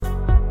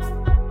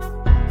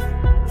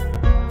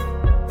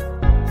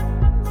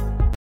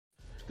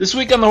This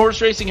week on the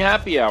Horse Racing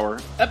Happy Hour,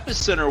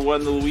 Epicenter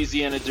won the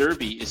Louisiana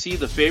Derby. Is he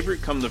the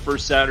favorite come the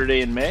first Saturday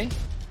in May?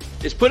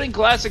 Is putting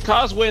Classic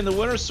Causeway in the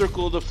winner's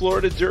circle of the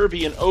Florida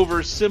Derby an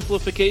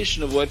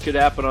oversimplification of what could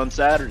happen on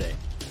Saturday?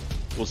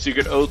 Will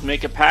Secret Oath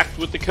make a pact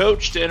with the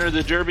coach to enter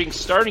the Derby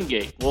starting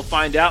gate? We'll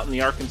find out in the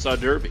Arkansas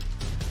Derby.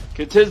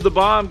 Can Tiz the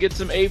Bomb get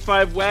some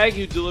A5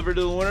 Wagyu delivered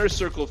to the winner's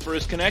circle for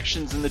his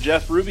connections in the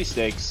Jeff Ruby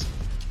Stakes?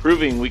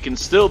 Proving we can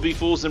still be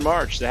fools in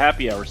March. The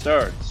Happy Hour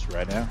starts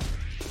right now.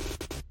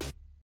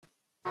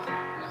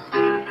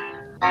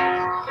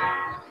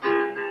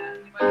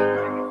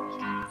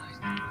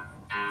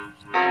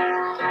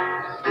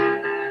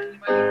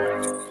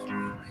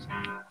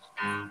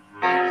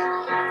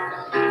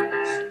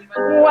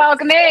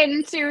 Welcome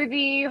in to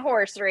the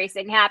Horse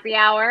Racing Happy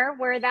Hour,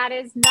 where that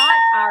is not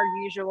our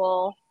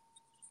usual.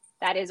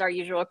 That is our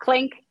usual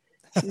clink,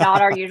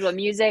 not our usual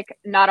music,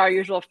 not our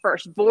usual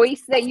first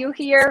voice that you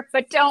hear.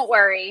 But don't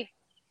worry,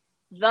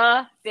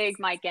 the big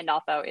Mike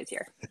Gandolfo is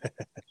here.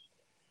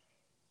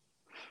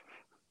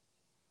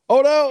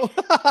 Oh no,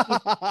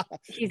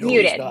 he's no,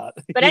 muted.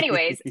 He's But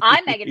anyways,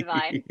 I'm Megan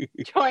Devine,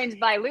 joined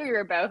by Louis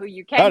Ribeau, who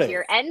you can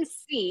hear and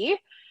see.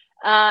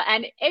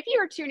 And if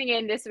you're tuning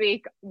in this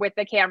week with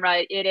the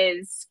camera, it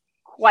is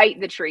quite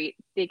the treat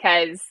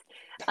because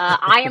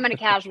I am in a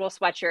casual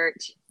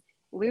sweatshirt.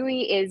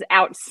 Louis is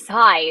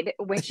outside,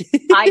 which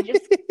I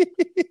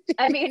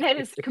mean, it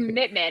is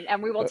commitment,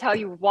 and we will tell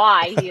you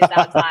why he is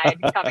outside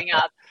coming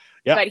up.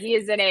 Yep. But he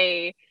is in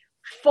a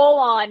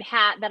full-on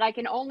hat that I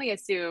can only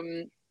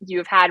assume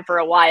you've had for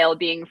a while,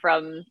 being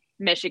from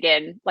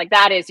Michigan. Like,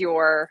 that is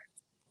your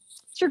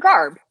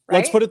garb. Right?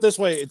 Let's put it this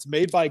way. It's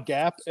made by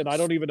Gap, and I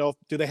don't even know.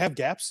 Do they have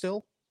Gap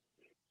still?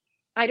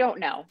 I don't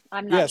know.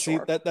 I'm not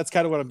sure. See, that's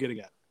kind of what I'm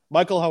getting at.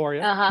 Michael, how are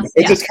you?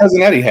 It's his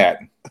Cousin Eddie hat.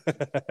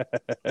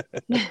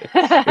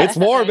 It's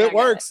warm. It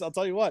works. I'll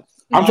tell you what.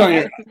 I'm telling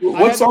you.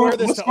 What song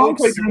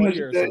played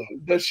during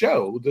the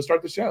show, to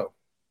start the show?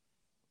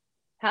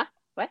 Huh?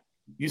 What?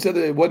 You said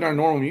that it wasn't our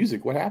normal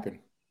music. What happened?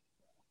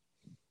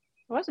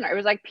 It wasn't. It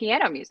was like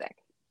piano music.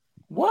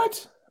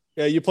 What?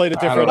 Yeah, you played a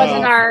different.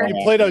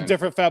 You played a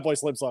different Fatboy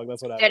Slim song.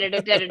 That's what happened.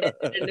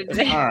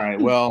 All right.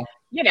 Well,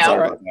 you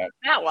know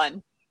that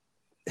one.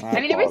 I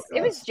mean, it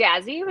was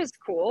jazzy. It was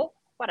cool.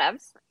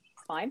 Whatevs.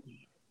 It's fine.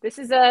 This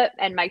is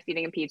and Mike's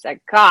eating a pizza.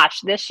 Gosh,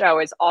 this show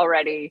is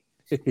already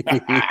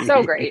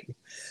so great,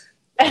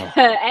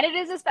 and it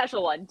is a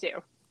special one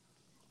too.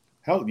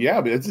 Hell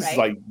yeah! But this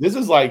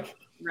is like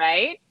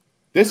right.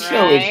 This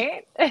show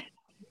is.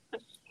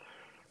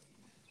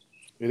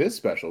 It is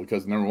special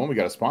because number one, we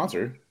got a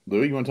sponsor.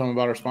 Louis, you want to tell them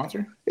about our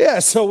sponsor? Yeah,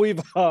 so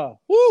we've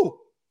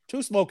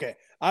too smoky.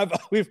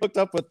 We've hooked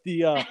up with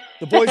the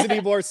boys in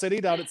Ybor City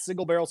down at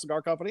Single Barrel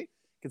Cigar Company. You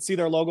can see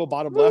their logo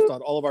bottom left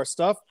on all of our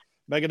stuff.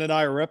 Megan and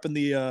I are repping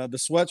the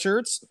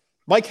sweatshirts.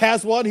 Mike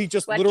has one. He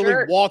just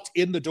literally walked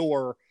in the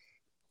door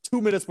 2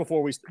 minutes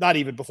before not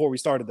even before we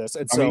started this,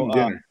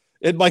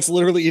 and Mike's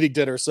literally eating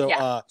dinner.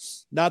 So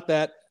not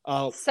that.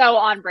 So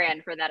on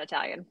brand for that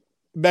Italian.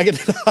 Megan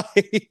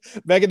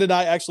and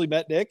I actually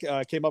met Nick,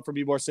 came up from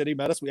Ybor City,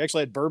 met us. We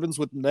actually had bourbons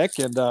with Nick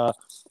and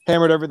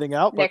hammered everything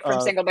out. Nick from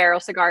Single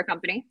Barrel Cigar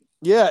Company.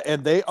 Yeah,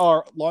 and they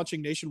are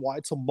launching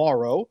nationwide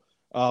tomorrow.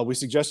 We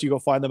suggest you go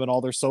find them in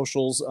all their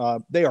socials.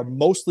 They are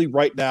mostly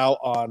right now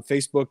on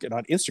Facebook and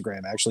on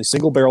Instagram, actually,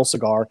 Single Barrel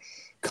Cigar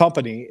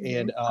Company.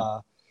 And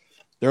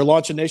they're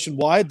launching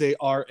nationwide. They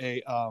are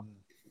a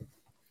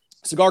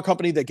cigar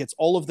company that gets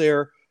all of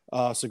their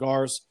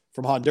cigars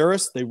from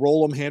Honduras. They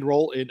roll them, hand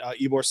roll in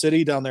Ybor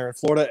City down there in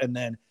Florida, and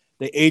then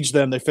they age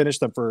them. They finish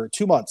them for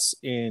 2 months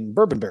in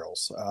bourbon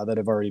barrels that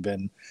have already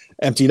been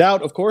emptied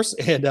out, of course,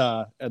 and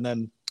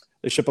then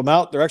they ship them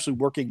out. They're actually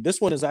working. This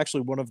one is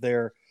actually one of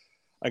their.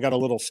 I got a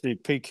little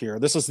sneak peek here.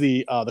 This is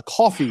the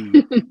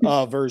coffee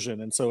version,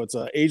 and so it's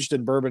aged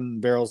in bourbon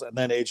barrels and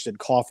then aged in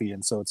coffee,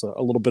 and so it's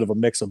a little bit of a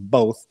mix of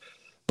both.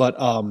 But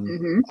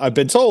I've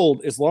been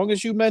told as long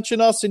as you mention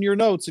us in your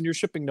notes, in your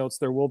shipping notes,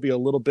 there will be a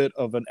little bit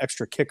of an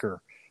extra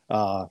kicker.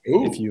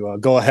 If you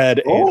go ahead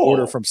and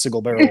order from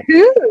Single Barrel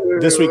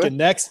this week and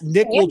next.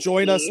 Nick will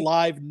join us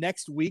live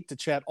next week to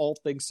chat all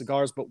things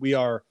cigars, but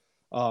we're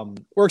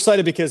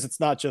excited because it's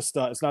not just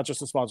a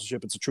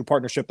sponsorship, it's a true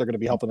partnership. They're going to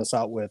be helping us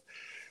out with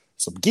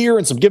some gear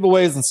and some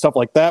giveaways and stuff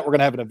like that. We're going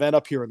to have an event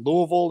up here in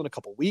Louisville in a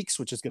couple weeks,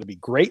 which is going to be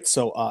great.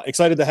 So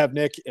excited to have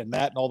Nick and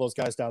Matt and all those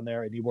guys down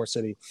there in Ybor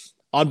City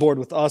on board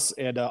with us.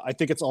 And I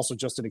think it's also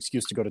just an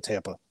excuse to go to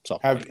Tampa. So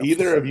have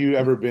either of you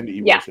ever been to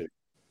Ybor City?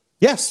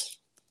 Yes.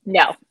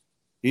 No.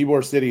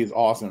 Ybor City is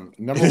awesome.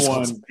 Number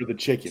one for the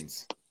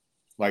chickens.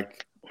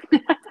 Like,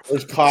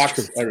 there's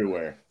cocks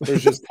everywhere.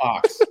 There's just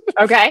cocks.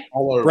 Okay.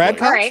 All over. Brad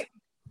Cox? All right.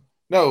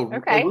 No,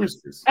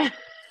 roosters.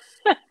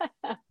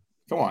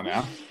 Come on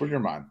now. Where's your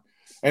mind?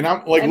 And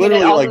I'm like,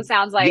 literally,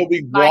 sounds like you'll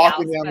be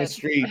walking down the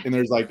street and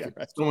there's like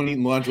someone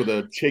eating lunch with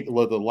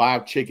a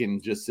live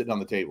chicken just sitting on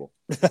the table.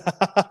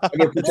 And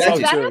they're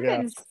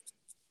protected.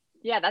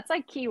 Yeah, that's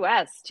like Key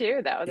West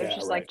too, though.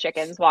 There's like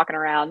chickens walking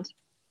around.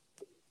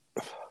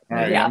 All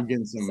right, I'm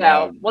getting some.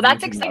 So, well,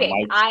 that's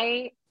exciting.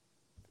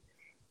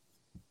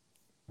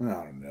 I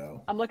don't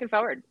know. I'm looking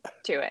forward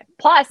to it.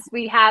 Plus,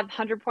 we have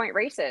 100-point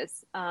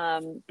races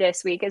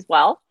this week as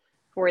well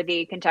for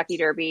the Kentucky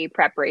Derby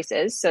prep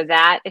races. So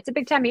it's a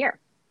big time of year.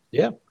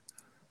 Yeah.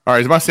 All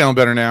right. Is my sound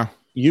better now?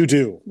 You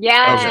do.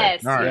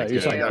 Yes. Okay. All right. Yeah,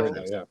 you sound do.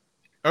 better now,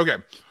 yeah. Okay.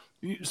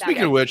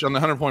 Speaking of which, on the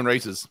 100-point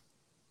races,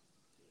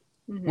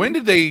 Mhm. when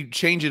did they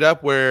change it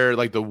up where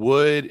like the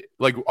Wood,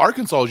 like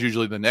Arkansas is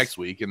usually the next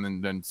week,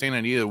 and then Santa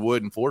Anita,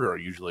 Wood, and Florida are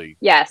usually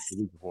Yes.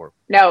 the week before?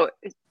 No,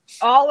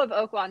 all of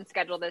Oaklawn's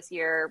schedule this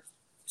year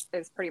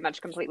is pretty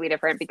much completely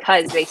different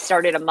because they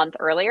started a month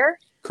earlier.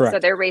 Correct. So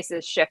their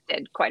races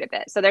shifted quite a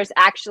bit. So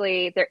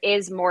there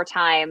is more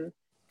time,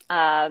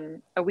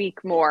 a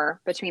week more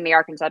between the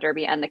Arkansas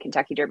Derby and the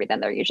Kentucky Derby than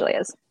there usually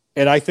is.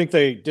 And I think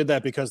they did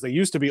that because they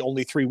used to be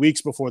only 3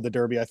 weeks before the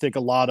Derby. I think a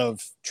lot of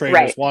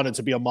trainers wanted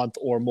to be a month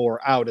or more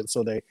out, and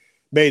so they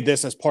made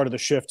this as part of the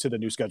shift to the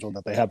new schedule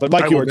that they have. But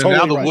Mike, you were totally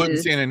now the right. Wood and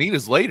Santa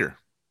Anita's later.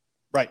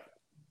 Right.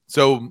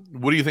 So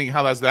what do you think?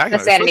 How that's that? The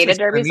Santa Anita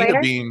Derby's Santa Anita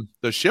later? being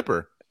the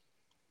shipper.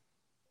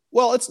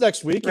 Well, it's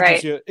next week.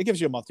 Right. It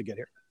gives you a month to get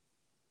here.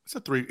 It's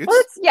a 3.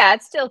 Well,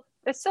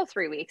 it's still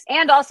 3 weeks.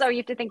 And also you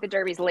have to think the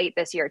Derby's late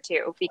this year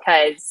too,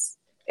 because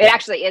it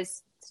actually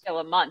is still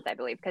a month, I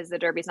believe, because the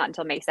Derby's not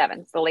until May 7th.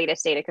 It's the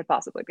latest date it could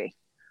possibly be.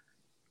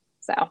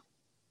 So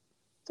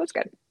it's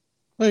good.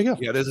 There you go.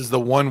 Yeah, this is the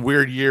one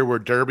weird year where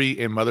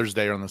Derby and Mother's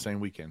Day are on the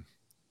same weekend.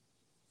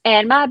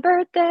 And my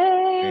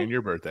birthday. And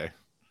your birthday.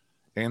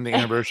 And the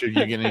anniversary of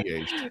you getting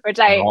engaged. Which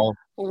I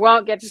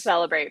won't get to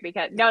celebrate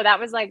because that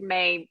was like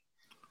May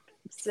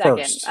 2nd.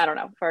 First. I don't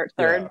know.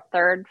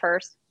 Third,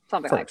 first,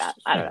 something like that.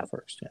 I don't know.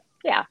 First,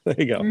 Yeah. There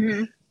you go.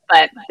 Mm-hmm.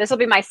 But this will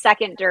be my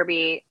second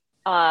Derby.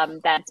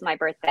 That's my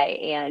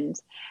birthday, and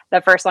the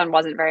first one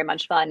wasn't very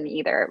much fun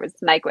either. It was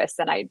Nyquist,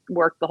 and I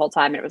worked the whole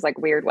time, and it was like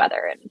weird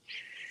weather, and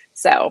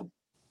so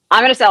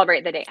I'm going to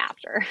celebrate the day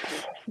after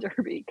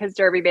Derby because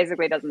Derby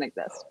basically doesn't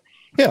exist.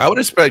 Yeah, I would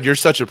expect you're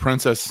such a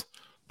princess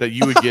that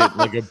you would get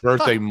like a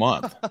birthday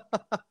month.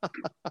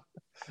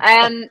 No,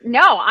 I'm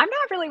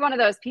not really one of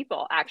those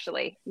people.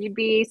 Actually, you'd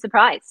be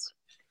surprised.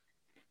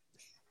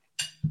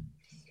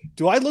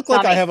 Do I look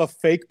like I have a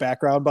fake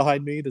background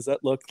behind me? Does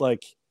that look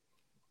like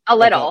a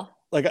little?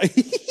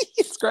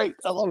 It's great.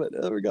 I love it.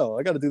 There we go.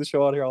 I got to do the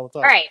show out here all the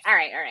time. All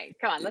right.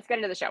 Come on, let's get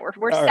into the show.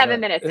 We're All 7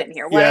 minutes in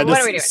here. What are we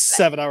doing today?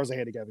 7 hours of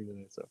handicapping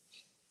today. So,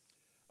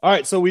 all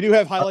right. So we do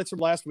have highlights from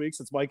last week.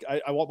 Since Mike,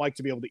 I want Mike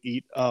to be able to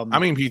eat. I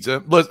mean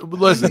pizza.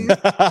 Listen,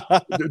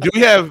 do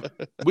we have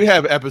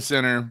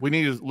Epicenter?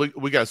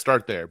 We got to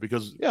start there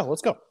because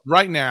let's go.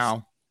 Right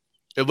now,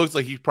 it looks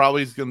like he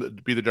probably is going to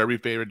be the Derby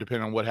favorite,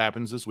 depending on what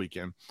happens this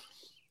weekend.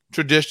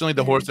 Traditionally,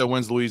 the horse that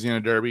wins the Louisiana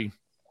Derby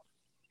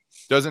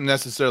doesn't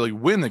necessarily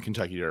win the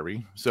Kentucky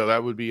Derby, so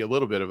that would be a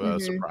little bit of a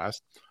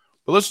surprise.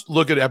 But let's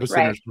look at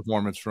Epicenter's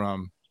performance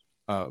from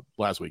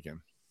last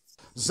weekend.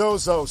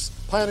 Zozos,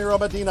 Pioneer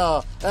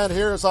Medina, and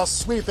here's a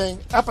sweeping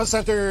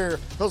Epicenter.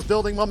 Who's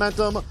building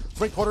momentum.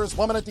 3/4,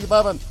 1 minute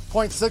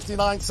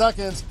 11.69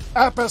 seconds.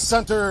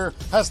 Epicenter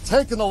has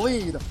taken the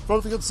lead.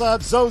 From the inside,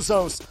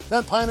 Zozos,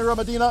 then Pioneer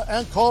Medina,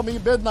 and Call Me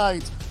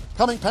Midnight.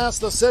 Coming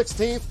past the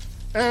 16th,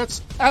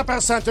 it's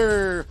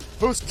Epicenter,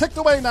 who's kicked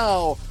away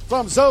now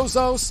from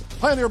Zozos.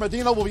 Pioneer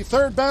Medina will be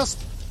third best.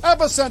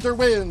 Epicenter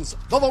wins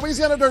the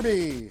Louisiana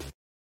Derby.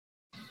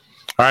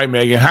 All right,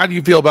 Megan, how do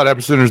you feel about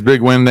Epicenter's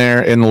big win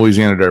there in the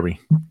Louisiana Derby?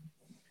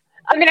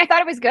 I mean, I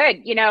thought it was good.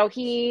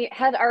 He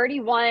had already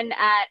won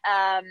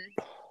at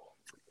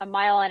a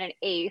mile and an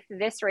eighth.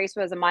 This race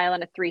was a mile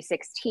and a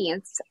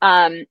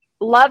 3/16.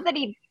 Love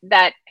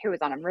that who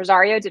was on him?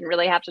 Rosario didn't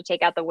really have to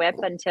take out the whip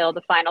until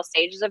the final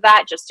stages of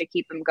that, just to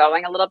keep him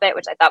going a little bit,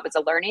 which I thought was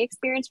a learning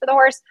experience for the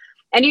horse.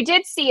 And you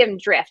did see him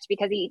drift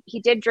because he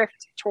did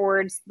drift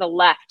towards the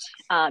left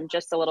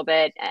just a little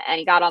bit, and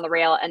he got on the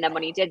rail. And then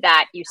when he did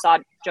that, you saw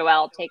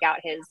Joel take out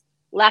his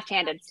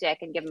left-handed stick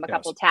and give him a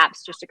couple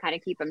taps just to kind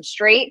of keep him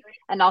straight,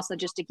 and also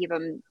just to keep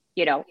him,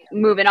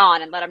 moving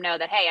on and let him know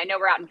that, hey, I know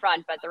we're out in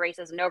front, but the race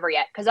isn't over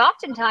yet. Because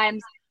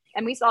oftentimes,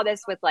 and we saw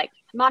this with like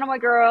Monomoy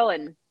Girl,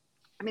 and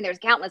I mean, there's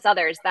countless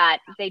others that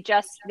they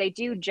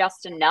do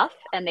just enough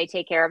and they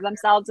take care of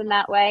themselves in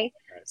that way.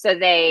 So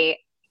they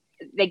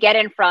get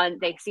in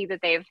front, they see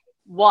that they've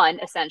won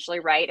essentially,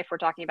 right? If we're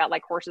talking about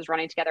like horses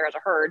running together as a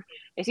herd,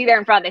 they see they're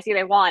in front, they see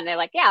they won, they're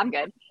like, yeah, I'm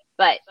good.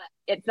 But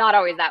it's not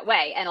always that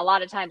way. And a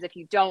lot of times if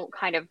you don't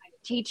kind of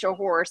teach a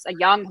horse, a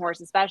young horse,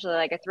 especially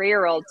like a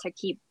 3-year-old, to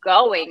keep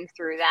going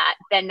through that,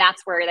 then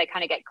that's where they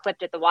kind of get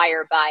clipped at the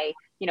wire by,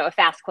 a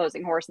fast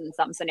closing horse in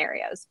some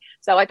scenarios.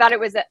 So I thought it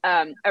was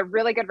a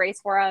really good race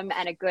for him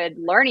and a good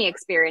learning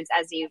experience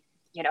as he,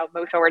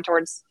 move forward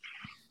towards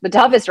the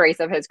toughest race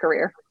of his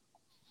career.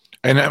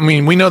 And I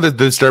mean, we know that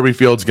this Derby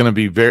field is going to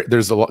be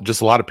there's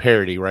just a lot of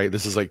parity, right?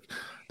 This is like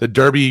the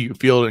Derby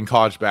field in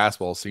college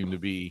basketball seem to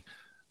be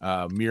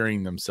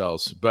mirroring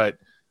themselves, but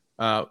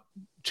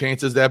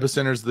chances the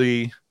Epicenter's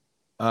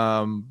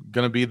going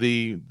to be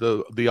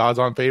the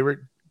odds-on favorite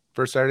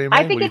for Saturday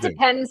night. I think it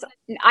depends.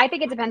 I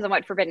think it depends on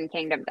what Forbidden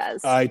Kingdom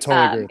does. I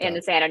totally agree with in that.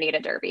 the Santa Anita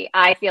Derby.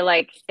 I feel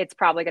like it's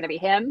probably going to be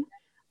him,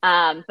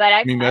 but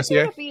I think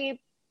it'll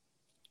be.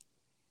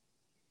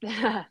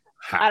 I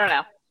don't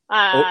know.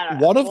 I don't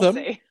know. One of them.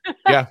 See.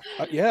 Yeah.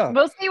 Yeah.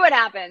 We'll see what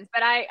happens.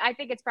 But I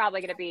think it's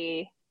probably going to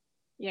be,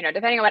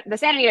 depending on what the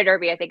Santa Anita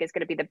Derby, I think is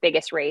going to be the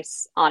biggest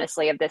race,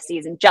 honestly, of this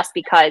season, just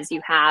because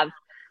you have,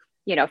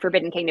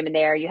 Forbidden Kingdom in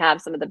there. You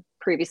have some of the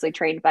previously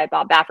trained by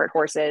Bob Baffert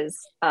horses.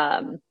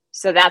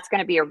 So that's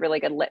going to be a really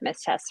good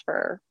litmus test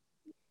for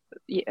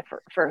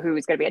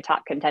who's going to be a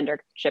top contender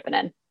shipping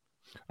in.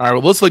 All right,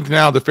 well, let's look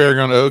now at the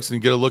Fairground Oaks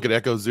and get a look at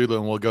Echo Zulu,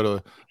 and we'll go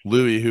to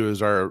Louis, who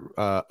is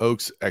our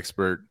Oaks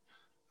expert,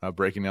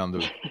 breaking down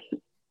the.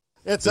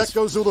 It's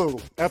Echo Zulu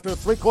after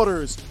 3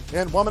 quarters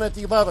in 1 minute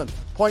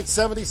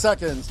 11.70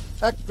 seconds.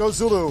 Echo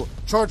Zulu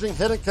charging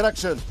Hidden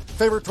Connection.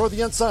 Favored toward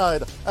the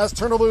inside as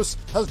Turnerloose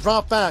has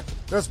dropped back.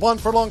 There's 1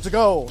 furlong to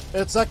go.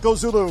 It's Echo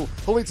Zulu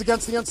who leads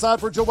against the inside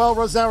for Joel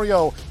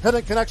Rosario.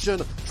 Hidden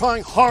Connection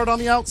trying hard on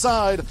the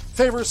outside.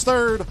 Favors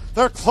third.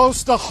 They're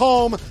close to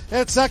home.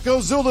 It's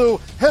Echo Zulu.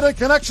 Hidden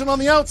Connection on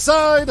the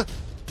outside.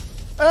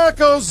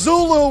 Echo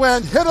Zulu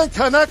and Hidden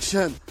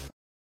Connection.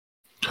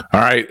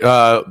 All right,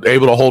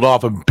 able to hold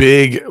off a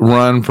big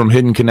run from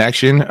Hidden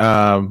Connection.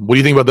 What do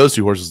you think about those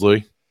 2 horses,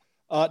 Louis?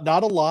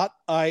 Not a lot.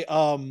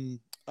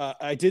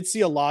 I did see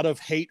a lot of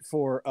hate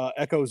for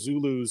Echo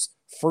Zulu's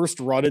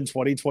first run in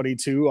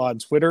 2022 on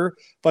Twitter,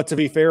 but to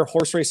be fair,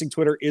 horse racing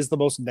Twitter is the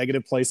most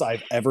negative place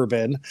I've ever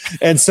been,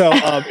 and so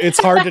it's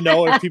hard to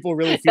know if people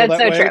really feel that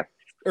way. True.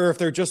 Or if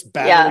they're just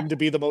battling to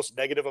be the most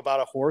negative about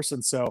a horse.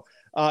 And so,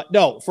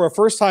 no, for a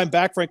first time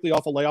back, frankly,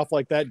 off a layoff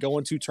like that,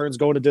 going 2 turns,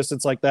 going a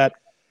distance like that,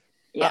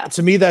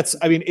 to me,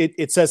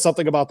 it says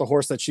something about the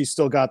horse that she's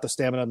still got the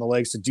stamina and the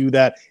legs to do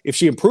that. If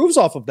she improves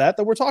off of that,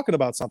 then we're talking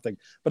about something.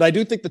 But I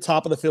do think the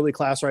top of the filly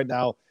class right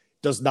now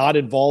does not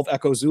involve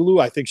Echo Zulu.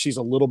 I think she's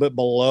a little bit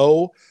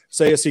below,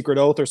 say, a Secret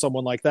Oath or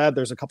someone like that.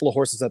 There's a couple of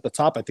horses at the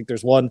top. I think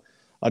there's one,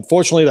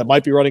 unfortunately, that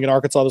might be running in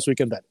Arkansas this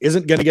weekend that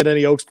isn't going to get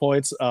any Oaks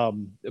points.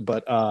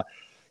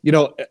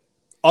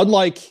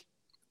 Unlike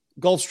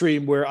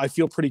Gulfstream, where I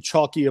feel pretty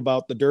chalky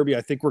about the Derby,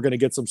 I think we're going to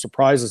get some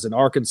surprises in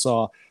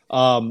Arkansas.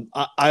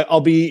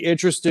 I'll be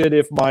interested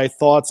if my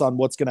thoughts on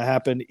what's going to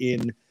happen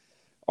in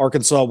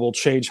Arkansas will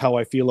change how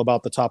I feel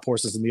about the top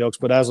horses in the Oaks.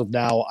 But as of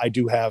now, I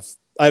have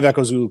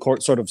Echo Zulu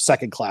sort of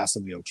second class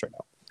in the Oaks right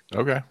now.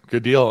 Okay,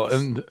 good deal.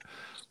 And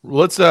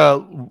let's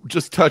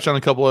just touch on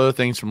a couple other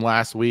things from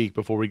last week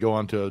before we go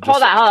on to.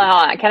 Hold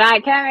on. Can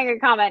I make a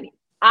comment?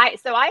 I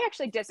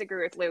actually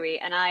disagree with Louis,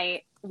 and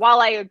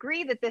while I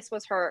agree that this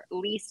was her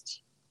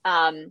least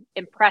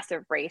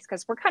impressive race,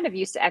 because we're kind of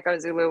used to Echo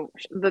Zulu,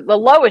 the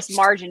lowest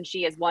margin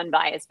she has won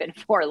by has been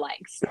 4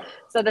 lengths.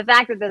 So the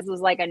fact that this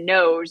was like a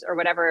nose or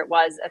whatever it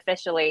was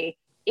officially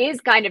is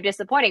kind of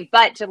disappointing.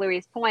 But to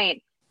Louis'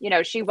 point,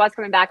 she was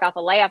coming back off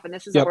a layoff, and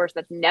this is a horse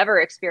that's never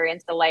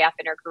experienced a layoff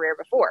in her career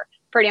before.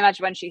 Pretty much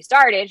when she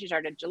started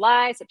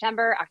July,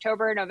 September,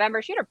 October,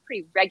 November. She had a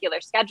pretty regular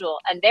schedule,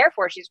 and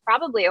therefore she's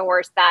probably a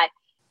horse that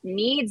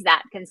needs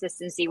that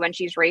consistency when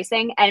she's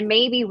racing, and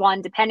maybe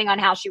one, depending on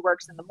how she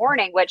works in the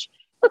morning, which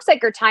looks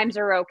like her times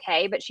are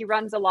okay, but she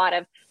runs a lot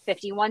of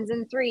 51s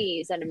and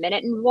 3s and 1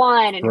 minute and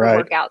 1 in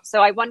her workouts.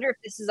 So I wonder if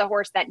this is a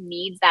horse that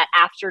needs that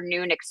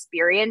afternoon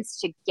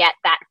experience to get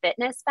that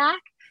fitness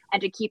back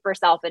and to keep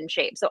herself in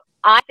shape. So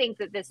I think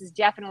that this is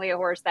definitely a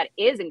horse that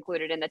is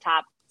included in the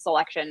top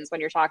selections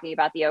when you're talking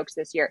about the Oaks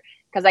this year,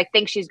 because I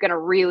think she's going to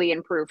really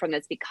improve from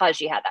this because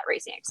she had that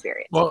racing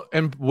experience. Well,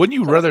 and wouldn't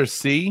you rather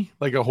see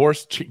like a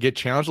horse get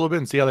challenged a little bit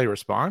and see how they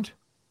respond?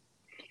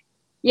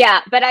 Yeah,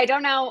 but I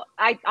don't know.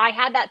 I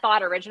had that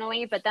thought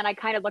originally, but then I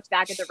kind of looked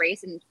back at the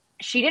race and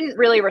she didn't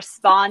really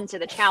respond to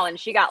the challenge.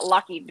 She got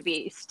lucky to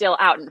be still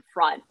out in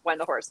front when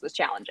the horse was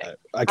challenging.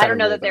 I don't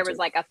know that there was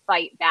like a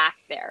fight back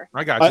there.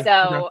 I got you.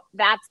 So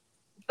that's,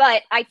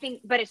 but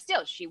it's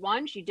still, she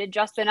won. She did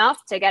just enough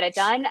to get it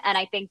done. And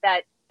I think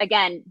that,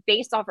 again,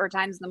 based off her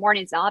times in the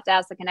mornings, I'll have to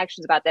ask the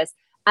connections about this.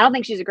 I don't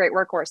think she's a great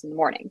workhorse in the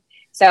morning.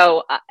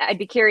 So I'd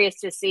be curious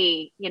to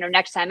see,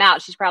 next time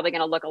out, she's probably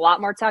going to look a lot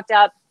more tucked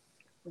up,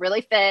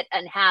 really fit,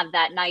 and have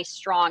that nice,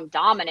 strong,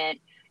 dominant,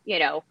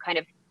 kind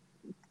of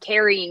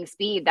carrying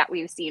speed that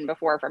we've seen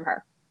before from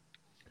her.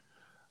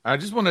 I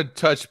just want to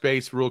touch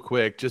base real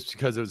quick, just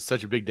because it was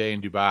such a big day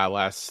in Dubai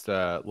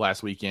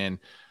last weekend,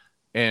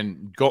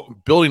 and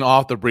building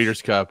off the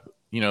Breeders' Cup.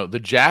 The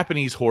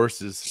Japanese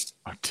horses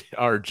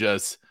are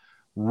just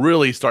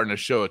really starting to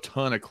show a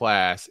ton of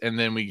class. And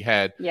then we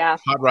had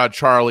Hot Rod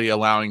Charlie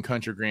allowing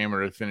Country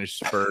Grammar to finish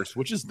first,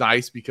 which is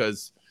nice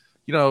because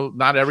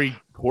not every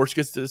horse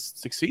gets to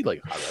succeed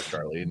like Hot Rod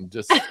Charlie, and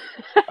just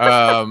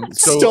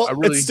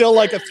it's still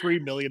like a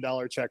 $3 million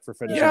check for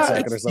finishing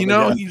second or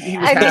something. He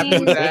was happy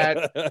with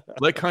that.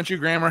 Let Country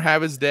Grammar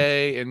have his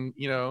day, and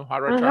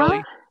Hot Rod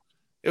Charlie,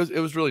 it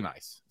was really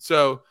nice.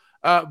 So,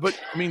 but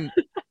I mean,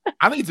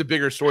 I think it's a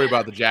bigger story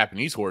about the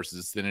Japanese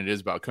horses than it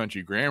is about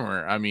Country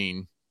Grammar. I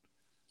mean,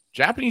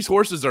 Japanese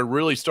horses are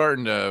really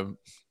starting to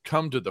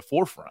come to the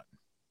forefront.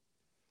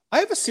 I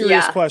have a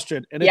serious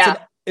question, and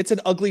it's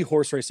an ugly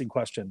horse racing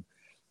question.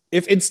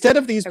 If instead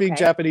of these being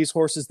Japanese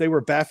horses, they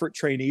were Baffert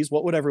trainees,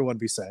 what would everyone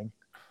be saying?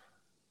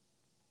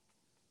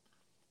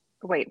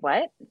 Wait,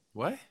 what?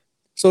 What?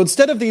 So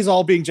instead of these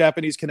all being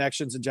Japanese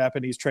connections and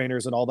Japanese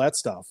trainers and all that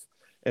stuff,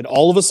 and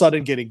all of a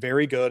sudden getting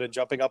very good and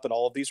jumping up in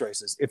all of these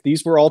races, if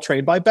these were all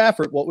trained by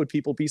Baffert, what would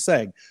people be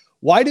saying?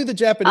 Why do the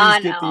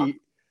Japanese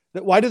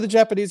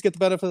get the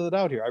benefit of the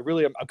doubt here?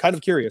 I'm kind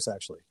of curious,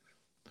 actually.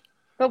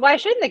 But why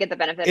shouldn't they get the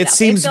benefit of the doubt? It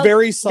seems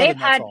very sudden,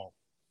 that's all.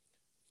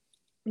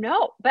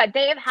 No, but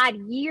they have had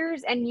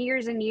years and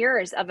years and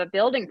years of a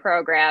building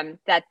program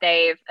that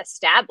they've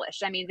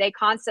established. I mean, they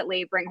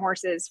constantly bring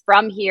horses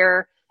from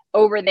here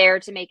over there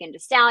to make into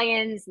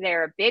stallions.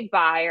 They're a big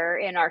buyer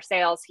in our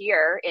sales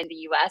here in the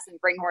US and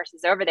bring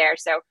horses over there.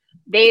 So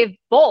they've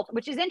both,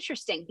 which is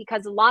interesting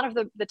because a lot of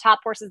the top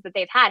horses that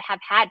they've had have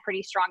had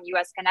pretty strong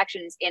US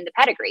connections in the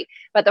pedigree.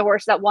 But the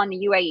horse that won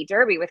the UAE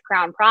Derby with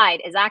Crown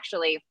Pride is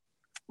actually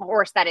a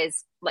horse that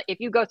is, like, if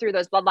you go through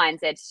those bloodlines,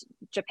 it's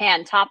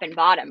Japan top and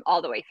bottom all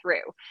the way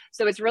through.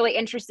 So it's really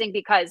interesting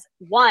because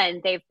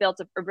one, they've built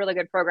a really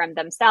good program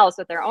themselves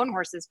with their own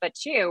horses, but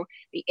two,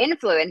 the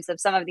influence of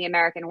some of the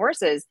American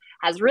horses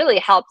has really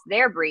helped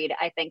their breed,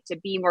 I think, to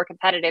be more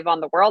competitive on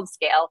the world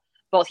scale,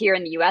 both here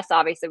in the US,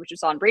 obviously, which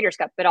is on Breeders'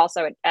 Cup, but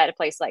also at a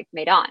place like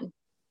Maidan.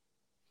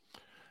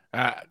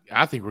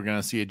 I think we're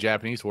going to see a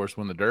Japanese horse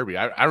win the Derby.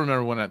 I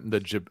remember when the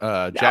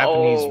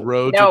Japanese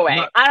rode. No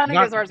way. I don't think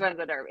this horse wins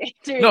the Derby.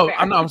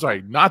 I'm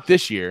sorry. Not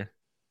this year.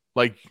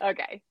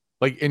 Okay.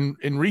 Like in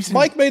recent.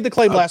 Mike made the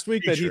claim last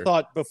week that he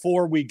thought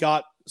before we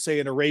got, say,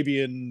 an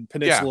Arabian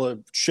Peninsula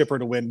shipper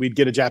to win, we'd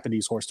get a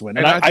Japanese horse to win.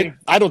 And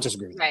I don't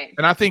disagree with that.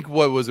 And I think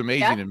what was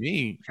amazing to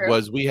me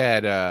was we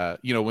had,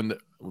 when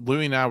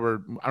Louis and I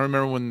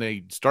remember when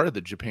they started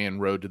the Japan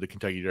road to the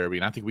Kentucky Derby,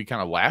 and I think we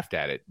kind of laughed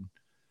at it.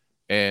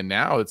 And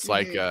now it's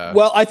like,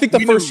 I think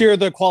the first year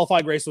the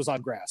qualifying race was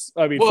on grass.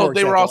 I mean,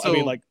 they were also,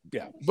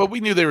 but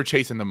we knew they were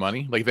chasing the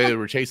money. Like they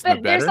were chasing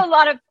the better. There's a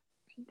lot of,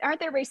 aren't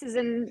there races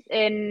in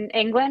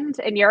England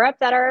and Europe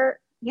that are,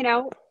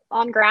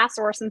 on grass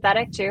or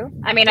synthetic too?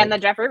 I mean, and the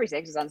Jeff Ruby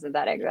Stakes is on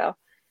synthetic though.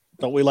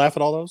 Don't we laugh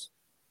at all those?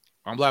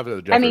 I'm laughing at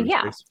the Jeff Ruby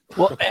Stakes.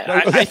 Well,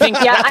 I think,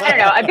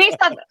 I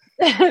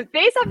don't know.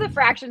 Based off the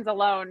fractions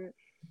alone,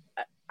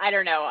 I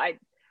don't know. I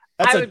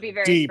would be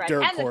very deep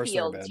dirt and course the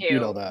field there, man. too. You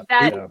know that.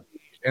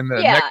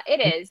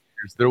 It is.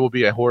 There will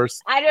be a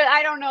horse.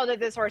 I don't know that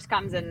this horse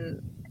comes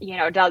and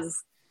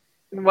does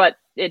what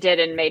it did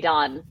in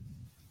Maidan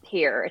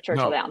here at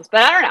Churchill Downs, but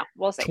I don't know.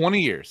 We'll see.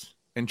 20 years.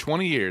 In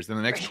 20 years, in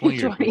the next 20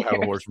 years, we'll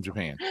have a horse from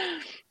Japan.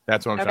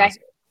 That's what I'm trying to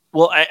say.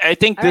 Well, I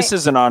think this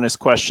is an honest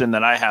question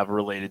that I have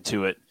related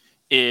to it.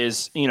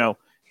 Is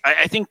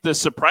I think the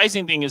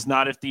surprising thing is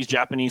not if these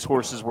Japanese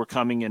horses were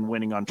coming and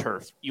winning on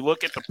turf. You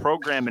look at the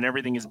program and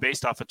everything is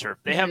based off of turf.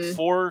 They have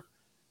 4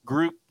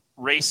 group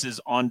races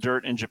on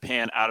dirt in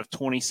Japan out of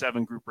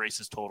 27 group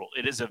races total.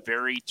 It is a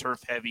very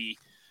turf-heavy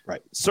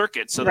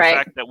circuit. So the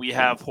fact that we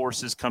have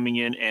horses coming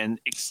in and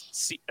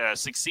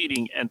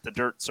succeeding at the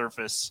dirt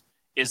surface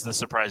is the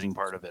surprising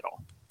part of it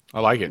all.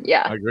 I like it.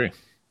 Yeah, I agree.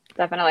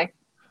 Definitely.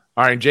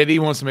 All right, JD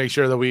wants to make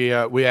sure that we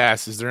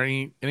ask, is there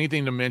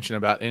anything to mention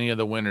about any of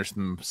the winners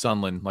from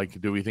Sunland?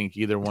 Like, do we think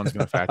either one's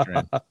going to factor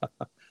in?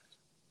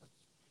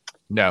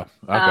 No.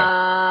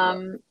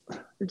 Okay.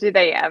 Do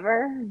they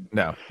ever?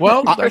 No.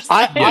 Well, I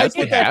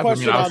put that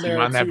question on there.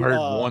 Mine have heard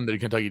won the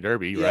Kentucky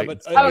Derby, right?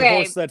 But, okay,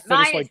 horse that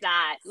finished like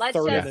that. Let's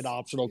third just, in an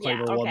optional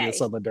claim or won the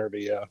Sunland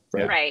Derby. Yeah,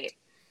 right.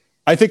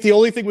 I think the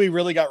only thing we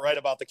really got right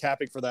about the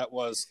capping for that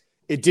was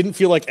it didn't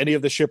feel like any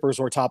of the shippers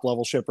were top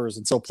level shippers,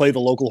 and so play the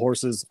local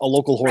horses. A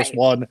local horse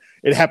won.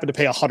 It happened to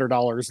pay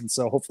 $100, and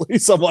so hopefully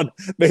someone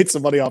made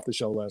some money off the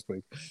show last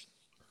week.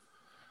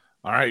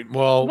 All right.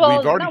 Well,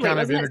 we've already kind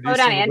of introduced. Slow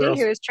down, Andy,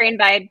 who was trained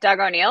by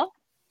Doug O'Neill.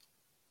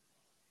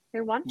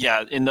 Who won?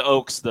 Yeah, in the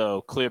Oaks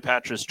though,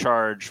 Cleopatra's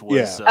Charge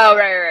was.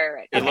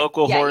 Right. A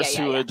local horse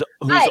whose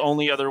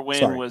only other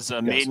win was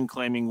a maiden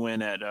claiming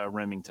win at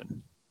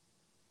Remington.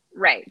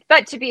 Right,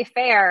 but to be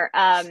fair,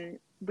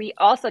 we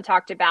also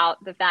talked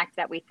about the fact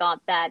that we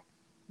thought that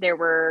there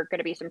were going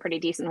to be some pretty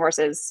decent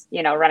horses,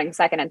 running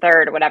second and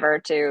third or whatever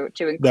to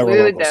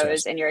include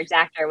those in your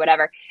exacta or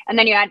whatever. And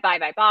then you had Bye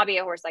Bye Bobby,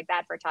 a horse like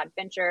that for Todd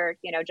Fincher,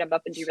 jump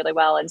up and do really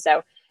well. And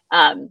so,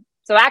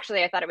 so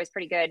actually I thought it was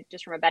pretty good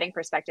just from a betting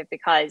perspective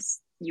because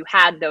you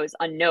had those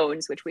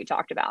unknowns, which we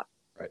talked about.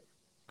 Right.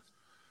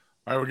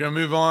 All right, we're going to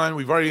move on.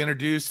 We've already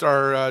introduced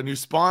our new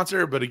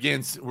sponsor, but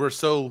again, we're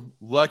so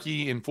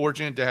lucky and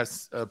fortunate to have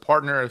a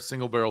partner of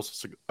Single Barrel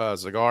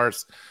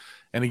Cigars.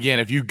 And again,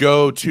 if you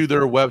go to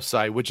their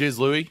website, which is,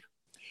 Louis?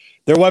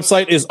 Their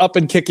website is up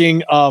and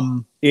kicking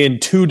in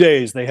 2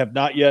 days. They have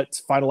not yet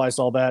finalized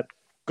all that.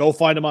 Go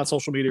find them on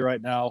social media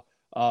right now.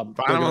 Find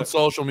them on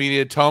social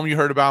media. Tell them you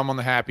heard about them on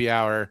the happy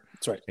hour.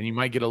 That's right. And you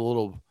might get a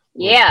little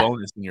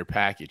bonus in your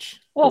package.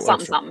 Well,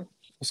 something.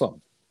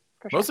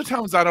 Most of the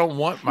times I don't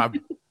want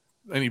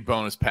any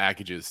bonus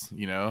packages.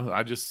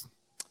 I just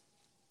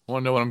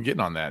want to know what I'm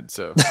getting on that.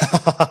 So,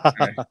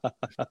 right.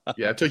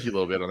 Yeah, I took you a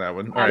little bit on that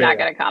one. I'm not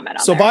going to comment on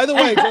that. So, by the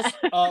way, just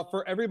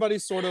for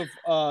everybody's sort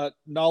of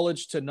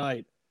knowledge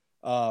tonight,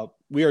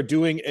 we are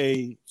doing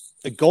a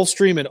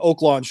Gulfstream and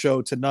Oaklawn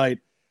show tonight,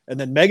 and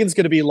then Megan's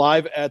going to be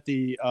live at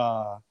the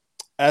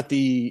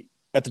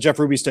at the Jeff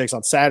Ruby Stakes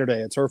on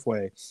Saturday at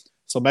Turfway.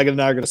 So Megan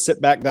and I are going to sit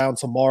back down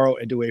tomorrow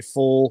and do a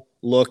full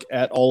look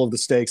at all of the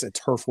stakes at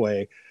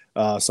Turfway.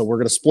 So we're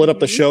going to split up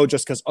the show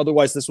just because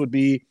otherwise this would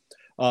be,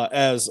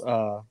 as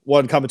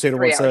one commentator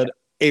once said,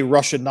 a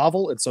Russian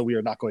novel. And so we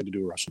are not going to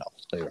do a Russian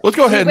novel. Let's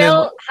go ahead. We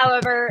will,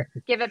 however,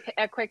 give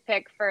a quick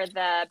pick for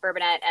the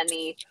Bourbonette and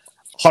the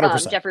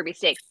 100%. Jeff Ruby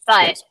Stakes,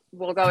 but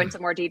we'll go into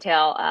more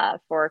detail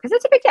because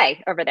it's a big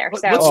day over there.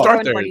 So let's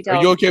start there.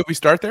 Are you okay if we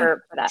start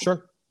there? For that.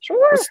 Sure.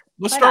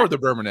 Let's start with the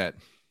Bourbonette.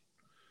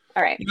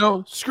 All right.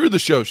 Screw the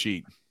show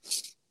sheet.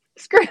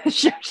 Screw the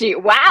show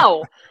sheet.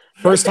 Wow.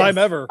 First time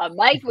ever. A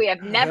Mike we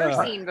have never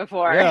seen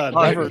before. Yeah,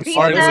 never.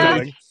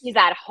 He's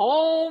at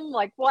home.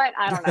 Like what?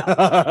 I don't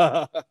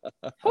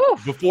know.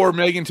 Before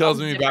Megan tells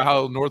me about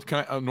how North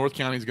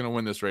County is going to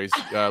win this race,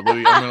 Louis, I'm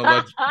going to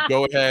let you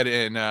go ahead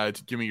and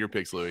give me your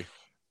picks, Louis.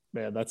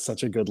 Man, that's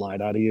such a good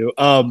line out of you.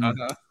 Let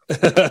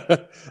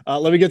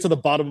me get to the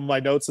bottom of my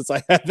notes since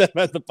I had them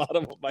at the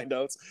bottom of my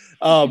notes.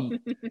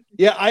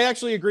 Yeah, I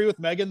actually agree with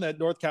Megan that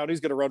North County is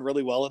going to run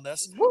really well in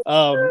this.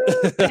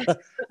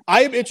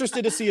 I am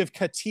interested to see if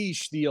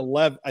Katish, the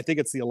 11, I think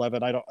it's the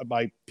 11.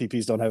 My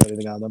PPs don't have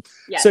anything on them.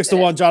 Yes,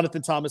 6-1,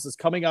 Jonathan Thomas is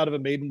coming out of a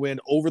maiden win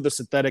over the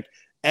synthetic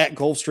at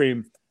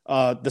Gulfstream.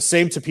 The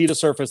same Tapeta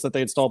surface that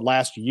they installed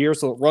last year.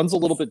 So it runs a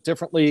little bit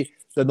differently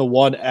than the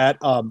one at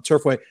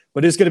Turfway,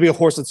 but it's going to be a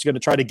horse that's going to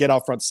try to get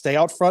out front, stay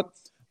out front.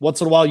 Once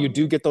in a while, you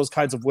do get those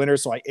kinds of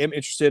winners. So I am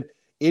interested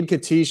in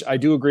Katish. I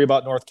do agree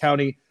about North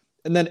County.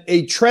 And then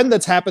a trend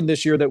that's happened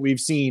this year that we've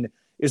seen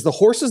is the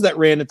horses that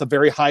ran at the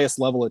very highest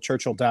level at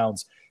Churchill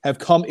Downs have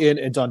come in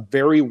and done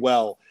very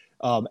well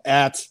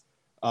at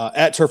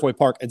Turfway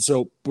Park. And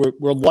so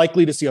we're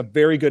likely to see a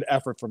very good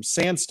effort from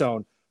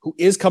Sandstone, who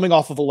is coming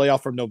off of a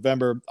layoff from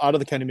November out of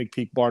the Kenny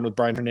McPeak barn with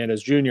Brian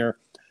Hernandez Jr.,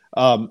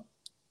 ran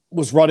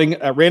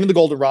in the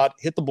Goldenrod,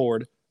 hit the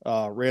board,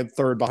 ran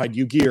third behind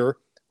Ugear,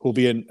 who will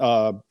be in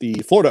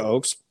the Florida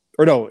Oaks.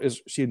 Or no,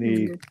 is she in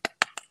the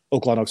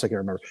Oaklawn Oaks? I can't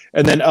remember.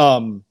 And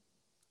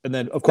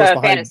then of course,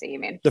 behind Fantasy, you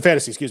mean? The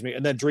Fantasy, excuse me.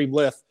 And then Dream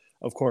Lith,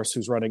 of course,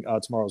 who's running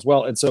tomorrow as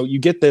well. And so you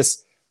get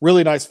this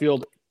really nice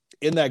field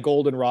in that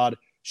Goldenrod.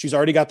 She's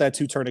already got that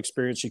 2-turn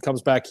experience. She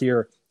comes back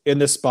here in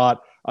this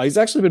spot. He's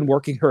actually been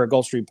working her at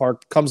Gulfstream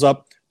Park. Comes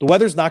up. The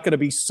weather's not going to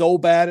be so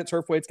bad at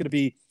Turfway. It's going to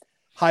be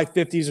high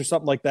 50s or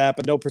something like that,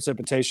 but no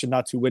precipitation,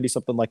 not too windy,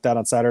 something like that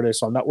on Saturday.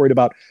 So I'm not worried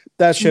about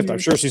that shift. I'm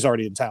sure she's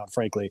already in town,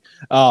 frankly.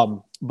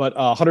 But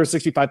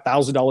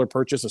 $165,000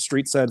 purchase, a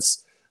Street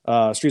Sense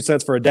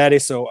for a daddy.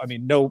 So, I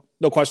mean, no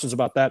questions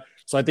about that.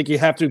 So I think you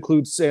have to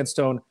include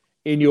Sandstone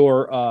in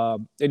your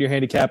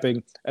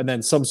handicapping, and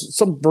then some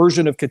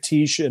version of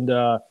Katish and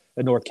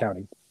North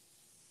County.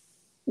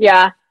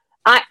 Yeah,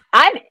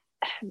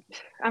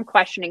 I'm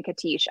questioning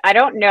Katish. I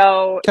don't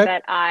know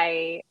that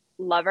I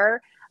love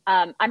her.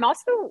 I'm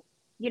also,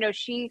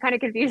 she kind of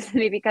confuses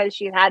me because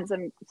she's had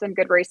some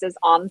good races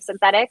on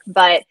synthetic,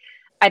 but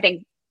I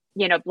think,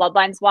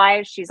 bloodlines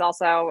wise, she's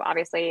also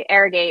obviously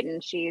Arrogate,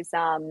 and she's,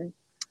 I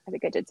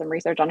think I did some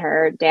research on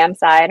her dam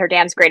side. Her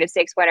dam's greatest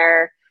stakes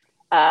winner,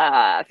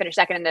 finished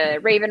second in the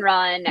Raven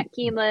Run at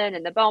Keeneland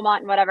and the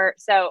Beaumont and whatever.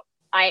 So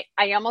I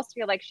almost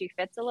feel like she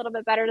fits a little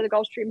bit better to the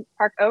Gulfstream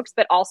Park Oaks,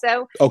 but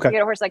also you get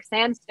a horse like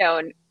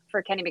Sandstone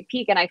for Kenny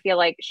McPeak, and I feel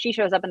like she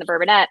shows up in the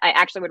Bourbonette. I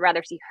actually would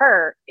rather see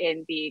her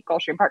in the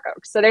Gulfstream Park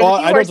Oaks. So there's a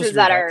few horses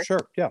that are, sure,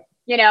 yeah.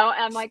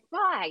 I'm like,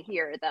 why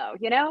here though?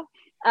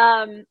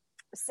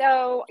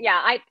 So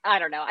yeah, I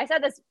don't know. I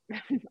said this.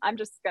 I'm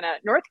just gonna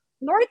North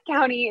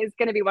County is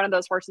gonna be one of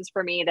those horses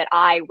for me that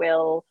I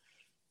will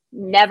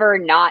never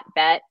not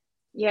bet.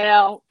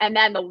 And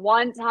then the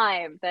one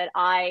time that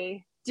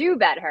I do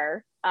bet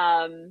her,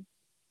 don't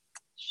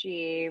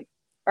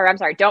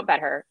bet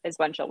her is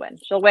when she'll win.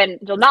 She'll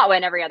not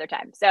win every other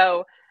time.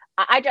 So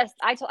I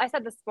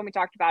said this when we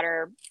talked about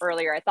her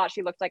earlier. I thought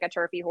she looked like a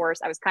turfy horse.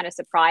 I was kind of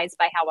surprised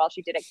by how well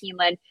she did at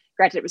Keeneland.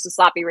 Granted, it was a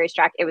sloppy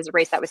racetrack. It was a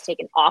race that was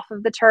taken off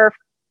of the turf.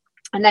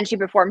 And then she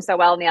performed so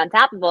well in the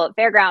Untappable at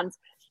Fairgrounds.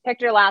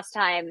 Picked her last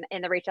time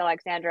in the Rachel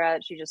Alexandra.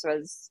 She just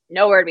was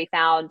nowhere to be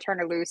found. Turn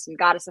Her Loose and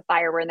Goddess of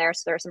Fire were in there.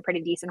 So there are some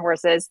pretty decent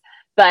horses.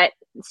 But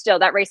still,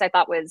 that race I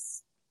thought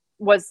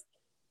was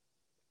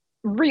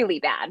really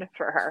bad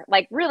for her,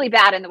 like really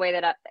bad in the way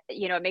that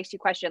it makes you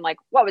question, like,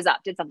 what was up?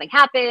 Did something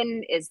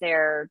happen? Is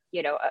there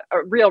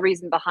a real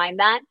reason behind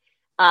that?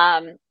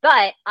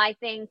 But I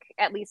think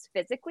at least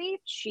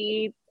physically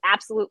she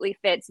absolutely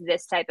fits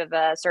this type of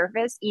a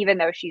surface, even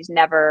though she's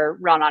never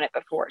run on it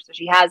before. So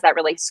she has that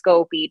really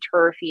scopy,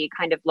 turfy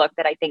kind of look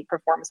that I think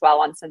performs well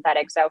on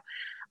synthetic. So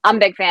I'm a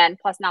big fan.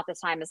 Plus, Not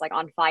This Time is like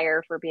on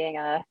fire for being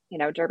a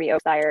Derby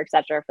Oak sire,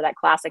 etc., for that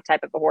classic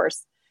type of a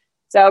horse.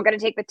 So I'm going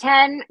to take the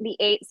 10, the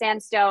 8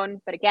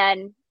 Sandstone, but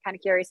again, kind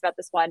of curious about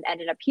this one.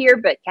 Ended up here,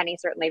 but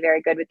Kenny's certainly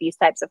very good with these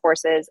types of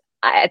horses.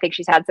 I think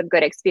she's had some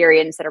good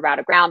experience at a route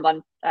of ground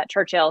on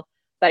Churchill,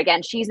 but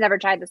again, she's never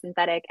tried the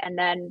synthetic. And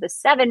then the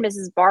 7,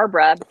 Mrs.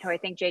 Barbara, who I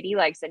think JD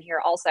likes in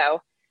here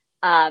also,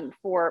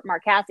 for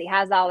Mark Casse,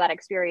 has all that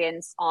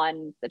experience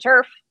on the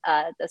turf,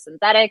 the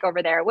synthetic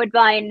over there at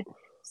Woodbine.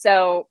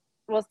 So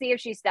we'll see if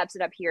she steps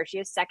it up here. She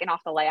is second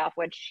off the layoff,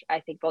 which I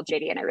think both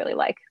JD and I really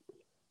like.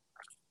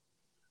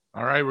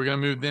 All right, we're gonna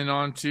move then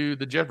on to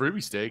the Jeff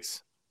Ruby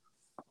Stakes,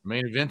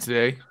 main event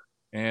today.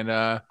 And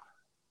who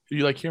do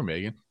you like here,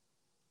 Megan?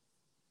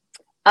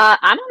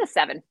 I'm on a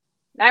 7.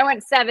 I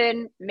went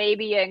 7.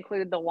 Maybe you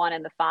include the 1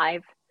 and the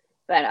 5,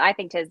 but I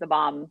think Tiz the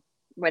Bomb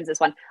wins this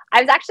one.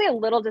 I was actually a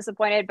little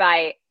disappointed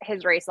by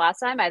his race last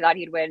time. I thought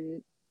he'd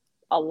win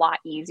a lot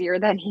easier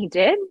than he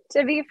did,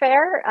 to be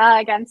fair,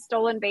 against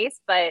Stolen Base,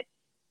 but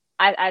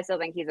I still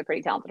think he's a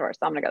pretty talented horse,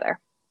 so I'm going to go there.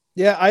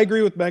 Yeah, I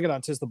agree with Megan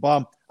on Tiz the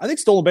Bomb. I think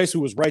Stolen Base, who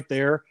was right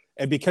there,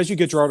 and because you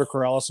get Gerardo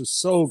Corrales, who's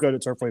so good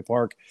at Turfway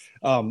Park,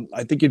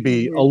 I think it'd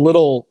be a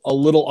little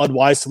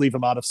unwise to leave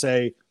him out of,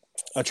 say,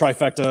 a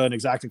trifecta, an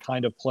exacted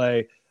kind of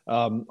play.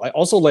 I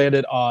also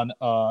landed on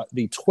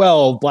the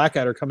 12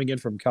 Blackadder coming in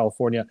from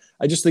California.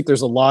 I just think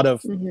there's a lot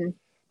of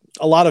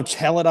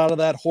talent out of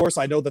that horse.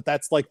 I know that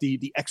that's like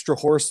the extra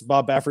horse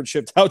Bob Baffert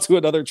shipped out to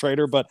another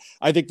trainer, but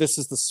I think this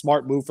is the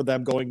smart move for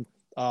them going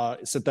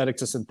synthetic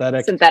to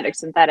synthetic.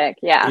 Synthetic,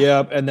 yeah.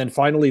 Yeah, and then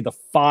finally the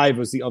 5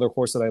 was the other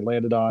horse that I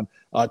landed on.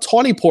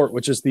 Tawny Port,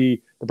 which is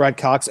the Brad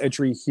Cox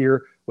entry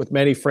here with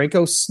Manny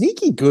Franco.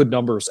 Sneaky good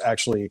numbers,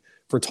 actually,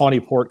 for Tawny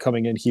Port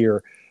coming in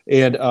here.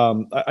 And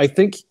I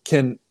think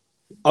can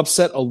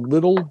upset a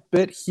little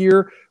bit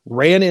here.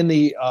 Ran in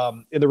the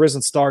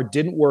Risen Star,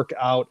 didn't work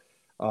out.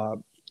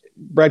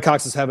 Brad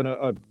Cox is having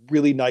a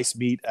really nice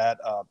meet at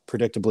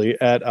predictably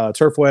at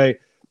Turfway.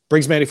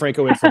 Brings Manny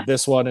Franco in for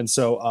this one, and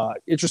so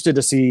interested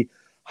to see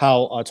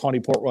how Tawny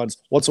Port runs.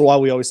 Once in a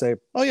while, we always say,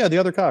 "Oh yeah, the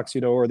other Cox,"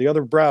 or the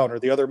other Brown, or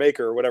the other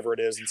Maker, or whatever it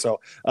is. And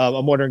so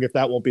I'm wondering if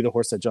that won't be the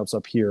horse that jumps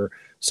up here.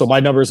 So my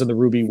numbers in the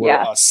Ruby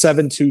were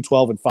 7, 2,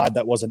 12, and 5.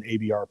 That was an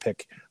ABR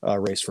pick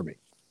race for me.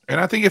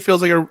 And I think it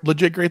feels like a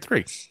legit grade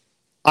 3.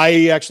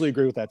 I actually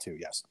agree with that too.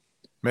 Yes,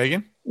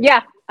 Megan.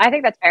 Yeah, I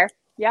think that's fair.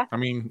 Yeah. I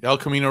mean, El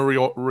Camino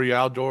Real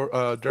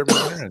Derby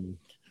winner, and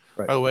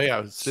by the way, I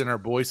was sending our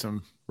boy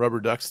some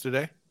rubber ducks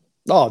today.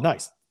 Oh,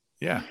 nice.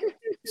 Yeah.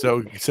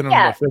 So send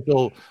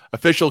him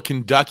official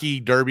Kentucky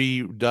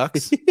Derby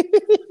ducks.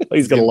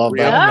 He's gonna love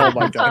that. Oh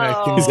my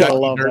god, he's gonna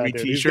love Derby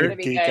that, T-shirt.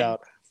 Geek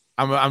out.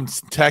 I'm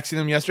texting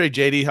him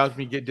yesterday. JD helped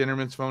me get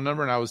Dinnerman's phone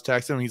number, and I was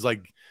texting him. He's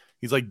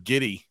like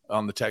giddy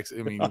on the text.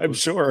 I mean, I'm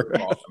sure.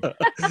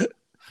 Awesome.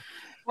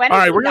 All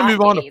right, we're gonna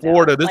move on to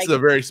Florida. This is a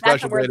very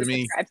special day to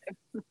me.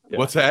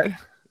 What's that?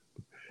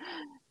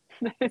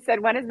 I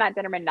said, when is Matt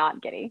Dinnerman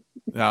not giddy?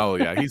 Oh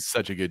yeah, he's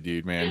such a good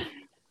dude, man.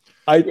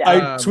 I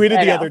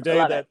tweeted the other day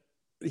that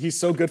he's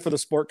so good for the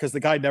sport because the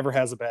guy never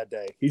has a bad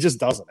day. He just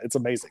doesn't. It's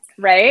amazing.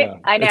 Right?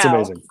 I know. It's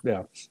amazing.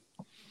 Yeah.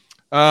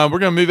 We're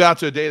going to move out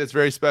to a day that's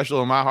very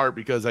special in my heart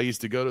because I used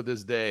to go to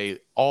this day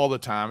all the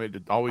time.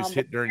 It always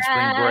hit during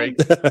spring break.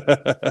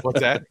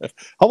 What's that?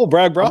 Humble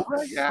brag, bro.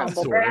 Yeah,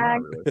 Humble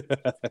brag. Really.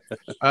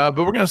 But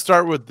we're going to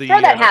start with the...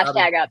 Throw that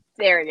hashtag up.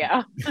 There we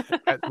go.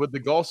 With the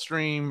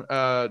Gulfstream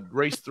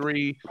race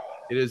 3,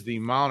 it is the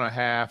 1.5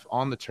 mile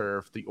on the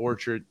turf, the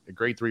Orchard, a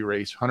grade 3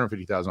 race,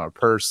 $150,000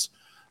 purse.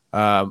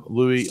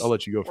 Louis, I'll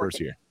let you go first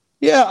here.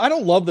 Yeah, I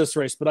don't love this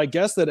race, but I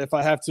guess that if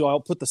I have to, I'll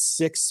put the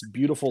 6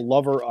 Beautiful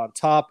Lover on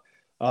top.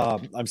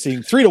 I'm seeing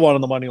 3-1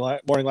 on the morning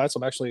line, so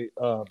I'm actually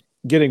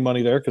getting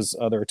money there because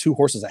there are 2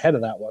 horses ahead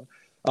of that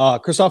one.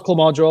 Christophe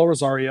Clement, Joel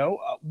Rosario,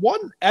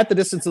 won at the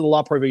distance of the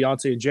La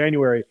Prevoyante in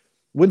January,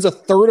 wins a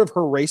third of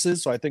her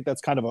races, so I think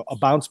that's kind of a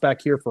bounce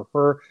back here for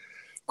her.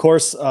 Of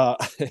course,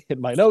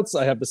 in my notes,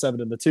 I have the 7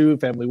 and the 2,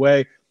 Family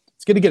Way.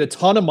 It's going to get a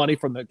ton of money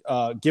from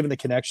the given the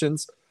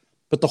connections,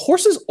 but the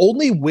horses'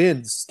 only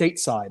wins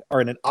stateside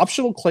are in an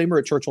optional claimer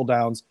at Churchill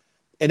Downs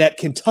and at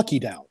Kentucky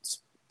Downs.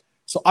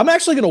 So I'm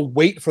actually going to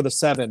wait for the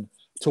 7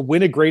 to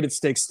win a graded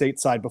stakes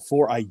stateside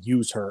before I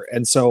use her.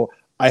 And so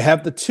I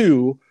have the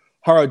 2,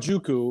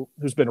 Harajuku,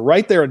 who's been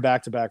right there in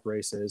back-to-back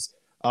races,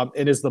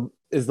 and is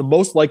the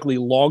most likely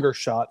longer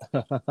shot,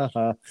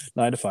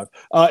 9-5,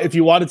 if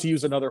you wanted to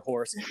use another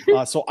horse.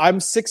 So I'm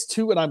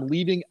 6-2, and I'm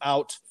leaving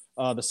out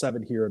the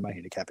 7 here in my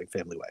handicapping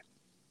Family Way.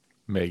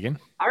 Megan.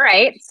 All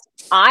right.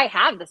 I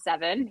have the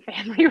 7,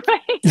 Family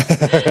Way.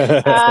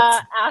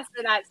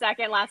 After that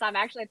second last time, I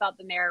actually thought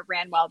the mare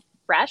ran well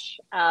fresh.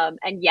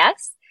 And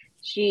yes,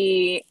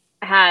 she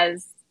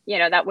has,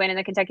 that win in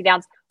the Kentucky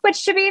Downs,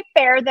 which to be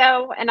fair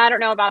though, and I don't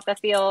know about the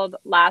field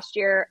last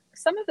year,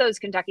 some of those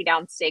Kentucky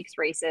Downs stakes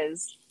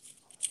races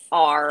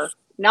are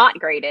not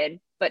graded,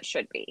 but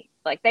should be.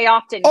 Like they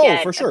often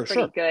get a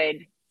pretty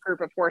good group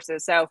of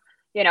horses. So,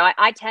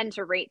 I tend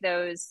to rate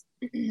those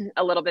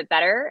a little bit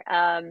better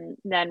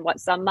than what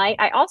some might.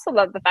 I also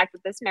love the fact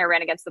that this mare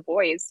ran against the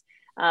boys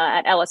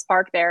at Ellis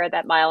Park there,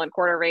 that 1.25 mile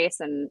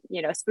race. And,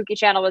 Spooky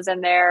Channel was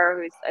in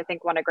there, who's I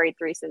think won a grade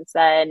 3 since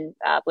then,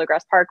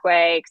 Bluegrass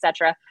Parkway,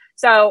 etc.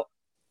 So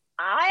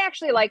I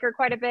actually like her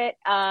quite a bit.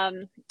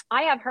 I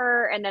have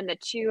her and then the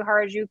 2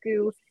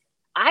 Harajuku.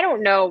 I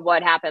don't know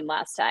what happened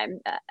last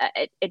time.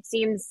 It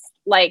seems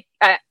like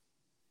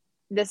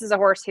this is a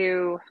horse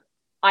who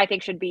I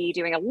think should be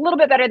doing a little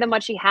bit better than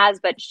what she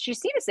has, but she's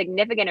seen a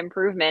significant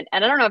improvement.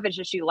 And I don't know if it's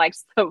just she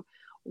likes the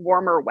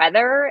warmer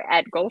weather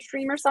at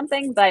Gulfstream or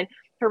something. But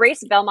her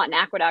race at Belmont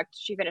and Aqueduct,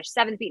 she finished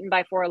 7th, beaten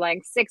by 4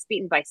 lengths, 6th,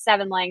 beaten by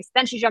 7 lengths.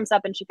 Then she jumps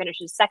up and she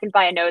finishes 2nd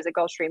by a nose at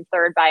Gulfstream,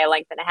 3rd by a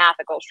length and a half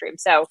at Gulfstream.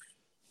 So,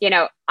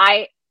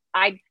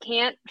 I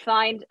can't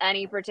find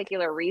any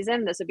particular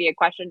reason. This would be a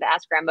question to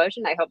ask Graham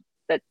Motion. I hope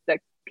that the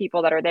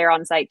people that are there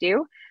on site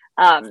do.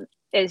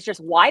 Is just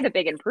why the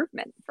big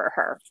improvement for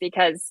her,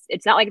 because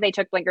it's not like they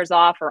took blinkers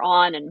off or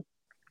on, and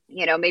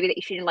maybe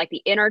she didn't like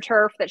the inner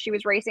turf that she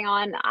was racing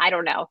on. I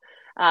don't know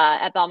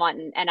at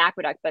Belmont and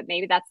Aqueduct, but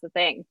maybe that's the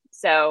thing.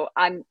 So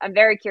I'm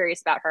very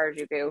curious about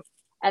Harajuku.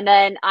 And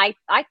then I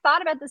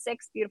thought about the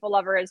 6th Beautiful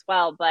Lover as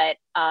well, but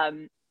I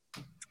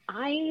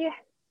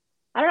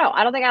don't know.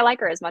 I don't think I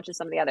like her as much as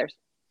some of the others.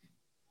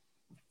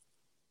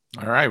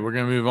 All right, we're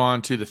going to move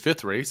on to the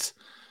 5th race,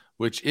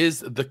 which is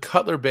the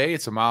Cutler Bay.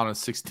 It's a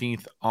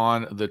 1.16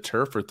 on the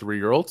turf for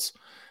 3-year-olds.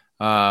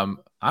 I'm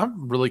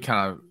really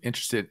kind of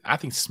interested. I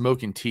think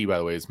Smokin' Tea, by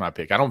the way, is my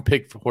pick. I don't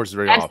pick horses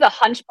very often. That's the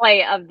hunch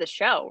play of the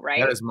show,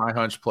 right? That is my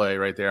hunch play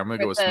right there. I'm going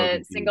to go with Smokin'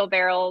 Tea. Single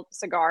barrel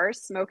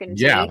cigars, Smokin'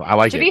 Tea. Yeah, I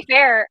like it. To be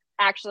fair,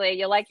 actually,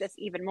 you'll like this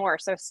even more.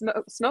 So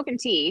Smokin'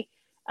 Tea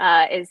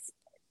is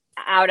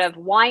out of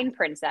Wine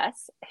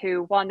Princess,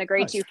 who won the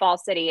Grade 2 Fall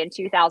City in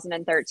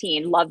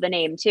 2013. Love the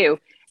name too.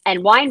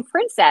 And Wine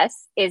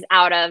Princess is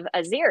out of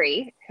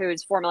Azeri,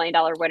 who's $4 million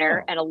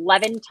winner, an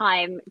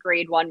 11-time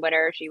Grade 1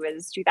 winner. She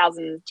was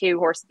 2002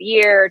 Horse of the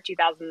Year,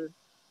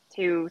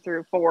 2002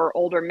 through 4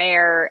 Older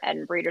Mare,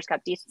 and Breeders'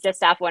 Cup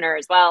Distaff winner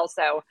as well.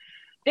 So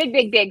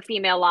big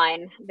female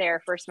line there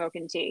for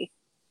Smokin' Tea.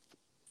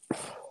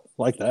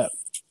 Like that.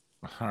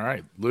 All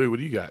right, Louis, what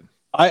do you got?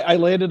 I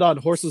landed on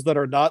horses that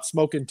are not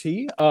Smokin'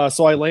 Tea.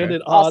 So I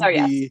landed on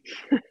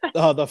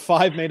the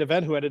 5 main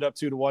event, who ended up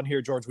 2-1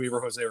 here. George Weaver,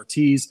 Jose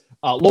Ortiz.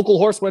 Local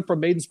horse went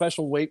from maiden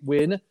special weight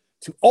win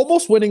to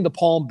almost winning the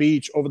Palm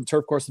Beach over the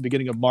turf course at the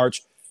beginning of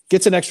March.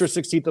 Gets an extra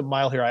 16th of a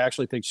mile here. I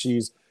actually think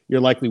she's your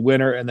likely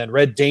winner. And then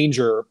Red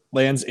Danger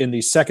lands in the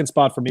 2nd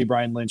spot for me,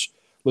 Brian Lynch.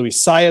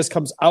 Luis Saez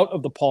comes out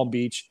of the Palm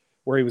Beach,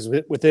 where he was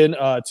within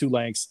 2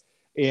 lengths,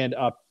 and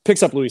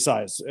picks up Luis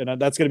Saez. And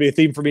that's going to be a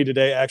theme for me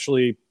today,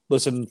 actually.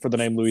 Listen for the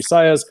name Luis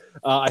Saez.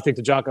 I think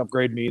the jock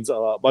upgrade means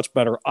a much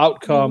better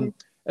outcome. Mm-hmm.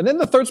 And then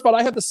the 3rd spot,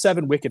 I have the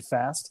 7 Wicked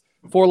Fast.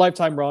 4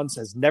 lifetime runs,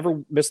 has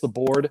never missed the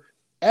board.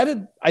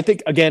 Added, I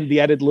think, again,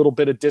 the added little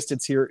bit of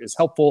distance here is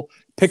helpful.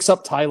 Picks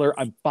up Tyler.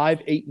 I'm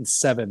 5, 8, and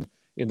 7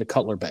 in the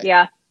Cutler Bay.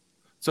 Yeah.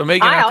 So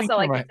Megan, I also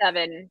like the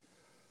 7.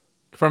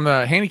 From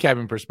the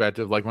handicapping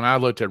perspective, like when I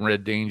looked at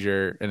Red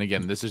Danger, and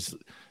again, this is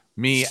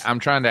me, I'm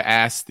trying to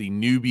ask the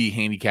newbie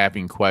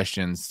handicapping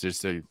questions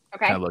just to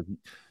kind of look.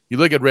 You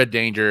look at Red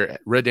Danger,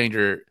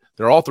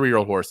 they're all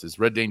 3-year-old horses.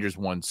 Red Danger's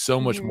won so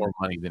much more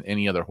money than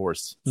any other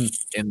horse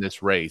in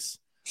this race.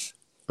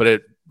 But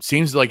it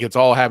seems like it's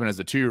all happened as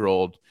a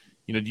 2-year-old.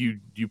 Do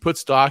you put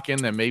stock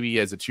in that maybe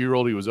as a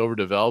 2-year-old he was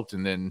overdeveloped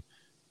and then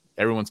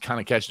everyone's kind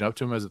of catching up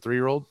to him as a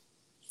 3-year-old?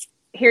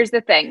 Here's the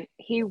thing.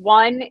 He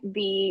won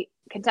the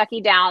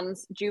Kentucky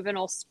Downs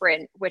Juvenile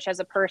Sprint, which has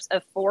a purse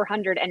of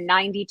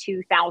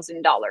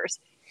 $492,000.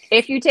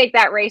 If you take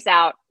that race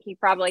out, he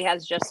probably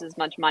has just as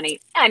much money.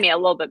 I mean, a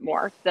little bit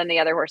more than the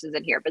other horses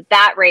in here. But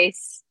that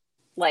race,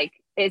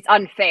 it's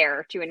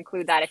unfair to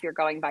include that if you're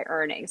going by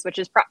earnings, which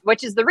is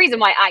the reason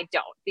why I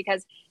don't.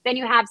 Because then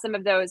you have some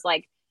of those,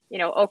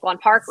 Oaklawn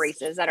Park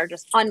races that are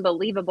just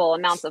unbelievable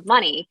amounts of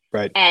money.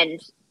 Right.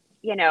 And,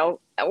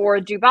 or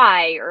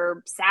Dubai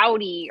or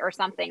Saudi or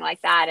something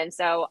like that. And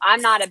so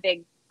I'm not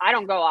I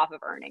don't go off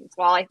of earnings.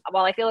 While I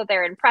feel that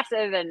they're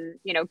impressive and,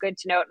 good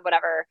to note and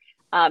whatever,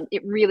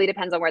 it really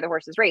depends on where the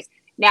horses race.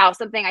 Now,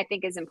 something I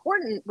think is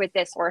important with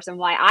this horse and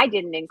why I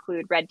didn't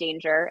include Red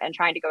Danger and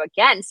trying to go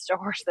against a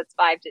horse that's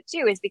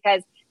 5-2 is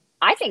because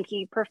I think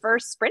he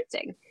prefers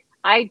sprinting.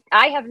 I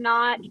have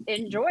not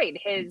enjoyed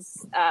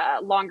his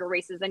longer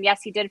races. And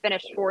yes, he did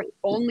finish 4th,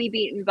 only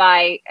beaten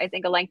by, I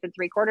think, a length and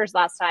 3/4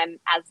 last time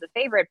as the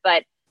favorite,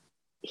 but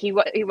he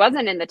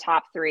wasn't in the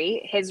top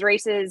 3. His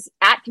races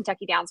at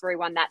Kentucky Downs, where he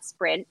won that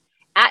sprint,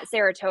 at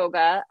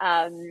Saratoga,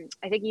 I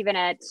think even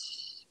at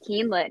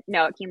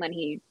Keeneland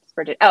he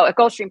sprinted. At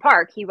Gulfstream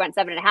Park, he went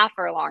 7.5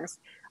 furlongs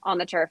on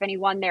the turf, and he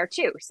won there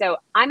too. So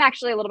I'm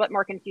actually a little bit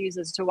more confused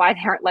as to why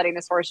they aren't letting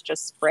this horse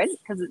just sprint,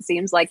 because it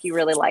seems like he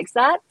really likes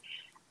that.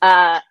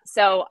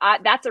 So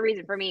that's a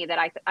reason for me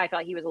that I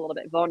thought he was a little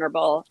bit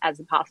vulnerable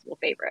as a possible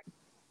favorite.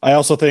 I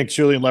also think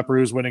Julien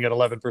Leparoux is winning at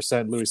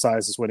 11%. Luis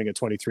Saez is winning at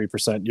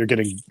 23%. You're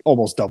getting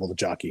almost double the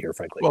jockey here,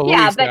 frankly. Well,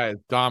 yeah, but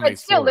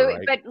still,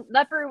 right? But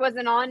Leparoux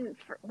wasn't on.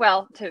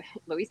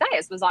 Luis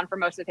Saez was on for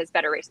most of his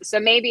better races. So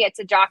maybe it's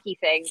a jockey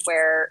thing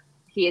where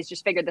he has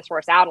just figured this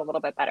horse out a little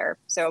bit better.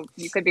 So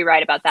you could be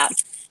right about that.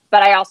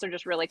 But I also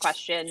just really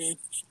question.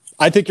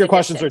 I think your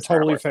questions are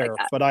totally fair,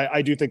 but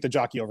I do think the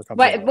jockey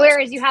overcomes.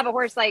 Whereas you have a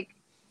horse like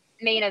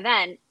Main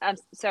Event,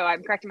 so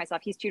I'm correcting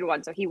myself. He's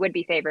 2-1, so he would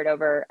be favored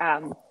over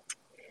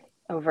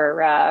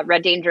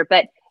Red Danger.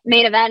 But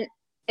Main Event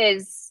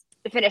is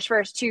finished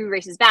first 2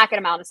 races back at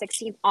a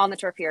 1.16 on the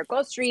turf here at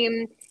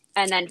Gulfstream.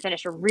 and then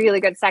finished a really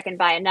good second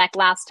by a neck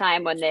last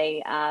time when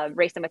they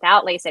raced him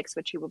without Lasix,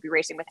 which he will be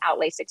racing without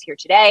Lasix here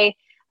today.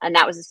 And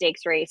that was a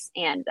stakes race.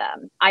 And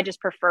I just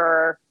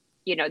prefer,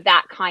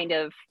 that kind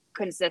of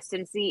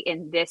consistency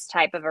in this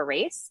type of a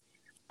race.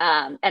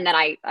 And then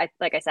I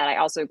like I said, I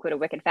also include a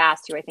Wicked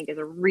Fast, who I think is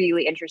a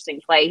really interesting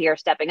play here,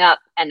 stepping up.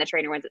 And the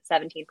trainer wins at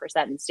 17%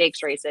 in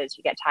stakes races.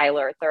 You get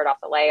Tyler third off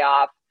the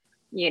layoff,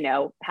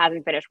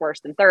 hasn't finished worse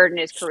than third in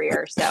his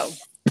career. So,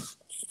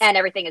 and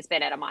everything has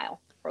been at a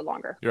mile or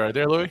longer. You right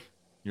there, Louis?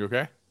 You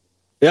okay?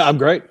 Yeah, I'm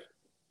great.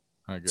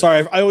 Right,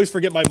 sorry, I always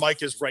forget my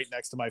mic is right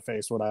next to my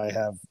face when I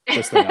have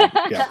this thing on.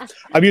 Yeah,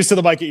 I'm used to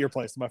the mic at your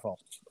place. It's my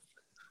fault.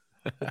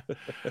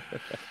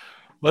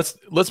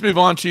 Let's move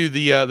on to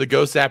the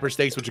Ghost Zapper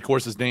Stakes, which of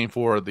course is named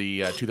for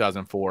the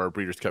 2004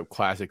 Breeders' Cup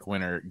Classic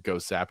winner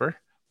Ghost Zapper.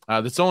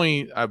 That's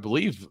only, I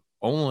believe,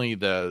 only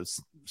the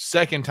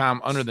second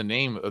time under the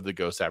name of the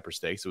Ghost Zapper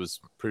Stakes. It was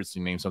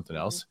previously named something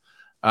else.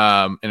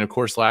 And of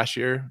course, last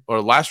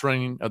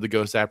running of the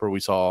Ghost Zapper, we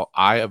saw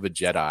Eye of a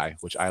Jedi,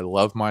 which I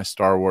love my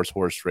Star Wars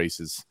horse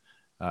races,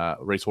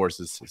 race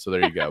horses. So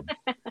there you go.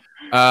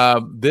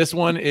 This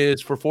one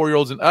is for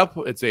 4-year-olds and up.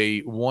 It's a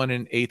 1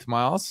 1/8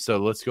 miles. So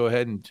let's go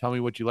ahead and tell me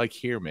what you like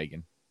here,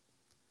 Megan.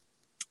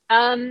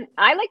 I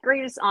like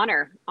Greatest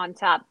Honor on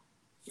top.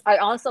 I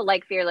also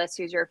like Fearless,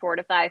 who's your 4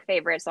 to 5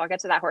 favorite. So I'll get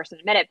to that horse in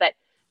a minute, but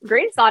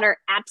Greatest Honor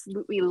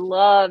absolutely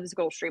loves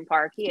Gulfstream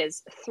Park. He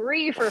is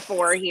 3 for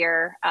 4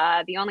 here.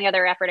 The only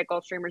other effort at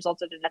Gulfstream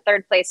resulted in a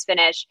 3rd place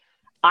finish.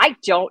 I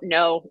don't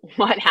know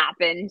what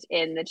happened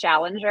in the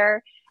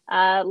Challenger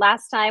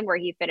last time, where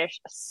he finished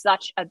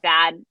such a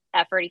bad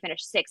effort. He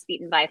finished 6th,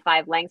 beaten by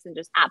 5 lengths and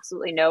just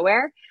absolutely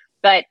nowhere.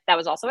 But that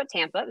was also at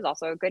Tampa. It was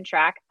also a good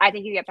track. I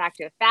think you get back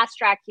to a fast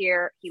track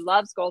here. He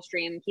loves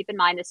Gulfstream. Keep in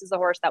mind, this is a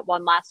horse that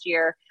won last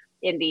year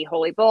in the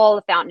Holy Bull,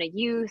 the Fountain of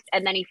Youth,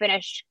 and then he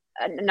finished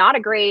not a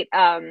great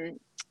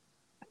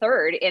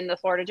 3rd in the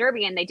Florida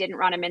Derby, and they didn't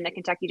run him in the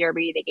Kentucky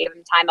Derby. They gave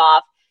him time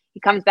off. He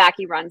comes back,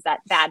 he runs that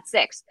bad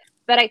 6th.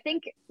 But I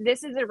think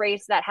this is a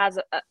race that has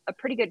a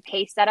pretty good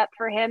pace setup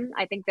for him.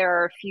 I think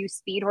there are a few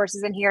speed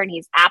horses in here, and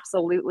he's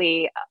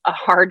absolutely a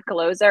hard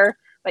closer.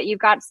 But you've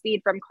got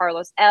speed from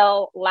Carlos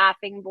L,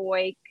 Laughing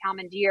Boy,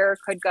 Commandeer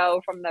could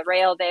go from the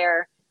rail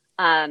there.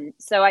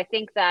 So I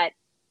think that,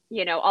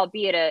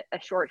 albeit a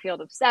short field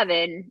of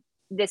 7,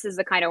 this is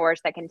the kind of horse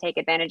that can take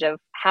advantage of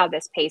how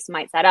this pace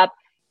might set up.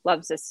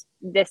 Loves this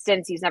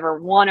distance. He's never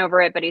won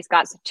over it, but he's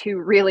got 2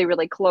 really,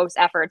 really close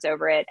efforts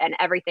over it. And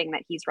everything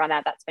that he's run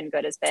at that's been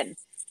good has been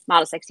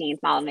mile 16th,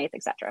 mile 8th,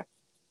 etc.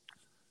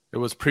 It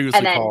was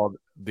previously called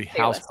the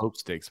House Hope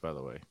Stakes, by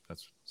the way.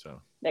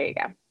 There you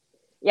go.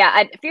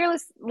 Yeah,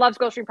 Fearless loves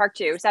Gulfstream Park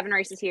too. 7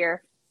 races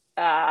here,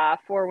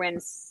 4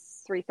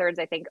 wins, 3/3,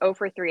 I think. 0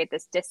 for 3 at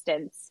this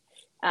distance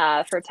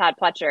for Todd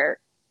Pletcher.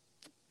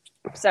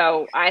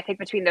 So I think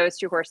between those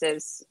 2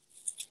 horses,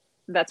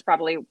 that's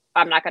probably,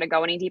 I'm not going to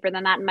go any deeper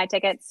than that in my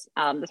tickets.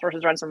 This horse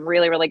has run some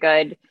really, really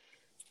good,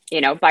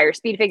 buyer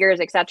speed figures,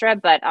 etc.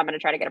 But I'm going to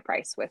try to get a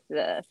price with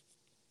the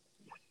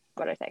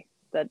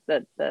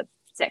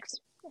 6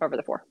 over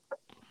the 4.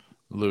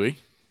 Louis?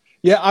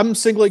 Yeah, I'm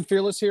singling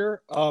Fearless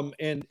here.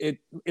 And in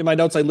my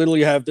notes, I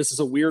literally have, this is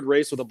a weird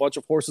race with a bunch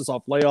of horses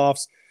off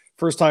layoffs,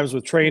 first times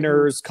with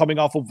trainers, coming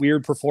off of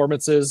weird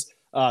performances.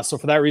 So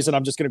for that reason,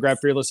 I'm just going to grab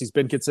Fearless. He's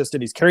been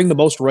consistent. He's carrying the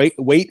most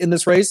weight in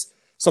this race.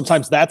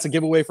 Sometimes that's a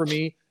giveaway for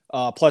me.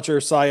 Pletcher,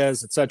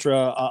 Saez,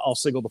 etc. I'll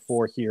single the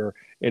 4 here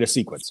in a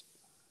sequence.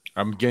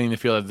 I'm getting the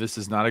feel that this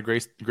is not a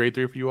grade 3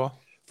 for you all.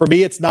 For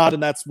me, it's not,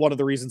 and that's one of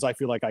the reasons I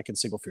feel like I can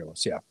single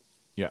Fearless. Yeah.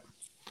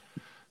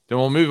 Then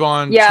we'll move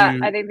on. Yeah,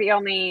 I think the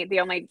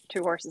only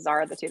 2 horses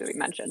are the 2 that we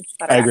mentioned.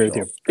 I agree with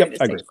you. Yep,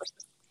 I agree.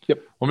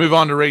 Yep. We'll move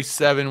on to race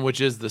 7, which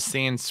is the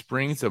Sand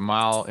Springs, 1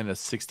 mile and a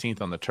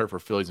 16th on the turf for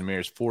fillies and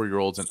mares,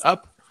 4-year-olds and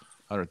up.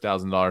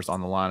 $100,000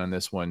 on the line on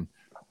this one.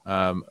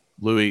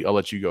 Louis, I'll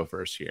let you go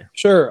first here.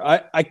 Sure.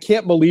 I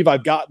can't believe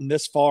I've gotten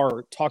this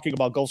far talking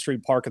about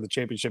Gulfstream Park in the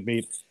championship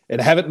meet and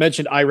haven't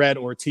mentioned Irad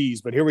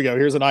Ortiz, but here we go.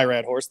 Here's an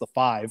Irad horse, the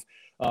 5.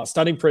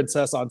 Stunning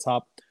Princess on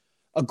top.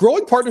 A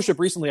growing partnership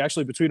recently,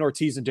 actually, between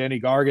Ortiz and Danny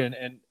Gargan,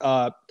 and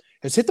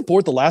has hit the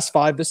board the last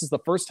 5. This is the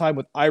first time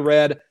with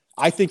Irad,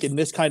 I think, in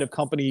this kind of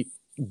company,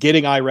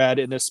 getting Irad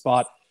in this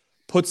spot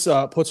puts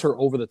her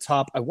over the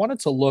top. I wanted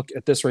to look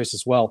at this race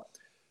as well.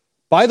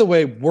 By the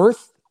way,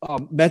 worth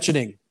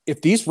mentioning,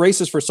 if these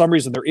races, for some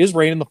reason, there is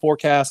rain in the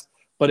forecast,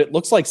 but it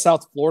looks like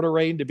South Florida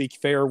rain, to be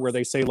fair, where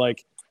they say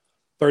like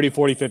 30,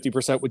 40,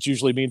 50%, which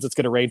usually means it's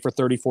going to rain for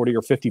 30, 40,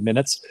 or 50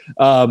 minutes.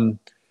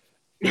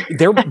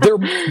 They're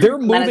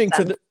moving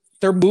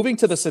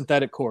to the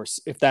synthetic course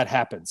if that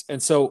happens.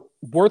 And so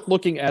worth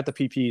looking at the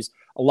PPs.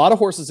 A lot of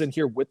horses in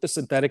here with the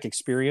synthetic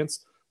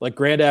experience, like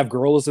Grand Ave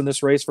Girl is in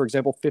this race, for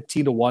example,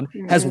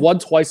 15-1, has won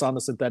twice on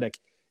the synthetic,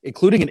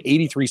 including an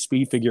 83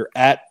 speed figure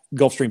at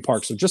Gulfstream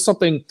Park. So just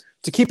something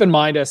to keep in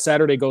mind as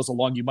Saturday goes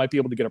along. You might be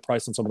able to get a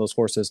price on some of those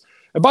horses.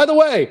 And by the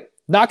way,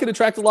 not going to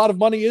attract a lot of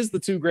money is the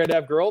 2 Grand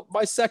Ave Girl.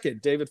 My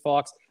second, David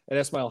Fox and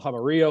Esmail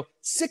Hamarillo.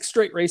 6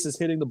 straight races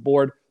hitting the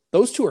board.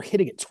 Those two are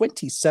hitting at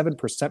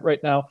 27%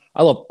 right now.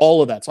 I love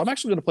all of that. So I'm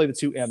actually going to play the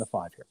 2 and the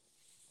 5 here.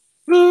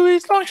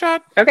 Louis long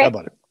shot. Okay. How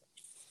about it?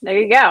 There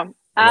you go.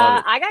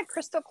 I got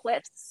Crystal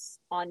Cliffs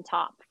on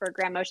top for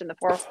Grand Motion, the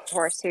 4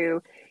 horse,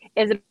 who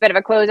is a bit of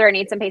a closer and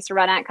needs some pace to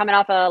run at. Coming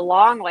off a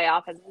long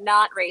layoff, has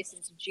not raced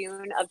since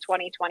June of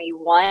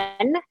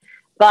 2021.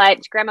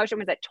 But Grand Motion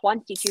was at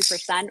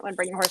 22% when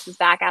bringing horses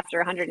back after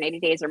 180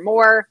 days or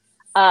more.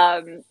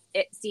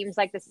 It seems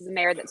like this is a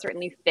mare that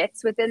certainly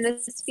fits within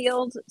this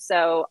field.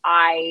 So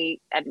I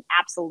am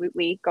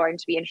absolutely going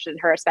to be interested in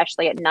her,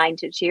 especially at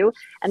 9-2.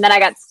 And then I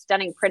got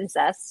Stunning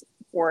Princess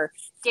for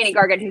Danny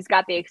Gargan, who's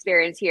got the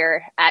experience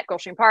here at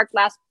Gulfstream Park.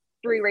 Last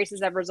 3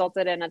 races have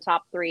resulted in a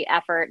top 3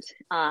 effort,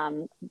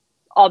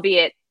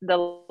 albeit the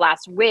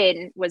last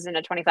win was in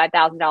a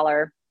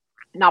 $25,000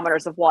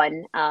 nominators of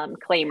 1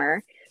 claimer,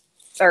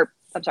 or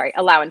I'm sorry,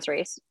 allowance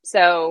race.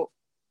 So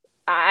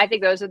I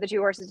think those are the 2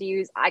 horses to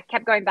use. I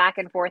kept going back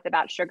and forth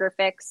about Sugar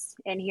Fix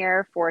in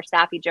here for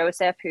Saffie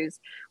Joseph, who's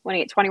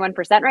winning at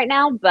 21% right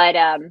now. But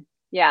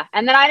yeah,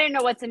 and then I didn't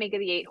know what to make of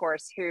the 8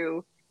 horse,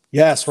 who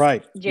yes,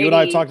 right. JD, you and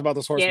I have talked about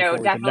this horse before.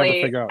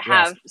 Definitely never out.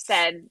 Have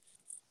said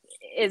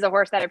is a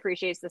horse that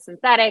appreciates the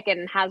synthetic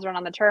and has run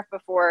on the turf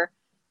before.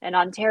 An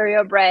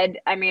Ontario bred.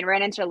 I mean,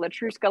 ran into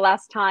Latruska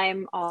last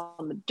time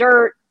on the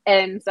dirt.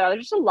 And so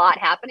there's just a lot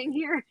happening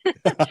here,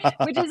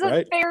 which is a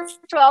right. fair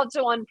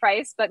 12-1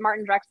 price. But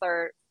Martin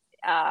Drexler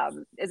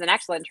is an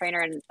excellent trainer,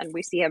 and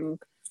we see him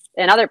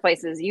in other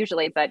places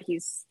usually, but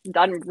he's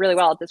done really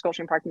well at this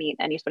Gulfstream Park meet,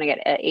 and he's going to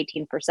get at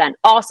 18%.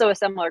 Also a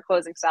similar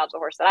closing style to the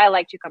horse that I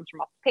like, who comes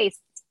from off the pace,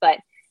 but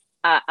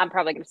I'm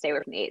probably going to stay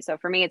away from the 8. So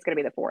for me, it's going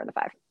to be the 4 and the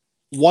 5.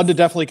 One to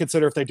definitely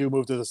consider if they do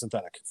move to the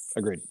synthetic.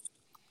 Agreed.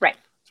 Right.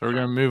 So we're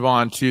going to move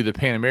on to the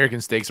Pan American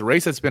Stakes, a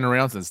race that's been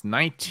around since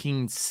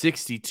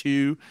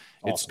 1962.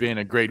 Awesome. It's been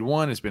a grade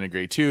 1. It's been a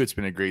grade 2. It's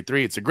been a grade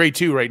 3. It's a grade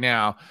 2 right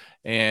now.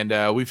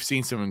 And we've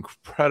seen some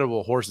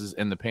incredible horses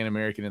in the Pan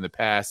American in the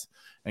past,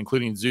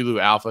 including Zulu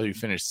Alpha, who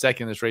finished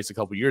second in this race a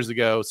couple years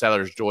ago.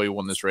 Sadler's Joy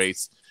won this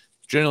race.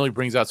 Generally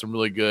brings out some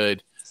really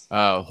good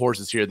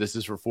horses here. This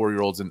is for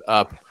 4-year-olds and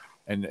up,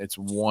 and it's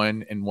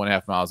 1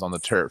 1/2 miles on the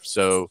turf.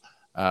 So,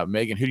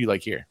 Megan, who do you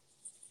like here?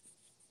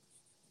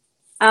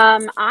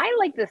 I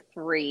like the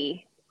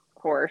 3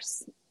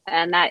 horse,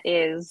 and that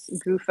is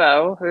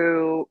Gufo,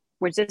 who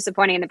was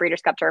disappointing in the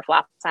Breeders' Cup Turf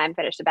last time,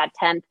 finished about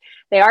 10th.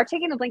 They are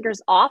taking the blinkers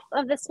off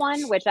of this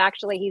one, which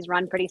actually he's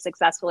run pretty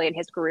successfully in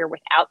his career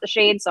without the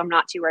shade, so I'm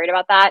not too worried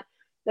about that.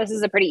 This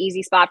is a pretty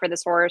easy spot for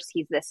this horse.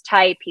 He's this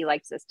type. He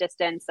likes this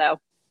distance, so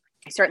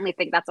I certainly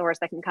think that's a horse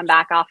that can come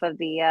back off of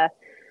the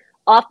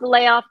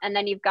layoff. And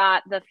then you've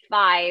got the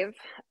 5,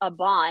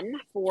 Abon,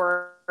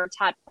 for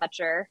Todd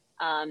Pletcher,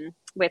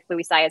 with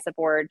Luis Saez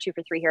aboard 2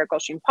 for 3 here at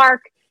Gulfstream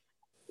Park.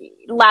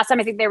 Last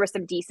time, I think there was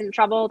some decent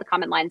trouble. The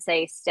comment lines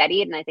say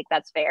steady, and I think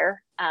that's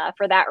fair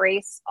for that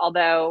race.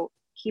 Although,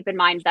 keep in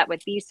mind that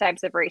with these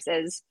types of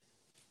races,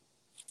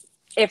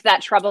 if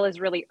that trouble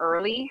is really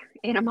early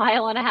in a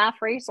 1.5-mile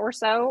race or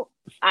so,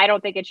 I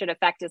don't think it should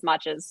affect as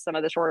much as some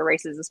of the shorter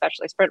races,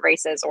 especially sprint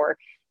races or,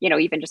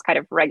 even just kind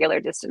of regular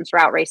distance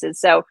route races.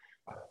 So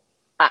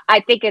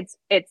I think it's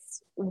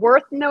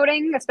worth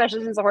noting,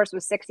 especially since the horse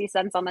was 60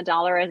 cents on the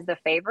dollar as the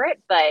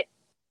favorite, but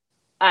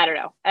I don't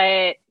know.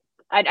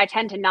 I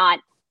tend to not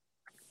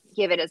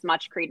give it as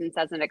much credence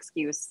as an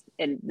excuse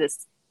in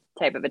this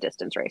type of a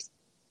distance race.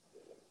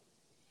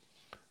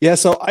 Yeah,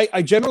 so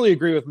I generally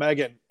agree with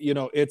Megan.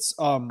 It's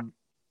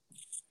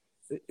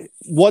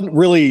one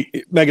really,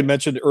 Megan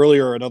mentioned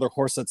earlier, another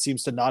horse that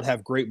seems to not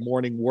have great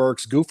morning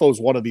works. Gufo's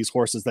one of these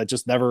horses that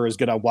just never is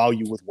going to wow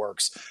you with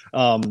works.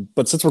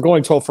 But since we're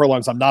going 12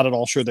 furlongs, I'm not at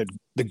all sure that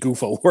the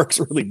Gufo works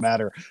really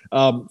matter.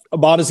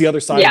 Abon is the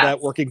other side of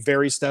that, working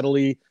very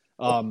steadily.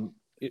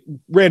 It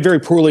ran very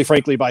poorly,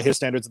 frankly, by his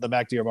standards at the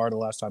Mac Diarmada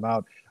last time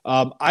out.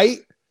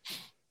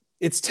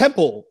 It's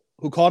Temple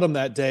who caught him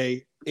that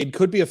day. It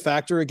could be a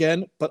factor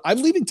again, but I'm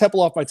leaving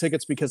Temple off my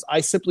tickets because I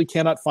simply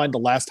cannot find the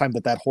last time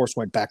that horse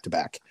went back to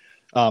back.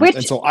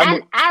 And so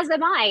as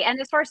am I. And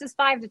this horse is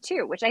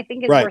 5-2, which I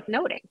think is worth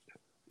noting.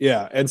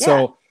 Yeah.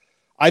 So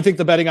I think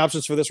the betting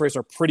options for this race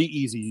are pretty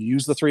easy. You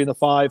use the 3 and the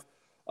 5,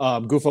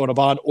 Gufo and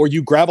Abon, or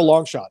you grab a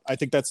long shot. I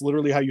think that's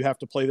literally how you have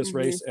to play this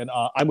race. And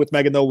I'm with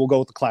Megan, though. We'll go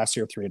with the class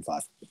here, 3 and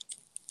 5.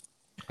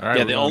 All right,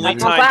 yeah, the only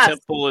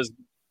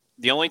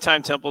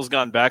time Temple's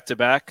gone back to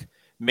back,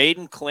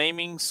 maiden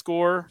claiming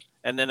score,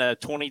 and then a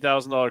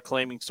 $20,000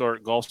 claiming score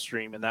at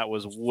Gulfstream, and that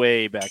was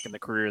way back in the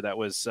career. That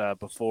was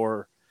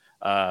before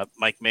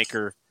Mike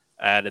Maker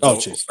added.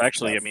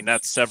 Actually, I mean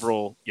that's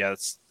several. Yeah,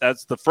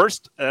 that's the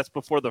first. That's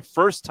before the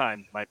first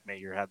time Mike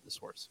Maker had this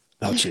horse.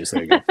 Oh, jeez,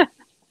 there you go.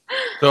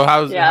 So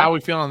how are we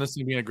feeling on this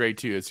thing being a grade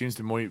 2? It seems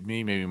to me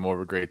maybe more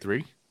of a grade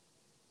 3.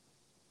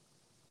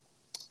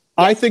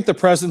 I think the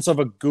presence of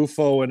a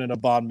Gufo and an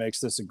Abon makes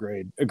this a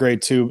grade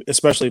 2,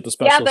 especially at the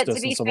specialist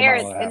distance. Yeah, but to be fair,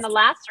 in the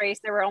last race,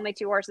 there were only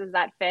 2 horses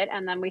that fit,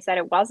 and then we said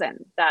it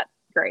wasn't that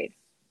grade.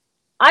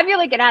 I feel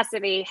like it has to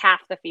be half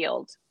the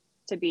field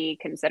to be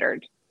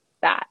considered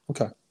that.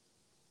 Okay.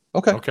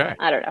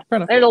 I don't know.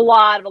 There's a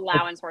lot of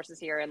allowance horses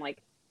here, and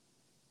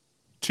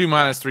 2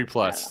 minus 3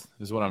 plus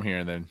is what I'm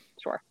hearing. Then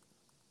sure.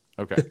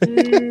 Okay.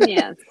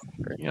 Yes.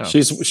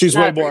 She's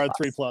way more on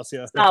 3+.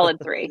 Yeah.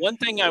 Solid 3. One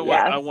thing I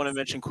want to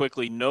mention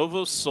quickly: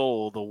 Novo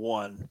Sol,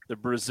 the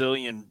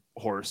Brazilian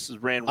horse,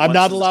 ran. I'm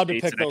not allowed to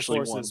pick those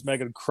horses.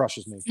 Megan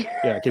crushes me.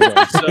 Yeah, keep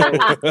going. So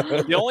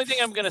the only thing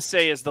I'm going to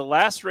say is the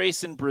last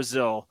race in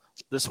Brazil,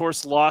 this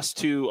horse lost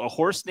to a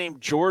horse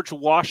named George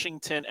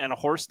Washington and a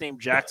horse named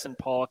Jackson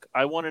Pollock.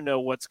 I want to know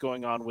what's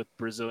going on with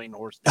Brazilian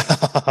horse names.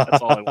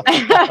 That's all I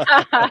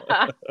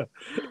want.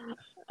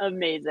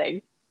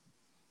 Amazing.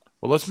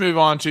 Well, let's move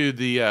on to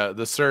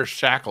the Sir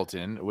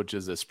Shackleton, which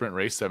is a sprint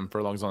race, 7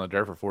 furlongs on the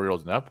dirt for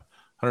 4-year-olds and up,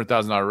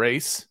 $100,000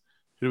 race.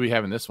 Who do we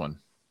have in this one?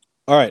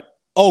 All right.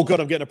 Oh,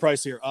 good. I'm getting a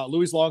price here.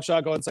 Louis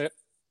Longshot. Go ahead and say it.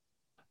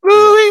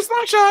 Louis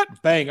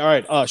Longshot. Bang. All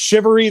right.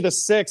 Chivalry the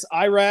 6,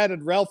 Irad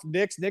and Ralph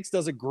Nix. Nix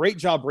does a great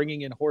job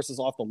bringing in horses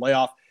off the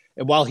layoff.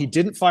 And while he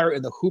didn't fire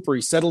in the Hooper,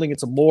 he's settling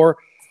into more,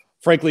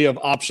 frankly, of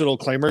optional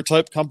claimer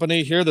type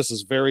company here. This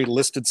is very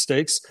listed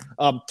stakes.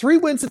 3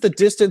 wins at the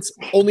distance.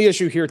 Only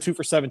issue here, 2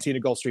 for 17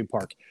 at Gulfstream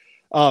Park.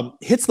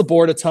 Hits the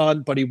board a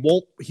ton, but he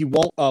won't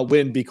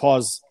win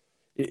because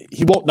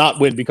he won't not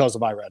win because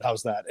of Irad.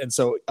 How's that? And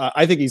so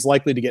I think he's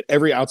likely to get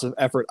every ounce of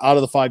effort out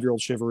of the 5-year-old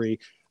Chivalry.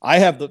 I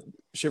have the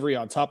Chivalry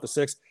on top of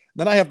 6.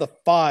 Then I have the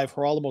 5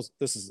 for almost.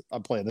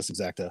 I'm playing this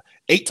exact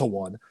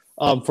 8-1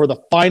 for the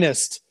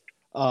finest.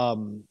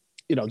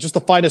 Just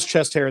the finest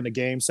chest hair in the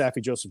game,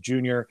 Saffie Joseph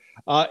Jr.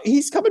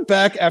 He's coming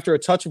back after a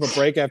touch of a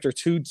break after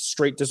 2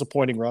 straight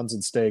disappointing runs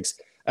in stakes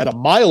at a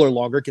mile or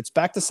longer. Gets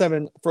back to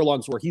 7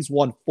 furlongs where he's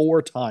won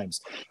 4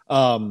 times.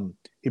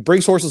 He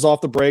brings horses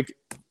off the break.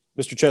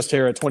 Mr. Chest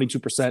hair at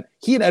 22%.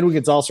 He and Edwin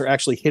Gonzalez are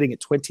actually hitting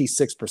at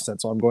 26%.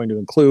 So I'm going to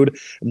include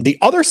the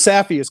other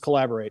Saffie is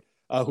Collaborate,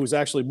 who's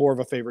actually more of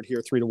a favorite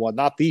here, 3-1,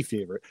 not the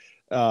favorite.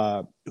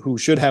 Who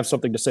should have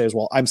something to say as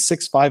well. I'm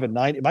 6, 5, and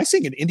 9. Am I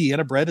seeing an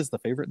Indiana bred as the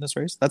favorite in this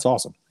race? That's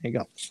awesome. There you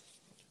go.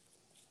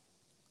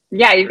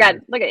 Yeah, you've got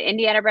look at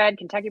Indiana bred,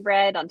 Kentucky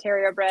bred,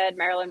 Ontario bred,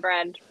 Maryland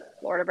bred,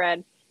 Florida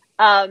bred.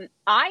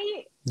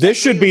 This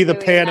should be the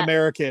Pan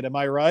American. Am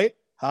I right?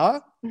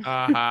 Huh?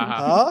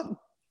 Huh?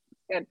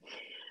 Good.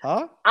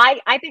 Huh?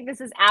 I think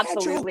this is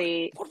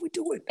absolutely what are we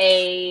doing?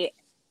 A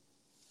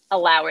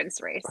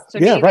allowance race. So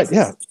yeah, right.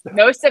 Yeah.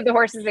 Most of the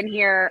horses in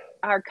here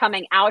are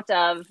coming out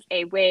of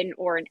a win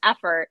or an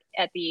effort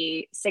at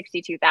the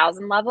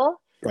 62,000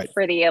 level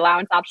for the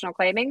allowance optional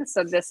claiming.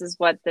 So this is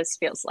what this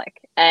feels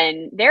like.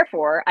 And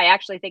therefore, I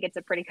actually think it's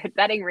a pretty good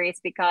betting race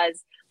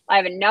because I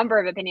have a number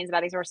of opinions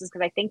about these horses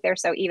because I think they're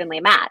so evenly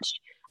matched.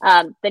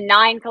 The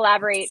 9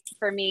 Collaborate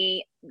for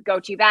me,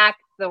 go to back.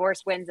 The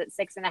horse wins at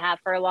 6.5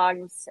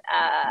 furlongs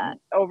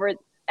over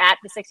at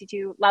the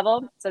 62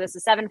 level. So this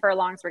is 7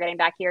 furlongs. We're getting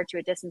back here to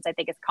a distance I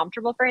think is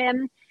comfortable for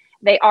him.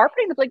 They are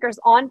putting the blinkers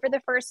on for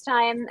the first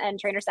time, and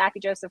trainer Saffie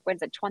Joseph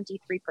wins at 23%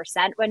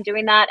 when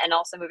doing that, and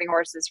also moving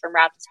horses from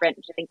route to sprint,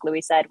 which I think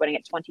Louis said, winning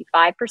at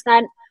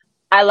 25%.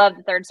 I love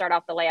the 3rd start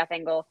off the layoff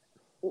angle.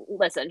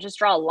 Listen, just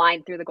draw a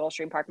line through the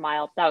Gulfstream Park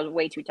mile. That was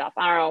way too tough.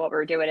 I don't know what we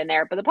were doing in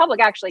there, but the public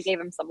actually gave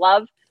him some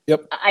love.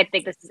 Yep. I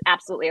think this is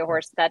absolutely a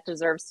horse that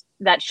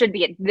should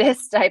be at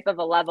this type of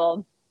a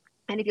level.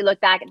 And if you look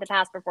back at the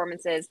past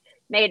performances,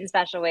 maiden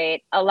special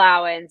weight,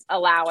 allowance,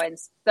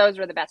 those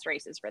were the best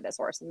races for this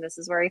horse. And this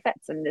is where he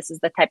fits. And this is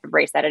the type of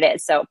race that it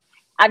is. So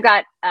I've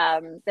got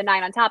the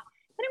 9 on top.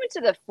 Then I went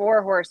to the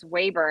 4 horse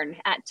Wayburn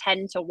at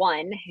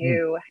 10-1,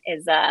 who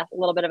is a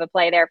little bit of a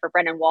play there for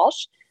Brendan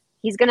Walsh.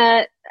 He's going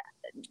to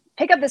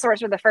pick up this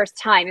horse for the first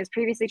time. He was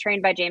previously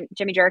trained by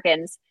Jimmy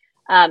Jerkins.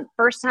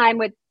 First time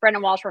with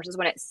Brendan Walsh horses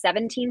went at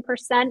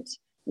 17%.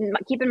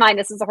 Keep in mind,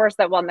 this is a horse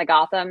that won the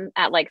Gotham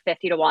at like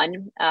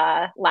 50-1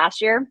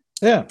 last year.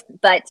 Yeah.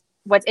 But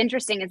what's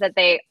interesting is that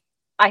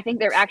I think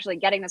they're actually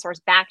getting this horse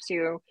back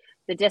to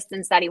the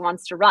distance that he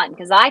wants to run.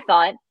 Because I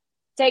thought,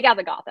 take out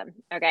the Gotham,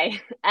 okay?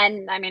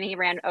 And I mean, he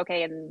ran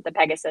okay in the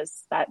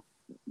Pegasus, that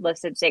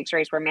listed stakes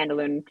race where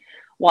Mandaloon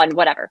won,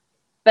 whatever.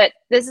 But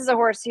this is a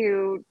horse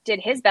who did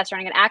his best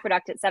running at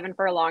Aqueduct at 7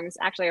 furlongs,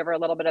 actually over a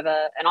little bit of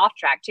an off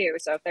track too.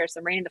 So if there's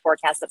some rain in the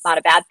forecast, that's not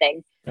a bad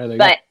thing.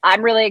 But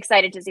I'm really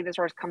excited to see this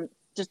horse come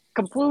just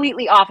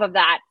completely off of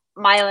that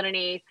 1.125,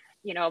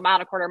 mile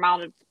and a quarter,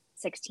 mile and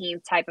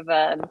 16th type of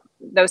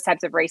those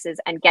types of races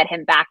and get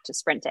him back to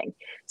sprinting.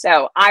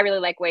 So I really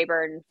like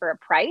Wayburn for a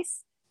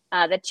price.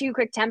 The 2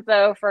 Quick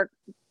Tempo for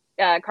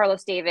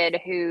Carlos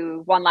David,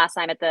 who won last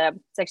time at the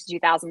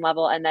 62,000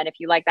 level. And then if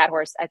you like that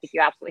horse, I think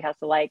you absolutely have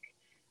to like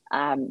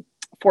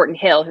Fortin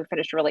Hill, who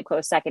finished really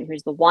close second,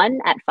 who's the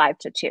 1 at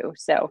 5-2.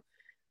 So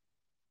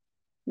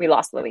we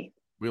lost Louis.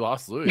 We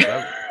lost Louis.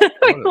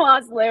 We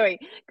lost Louis.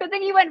 Good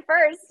thing you went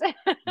first.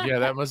 Yeah,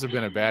 that must have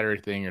been a battery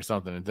thing or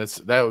something.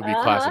 That would be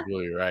classic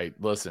Louis, right?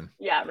 Listen.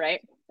 Yeah,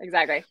 right.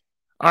 Exactly.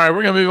 All right,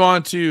 we're going to move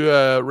on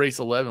to race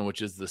 11,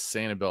 which is the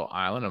Sanibel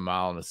Island, 1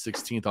 mile and a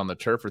 16th on the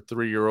turf for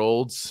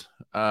 3-year-olds.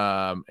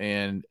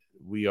 And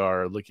we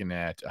are looking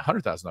at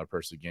 $100,000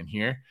 purse again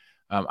here.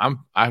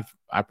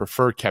 I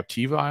prefer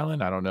Captiva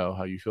Island. I don't know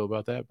how you feel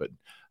about that, but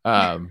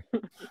I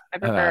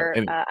prefer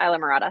Isla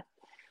Morada.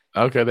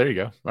 Okay, there you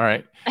go. All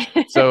right.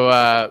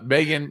 So,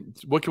 Megan,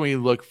 what can we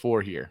look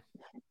for here?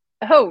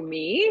 Oh,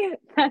 me?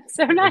 That's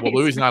so nice. Well,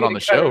 Louis not on the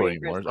show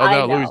anymore.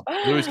 Oh no,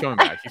 Louis coming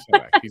back. He's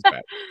coming back. He's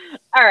back.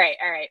 All right.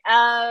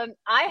 I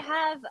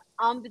have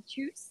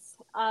Ambitus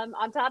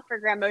on top for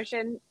Grand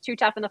Motion. Too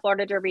tough in the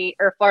Florida Derby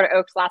or Florida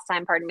Oaks last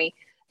time. Pardon me.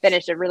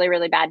 Finished a really,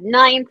 really bad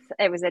 9th.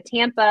 It was at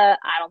Tampa.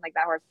 I don't think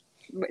that horse.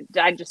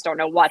 I just don't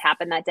know what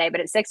happened that day.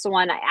 But at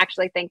 6-1, I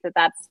actually think that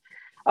that's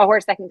a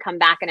horse that can come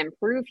back and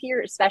improve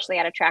here, especially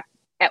at a track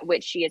at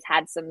which she has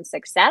had some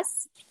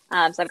success.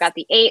 So I've got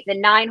the 8. The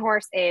 9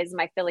 horse is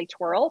my filly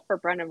Twirl for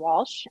Brendan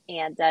Walsh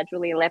and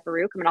Julia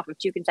Leparoux, coming off of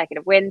 2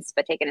 consecutive wins,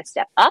 but taking a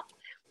step up.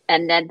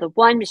 And then the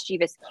 1,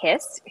 Mischievous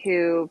Kiss,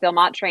 who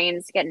Vilmont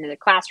trains, getting into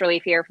class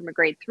relief here from a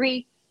grade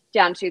 3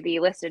 down to the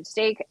listed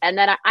stake. And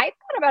then I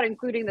thought about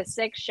including the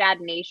 6,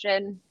 Shad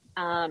Nation,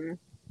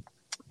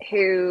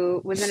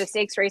 who was in a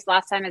stakes race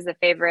last time as a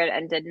favorite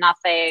and did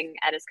nothing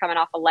and is coming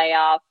off a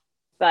layoff.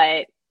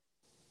 But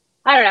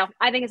I don't know.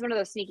 I think it's one of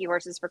those sneaky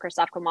horses for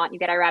Christophe Clement. You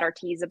get Irad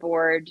Ortiz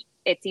aboard.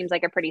 It seems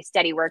like a pretty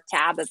steady work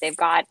tab that they've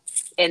got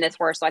in this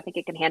horse. So I think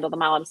it can handle the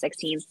mile on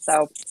 16th.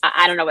 So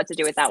I don't know what to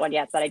do with that one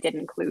yet, but I did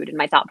include in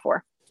my top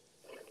 4.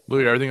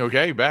 Louis, everything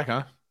okay? You back,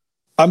 huh?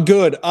 I'm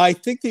good. I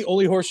think the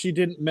only horse you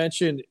didn't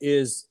mention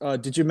is,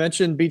 did you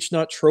mention Beech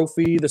Nut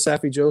Trophy, the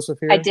Saffie Joseph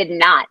here? I did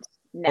not.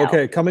 No.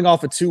 Okay, coming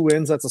off of 2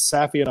 wins, that's a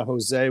Saffie and a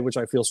Jose, which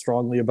I feel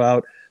strongly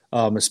about.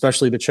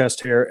 Especially the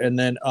chest hair. And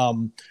then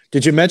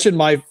did you mention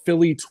my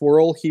filly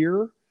Twirl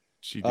here?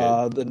 She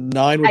did. The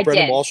 9 with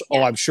Brendan Walsh.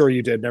 Yeah. Oh, I'm sure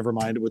you did. Never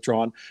mind,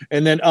 withdrawn.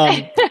 And then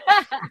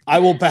I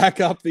will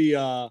back up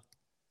the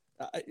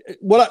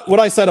what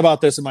I said about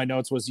this in my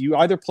notes was you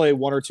either play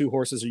 1 or 2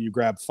 horses or you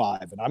grab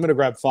 5. And I'm going to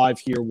grab 5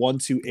 here, 1,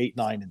 2, 8,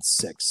 9, and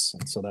 6.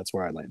 And so that's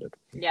where I landed.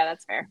 Yeah,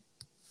 that's fair.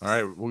 All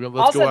right, let's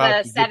also go out.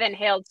 Also, the 7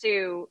 Hail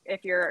 2,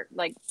 if you're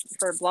like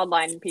for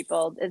bloodline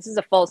people, this is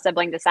a full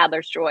sibling to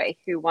Sadler's Joy,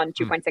 who won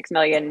 2.6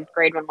 million,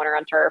 grade 1 winner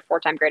on turf,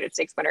 4-time graded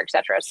stakes winner,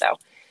 etc. So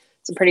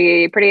some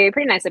pretty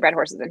nicely bred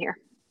horses in here.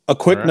 A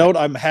quick note: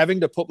 I'm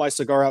having to put my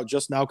cigar out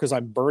just now because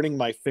I'm burning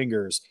my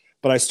fingers.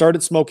 But I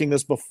started smoking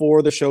this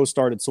before the show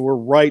started, so we're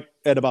right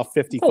at about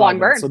 55 long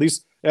minutes. burn.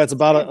 So it's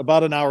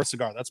about an hour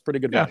cigar. That's pretty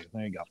good value.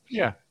 There you go.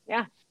 Yeah.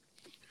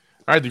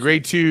 All right, the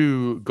grade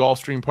 2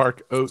 Gulfstream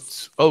Park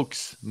Oaks,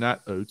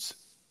 mile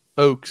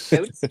on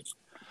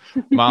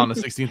the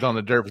 16th on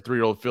the dirt for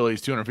 3-year-old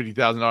fillies,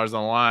 $250,000 on the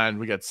line.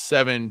 We got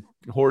 7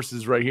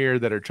 horses right here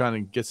that are trying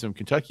to get some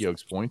Kentucky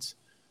Oaks points.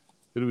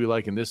 Who do we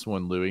like in this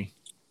one, Louis?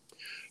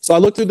 So I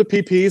looked through the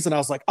PPs and I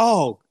was like,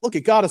 oh, look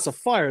at Goddess of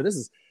Fire.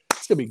 It's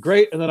going to be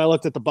great. And then I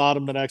looked at the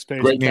bottom, the next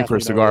page. Great name for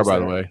a cigar, by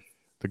the way.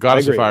 The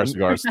Goddess of Fire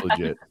cigar is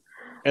legit.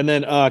 And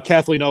then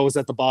Kathleen O was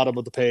at the bottom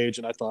of the page,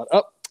 and I thought,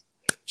 oh,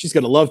 she's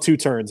going to love 2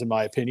 turns, in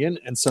my opinion.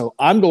 And so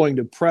I'm going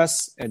to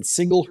press and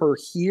single her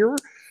here.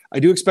 I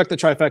do expect the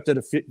trifecta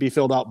to be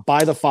filled out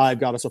by the 5,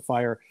 Goddess of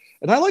Fire.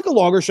 And I like a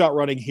longer shot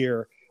running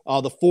here.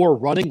 The 4,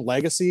 Running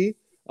Legacy.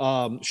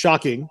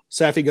 Shocking.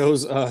 Saffie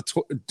goes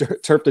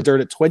turf to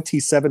dirt at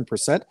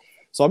 27%.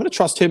 So I'm going to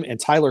trust him and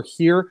Tyler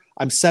here.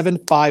 I'm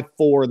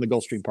 7-5-4 in the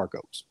Gulfstream Park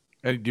Oaks.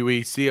 And do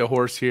we see a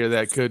horse here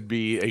that could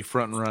be a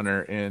front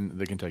runner in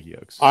the Kentucky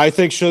Oaks? I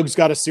think Shug's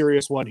got a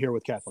serious one here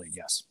with Kathleen,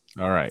 yes.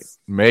 All right.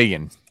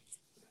 Megan.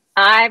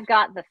 I've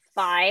got the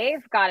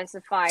 5, Goddess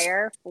of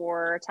Fire,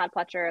 for Todd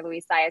Pletcher.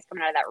 Luis Saez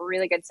coming out of that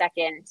really good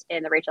second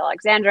in the Rachel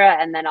Alexandra,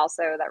 and then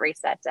also that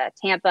race at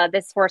Tampa.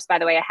 This horse, by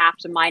the way, a half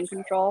to Mind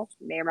Control.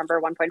 You may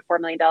remember $1.4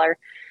 million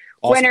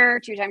winner,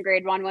 2-time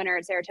grade 1 winner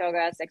at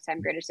Saratoga,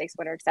 6-time graded stakes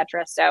winner,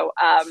 etc. So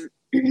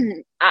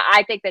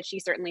I think that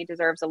she certainly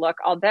deserves a look,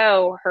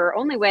 although her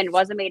only win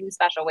was a maiden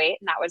special weight,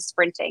 and that was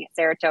sprinting at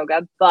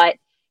Saratoga. But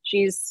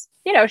she's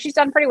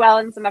done pretty well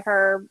in some of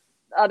her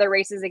other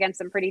races against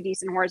some pretty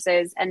decent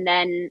horses. And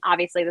then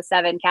obviously the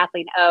 7,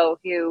 Kathleen O,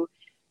 who,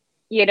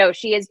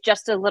 she is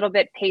just a little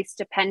bit pace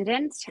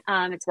dependent.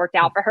 It's worked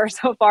out for her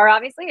so far,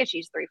 obviously, as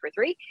she's 3 for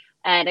 3.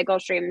 And at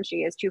Gulfstream, she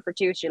is 2 for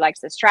 2. She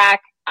likes this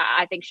track.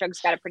 I think Shug's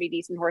got a pretty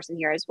decent horse in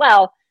here as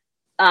well.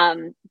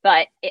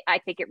 But I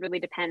think it really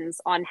depends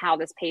on how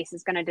this pace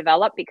is going to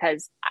develop,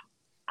 because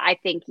I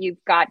think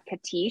you've got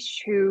Katish,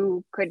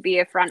 who could be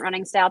a front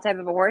running style type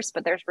of a horse,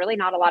 but there's really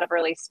not a lot of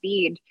early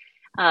speed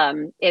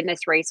in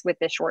this race with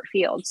this short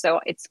field.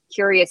 So it's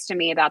curious to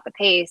me about the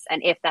pace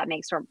and if that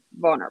makes her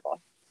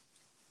vulnerable.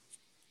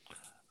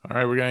 All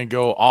right, we're going to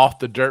go off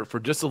the dirt for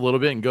just a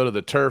little bit and go to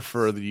the turf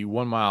for the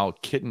 1 mile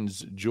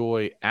Kittens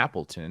Joy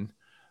Appleton.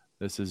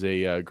 This is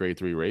a grade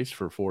 3 race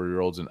for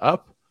 4-year-olds and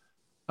up.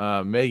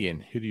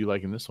 Megan, who do you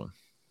like in this one?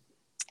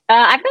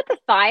 I've got the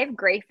 5,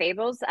 Gray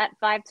Fables, at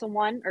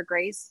 5-1, or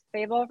Gray's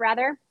Fable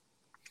rather.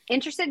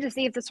 Interested to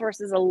see if this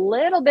horse is a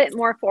little bit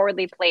more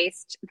forwardly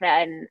placed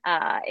than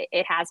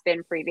it has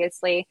been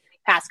previously.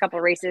 Past couple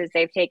of races,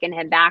 they've taken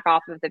him back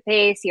off of the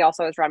pace. He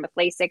also has run with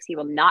Lasix. He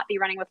will not be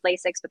running with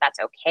Lasix, but that's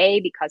okay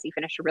because he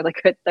finished a really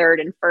good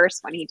 3rd and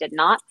 1st when he did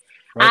not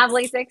have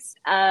Lasix.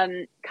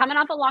 Coming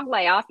off a long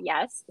layoff,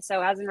 yes.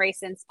 So hasn't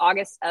raced since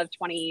August of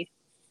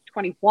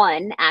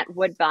 2021 at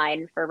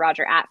Woodbine for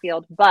Roger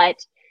Atfield,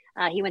 but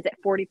He wins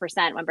at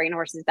 40% when bringing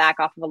horses back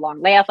off of a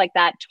long layoff like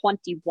that,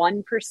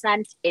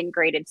 21% in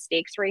graded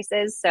stakes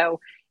races. So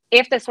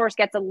if this horse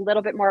gets a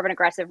little bit more of an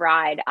aggressive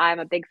ride, I'm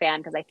a big fan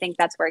because I think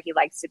that's where he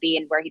likes to be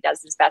and where he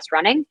does his best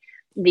running.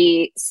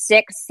 The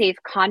 6 Safe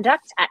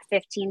Conduct at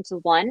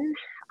 15-1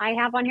 I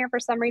have on here for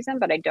some reason,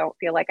 but I don't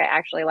feel like I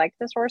actually like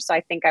this horse. So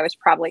I think I was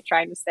probably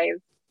trying to save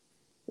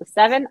the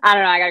 7. I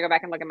don't know. I got to go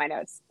back and look at my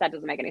notes. That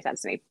doesn't make any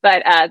sense to me.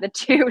 But the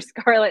 2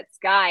 Scarlet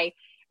Sky,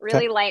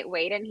 really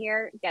lightweight in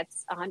here,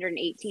 gets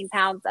 118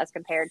 pounds as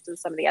compared to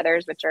some of the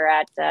others, which are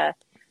at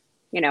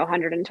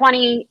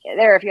 120.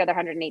 There are a few other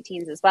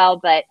 118s as well,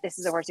 but this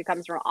is a horse who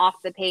comes from off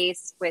the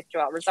pace with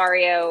Joel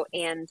Rosario.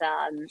 And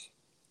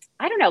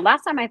I don't know,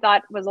 last time I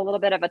thought was a little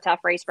bit of a tough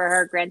race for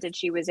her. Granted,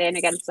 she was in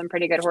against some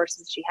pretty good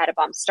horses. She had a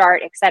bump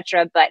start,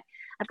 etc. But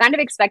I've kind of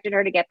expected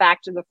her to get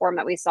back to the form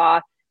that we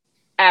saw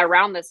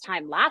around this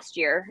time last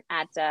year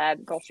at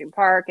Gulfstream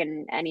Park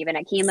and even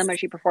at Keeneland, where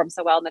she performed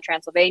so well in the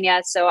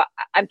Transylvania. So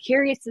I'm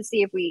curious to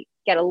see if we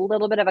get a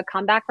little bit of a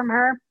comeback from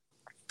her,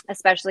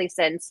 especially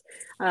since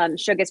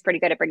Shug is pretty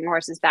good at bringing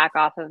horses back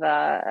off of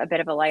a bit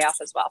of a layoff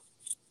as well.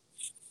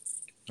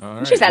 All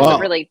right. She's had some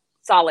really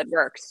solid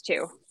works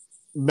too.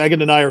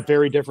 Megan and I are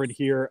very different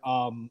here.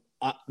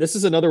 This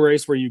is another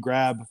race where you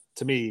grab,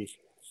 to me,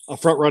 a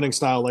front running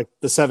style like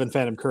the 7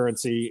 Phantom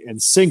Currency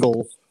and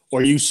single,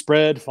 or you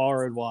spread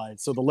far and wide.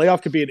 So the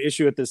layoff could be an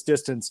issue at this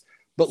distance,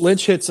 but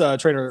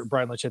trainer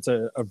Brian Lynch hits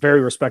a very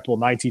respectable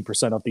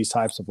 19% of these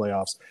types of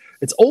layoffs.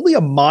 It's only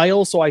a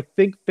mile, so I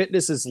think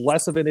fitness is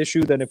less of an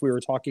issue than if we were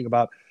talking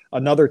about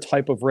another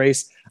type of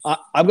race.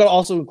 I'm going to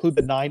also include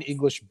the 9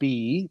 English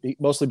B,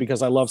 mostly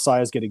because I love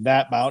Sias getting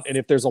that mount. And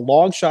if there's a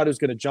long shot who's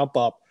going to jump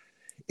up,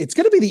 it's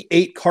going to be the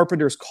 8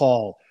 Carpenter's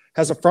Call.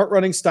 Has a front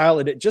running style,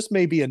 and it just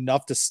may be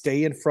enough to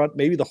stay in front.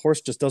 Maybe the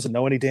horse just doesn't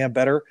know any damn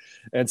better.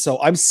 And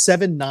so I'm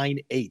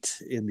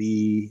 7-9-8 in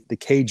the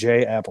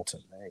KJ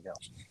Appleton. There you go.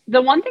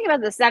 The one thing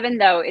about the 7,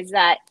 though, is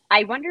that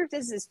I wonder if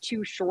this is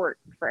too short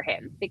for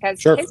him,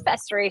 because his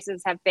best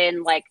races have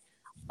been like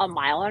a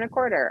mile and a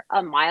quarter,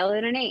 a mile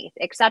and an eighth,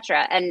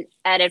 etc. And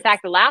in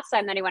fact, the last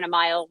time that he went a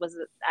mile was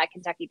at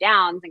Kentucky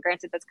Downs. And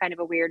granted, that's kind of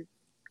a weird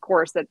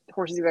course that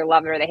horses either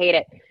love it or they hate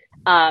it,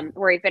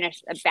 where he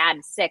finished a bad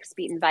 6th,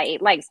 beaten by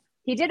 8 lengths.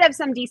 He did have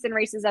some decent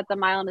races at the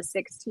mile and the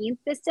 16th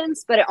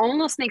distance, but it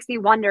almost makes me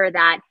wonder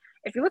that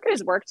if you look at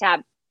his work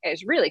tab,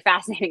 it's really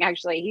fascinating,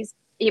 actually.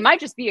 He might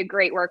just be a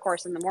great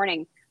workhorse in the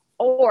morning,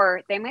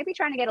 or they might be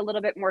trying to get a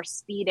little bit more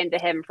speed into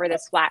him for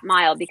this flat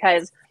mile,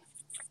 because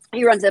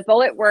he runs a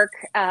bullet work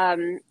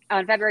on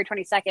February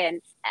 22nd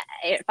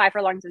at 5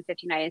 furlongs and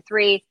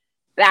 59.3,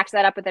 backs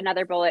that up with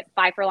another bullet,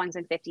 5 furlongs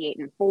and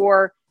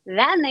 58.4.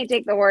 Then they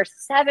take the horse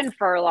 7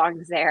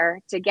 furlongs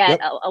there to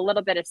get a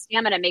little bit of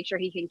stamina, make sure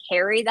he can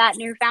carry that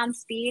newfound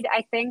speed,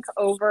 I think,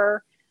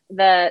 over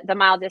the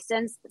mile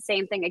distance.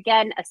 Same thing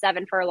again, a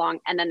 7 furlong,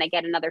 and then they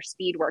get another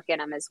speed work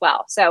in him as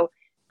well. So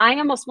I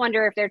almost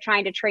wonder if they're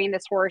trying to train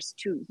this horse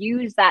to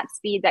use that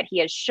speed that he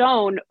has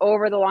shown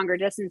over the longer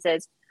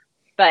distances,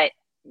 but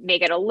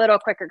make it a little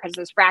quicker, because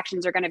those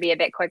fractions are going to be a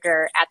bit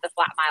quicker at the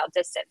flat mile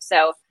distance.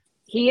 So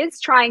he is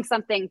trying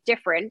something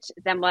different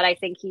than what I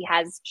think he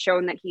has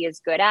shown that he is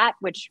good at,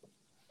 which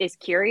is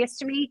curious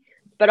to me.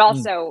 But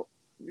also,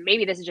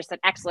 maybe this is just an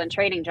excellent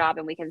training job,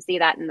 and we can see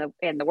that in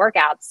the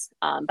workouts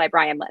by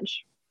Brian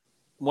Lynch.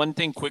 One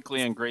thing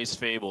quickly on Grace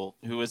Fable,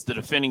 who is the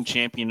defending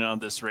champion of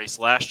this race.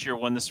 Last year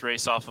won this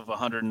race off of a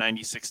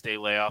 196-day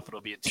layoff.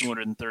 It'll be a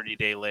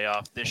 230-day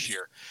layoff this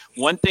year.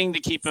 One thing to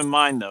keep in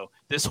mind, though,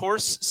 this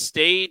horse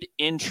stayed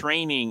in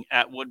training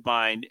at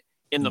Woodbine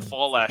in the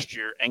fall last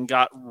year and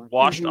got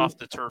washed off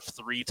the turf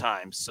 3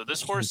 times. So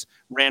this horse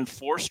ran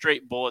 4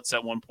 straight bullets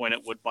at one point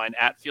at Woodbine.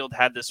 Atfield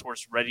had this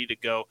horse ready to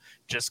go,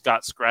 just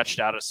got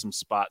scratched out of some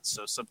spots.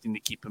 So something to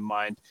keep in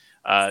mind.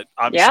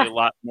 Obviously a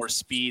lot more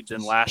speed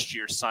than last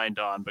year signed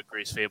on, but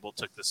Grace Fable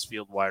took this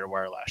field wire to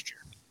wire last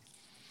year.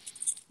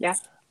 Yeah.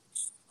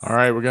 All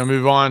right, we're going to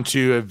move on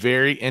to a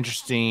very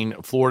interesting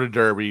Florida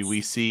Derby. We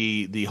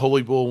see the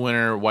Holy Bull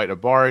winner, White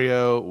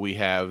Abarrio. We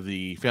have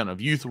the Fountain of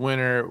Youth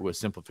winner with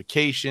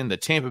Simplification, the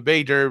Tampa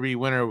Bay Derby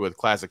winner with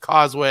Classic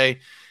Causeway.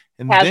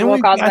 And then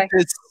we've got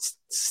this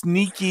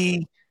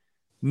sneaky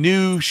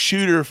new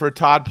shooter for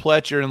Todd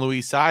Pletcher and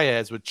Luis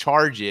Saez with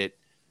Charge It.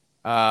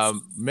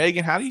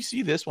 Megan, how do you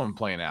see this one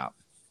playing out?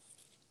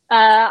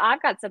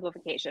 I've got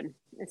Simplification.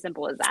 As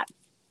simple as that.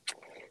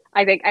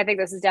 I think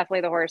this is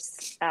definitely the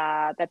horse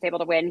that's able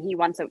to win. He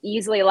won so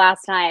easily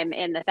last time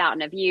in the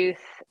Fountain of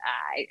Youth.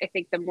 I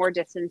think the more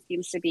distance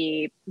seems to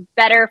be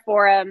better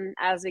for him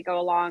as we go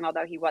along,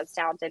 although he was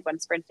talented when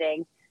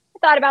sprinting. I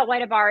thought about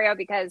White Abarrio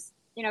because,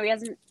 he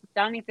hasn't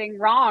done anything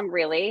wrong,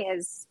 really.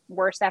 His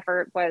worst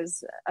effort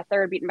was a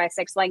 3rd beaten by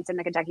 6 lengths in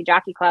the Kentucky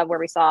Jockey Club, where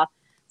we saw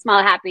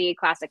Smile Happy,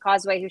 Classic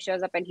Causeway, who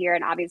shows up in here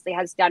and obviously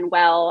has done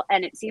well.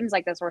 And it seems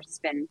like this horse has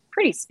been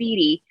pretty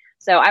speedy.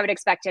 So I would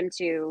expect him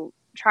to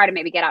try to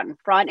maybe get out in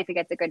front if he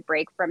gets a good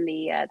break from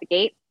the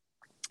gate.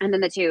 And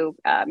then the 2,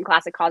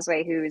 Classic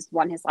Causeway, who's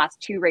won his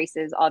last 2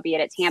 races,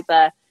 albeit at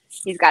Tampa.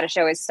 He's got to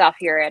show his stuff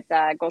here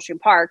at Gulfstream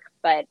Park.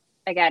 But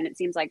again, it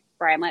seems like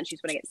Brian Lynch,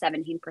 who's winning at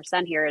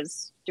 17% here,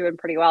 is doing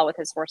pretty well with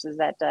his horses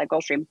at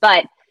Gulfstream.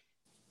 But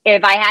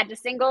if I had to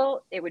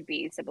single, it would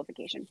be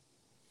Simplification.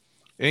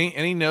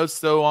 Any notes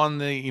though on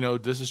the,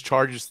 this is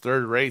Charge's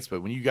third race,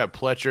 but when you got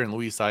Pletcher and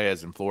Luis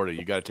Saez in Florida,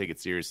 you got to take it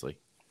seriously.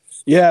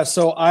 Yeah,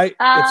 so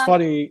it's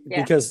funny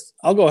because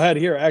I'll go ahead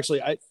here.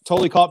 Actually, I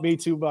totally caught me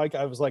too, Mike.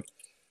 I was like,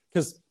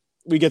 because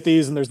we get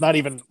these and there's not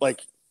even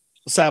like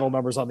saddle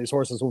numbers on these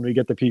horses when we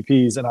get the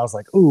PPs, and I was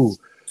like, ooh,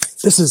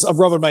 I'm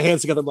rubbing my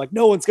hands together. I'm like,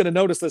 no one's going to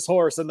notice this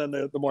horse, and then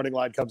the morning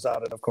line comes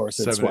out, and of course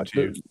it's what?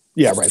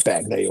 Yeah, right,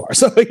 bang, there you are.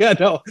 So yeah,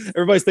 no,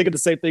 everybody's thinking the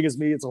same thing as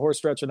me. It's a horse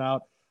stretching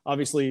out.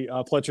 Obviously,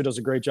 Pletcher does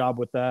a great job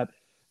with that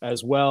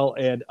as well.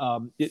 And,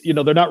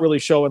 they're not really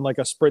showing like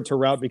a sprinter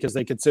route because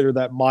they consider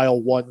that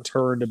mile 1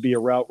 turn to be a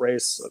route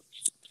race.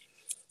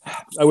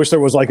 I wish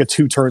there was like a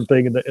 2-turn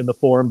thing in the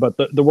form, but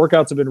the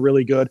workouts have been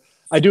really good.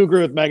 I do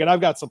agree with Megan.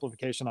 I've got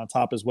Simplification on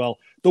top as well.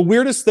 The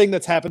weirdest thing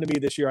that's happened to me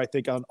this year, I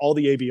think, on all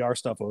the ABR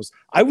stuff was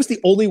I was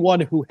the only one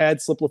who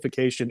had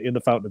Simplification in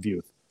the Fountain of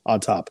Youth on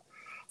top.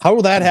 How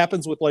that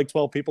happens with like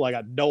 12 people, I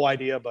got no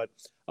idea, but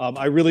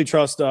I really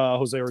trust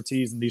Jose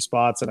Ortiz in these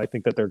spots, and I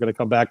think that they're going to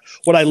come back.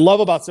 What I love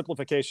about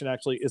Simplification,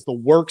 actually, is the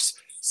works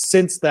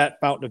since that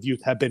Fountain of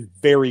Youth have been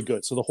very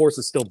good. So the horse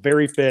is still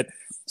very fit,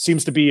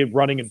 seems to be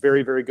running in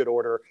very, very good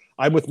order.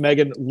 I'm with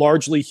Megan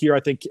largely here. I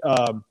think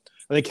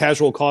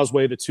Casual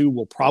Causeway, the 2,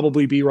 will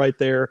probably be right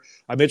there.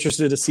 I'm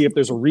interested to see if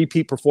there's a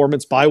repeat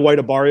performance by White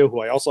Abarrio,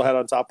 who I also had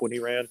on top when he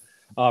ran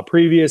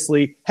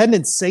previously. Had an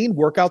insane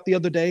workout the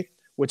other day,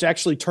 which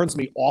actually turns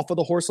me off of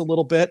the horse a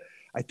little bit.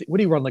 I think, what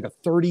did he run, like a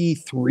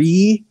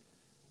 33?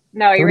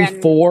 No, he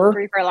 34? ran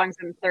 3 furlongs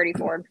and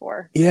 34 and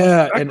 4.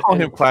 Yeah. I call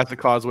him Classic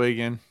Causeway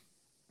again.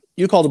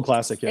 You called him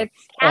Classic, yeah.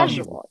 It's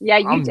Casual. Yeah,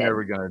 you did.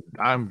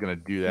 I'm gonna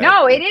do that.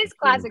 No, it is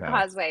Classic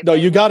Causeway. No,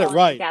 you got it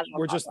right.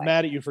 We're just Causeway.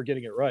 mad at you for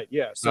getting it right.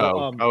 Yeah.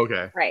 So,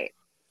 okay. Right.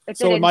 It's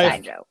so an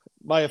inside joke.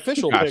 My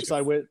official picks,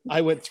 I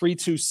went 3,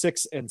 2,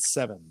 6, and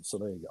 7. So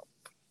there you go.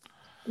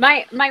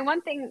 My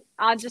one thing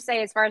I'll just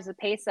say as far as the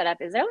pace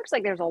setup is it looks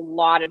like there's a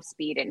lot of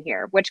speed in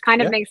here, which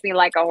kind of makes me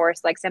like a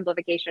horse like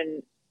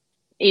Simplification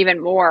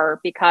even more,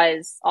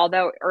 because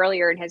although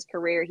earlier in his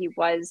career he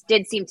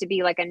did seem to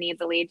be like a need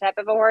the lead type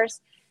of a horse,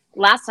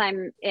 last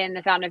time in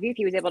the Fountain of Youth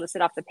he was able to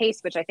sit off the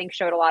pace, which I think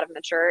showed a lot of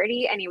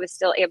maturity, and he was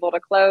still able to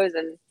close,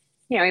 and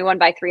he won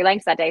by 3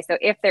 lengths that day. So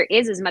if there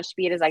is as much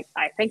speed as I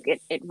think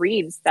it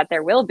reads that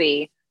there will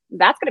be,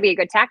 that's going to be a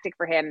good tactic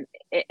for him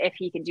if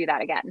he can do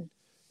that again.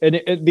 And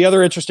the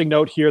other interesting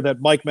note here that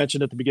Mike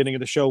mentioned at the beginning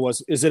of the show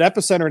is it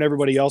Epicenter and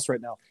everybody else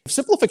right now. If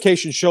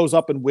Simplification shows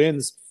up and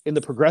wins in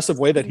the progressive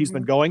way that he's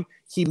been going,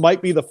 he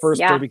might be the first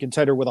Derby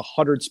contender with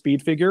 100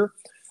 speed figure.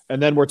 And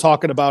then we're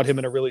talking about him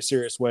in a really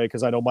serious way,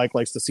 because I know Mike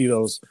likes to see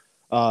those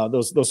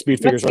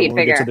speed figures right when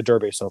we get to the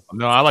Derby. So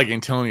no, I like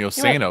Antonio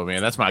Sano, man.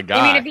 That's my guy.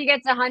 I mean, if he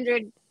gets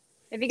 100,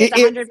 a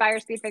 100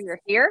 buyer speed figure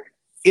here.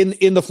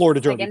 In the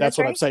Florida Derby, that's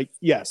what I'm saying.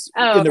 Yes,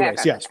 in the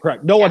race. Yes,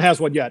 correct. No one has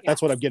one yet.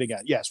 That's what I'm getting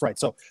at. Yes, right.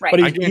 So, but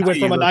he went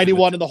from a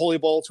 91 in the Holy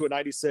Bowl to a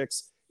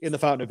 96 in the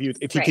Fountain of Youth.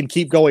 If he can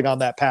keep going on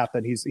that path,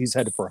 then he's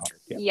headed for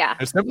 100. Yeah.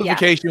 If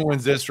Simplification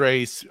wins this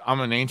race,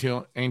 I'm an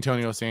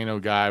Antonio Sano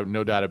guy,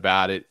 no doubt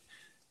about it.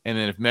 And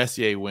then if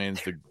Messier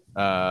wins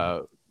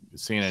the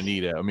Santa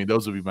Anita, I mean,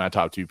 those would be my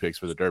top 2 picks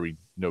for the Derby,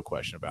 no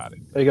question about it.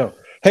 There you go.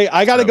 Hey,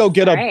 I gotta go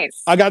get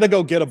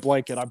a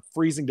blanket. I'm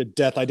freezing to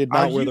death. I did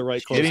not wear the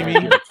right clothes.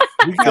 Me?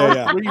 We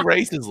got 3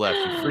 races left,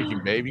 you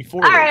freaking baby.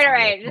 4. All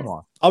right. Come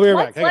on. I'll be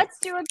right back.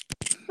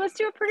 Let's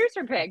do a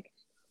producer pick.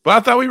 But I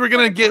thought we were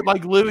gonna get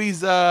like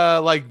Louis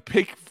like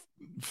pick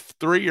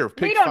 3 or pick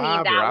 5. We don't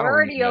need that. We're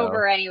already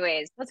over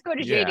anyways. Let's go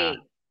to JD.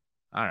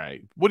 All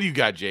right. What do you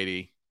got,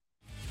 JD?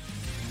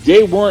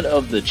 Day 1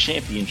 of the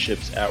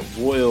championships at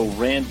Royal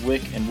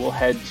Randwick, and we'll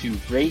head to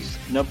race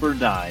number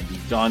 9, the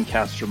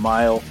Doncaster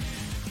Mile.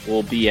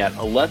 Will be at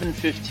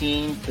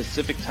 11:15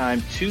 Pacific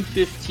Time,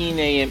 2:15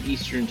 a.m.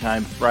 Eastern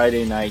Time,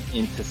 Friday night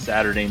into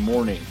Saturday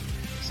morning.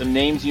 Some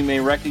names you may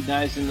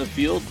recognize in the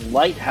field: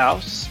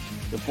 Lighthouse,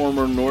 the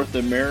former North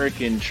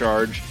American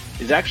charge,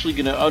 is actually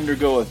going to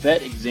undergo a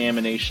vet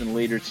examination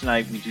later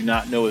tonight. We do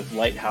not know if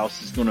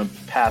Lighthouse is going to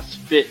pass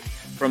fit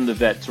from the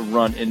vet to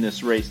run in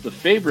this race. The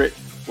favorite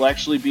will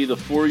actually be the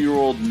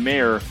 4-year-old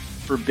mare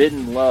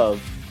Forbidden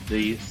Love,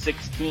 the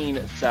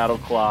 16 saddle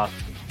cloth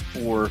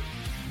for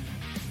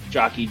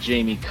jockey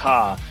Jamie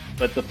Kah.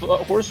 But the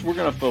horse we're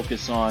going to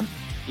focus on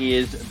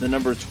is the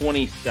number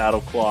 20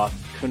 saddle cloth,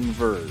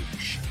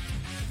 Converge.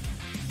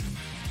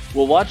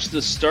 We'll watch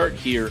the start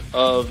here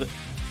of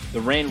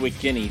the Randwick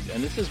Guineas,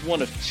 and this is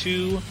one of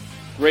 2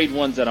 grade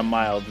 1s at a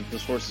mile that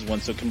this horse has won.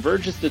 So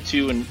Converge is the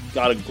 2 and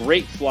got a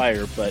great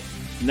flyer, but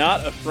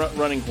not a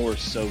front-running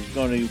horse, so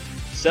going to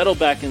settle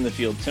back in the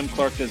field. Tim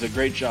Clark does a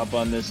great job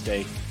on this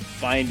day,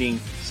 finding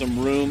some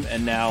room,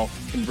 and now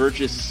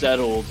Converge is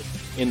settled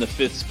in the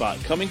 5th spot.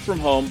 Coming from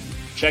home,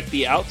 check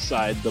the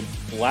outside, the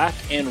black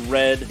and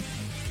red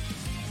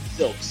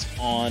silks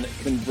on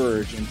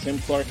Converge, and Tim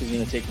Clark is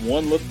going to take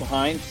one look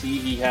behind, see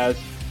he has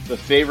the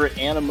favorite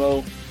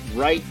Animo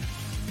right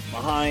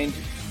behind,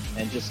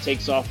 and just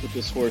takes off with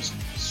this horse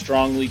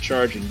strongly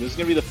charging. This is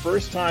going to be the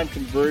first time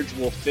Converge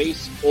will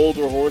face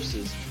older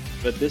horses,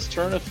 but this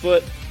turn of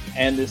foot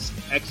and this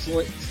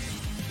excellent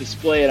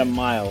display at a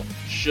mile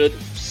should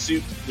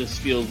suit this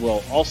field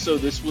well. Also,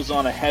 this was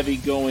on a heavy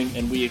going,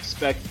 and we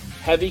expect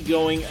heavy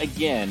going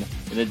again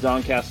in the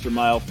Doncaster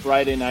Mile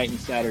Friday night and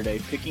Saturday,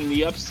 picking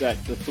the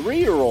upset, the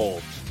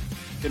 3-year-old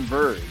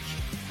Converge.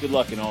 Good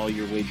luck in all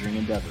your wagering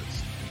endeavors.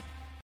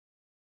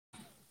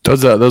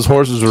 Those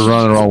horses were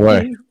running the wrong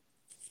way.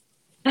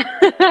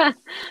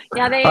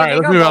 Yeah, they. All right,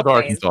 let's move out to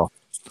Arkansas.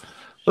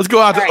 Let's go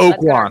out to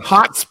Oaklawn.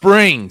 Hot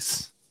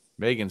Springs,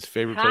 Megan's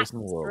favorite place in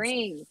the world.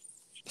 Springs.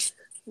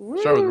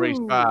 Start with race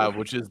 5,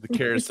 which is the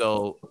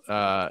carousel.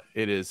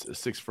 It is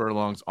 6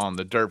 furlongs on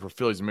the dirt for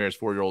fillies and mares,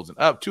 4-year-olds and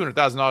up.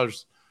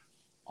 $200,000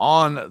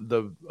 on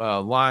the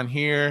line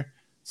here.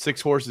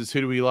 6 horses.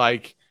 Who do we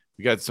like?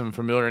 We got some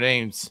familiar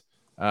names.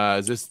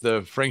 Is this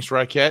the Frank's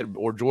Rocket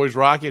or Joy's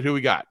Rocket? Who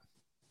we got?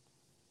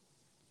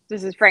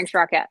 This is Frank's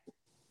Rocket.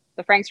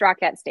 The Frank's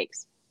Rocket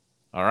Stakes.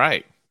 All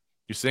right.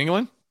 You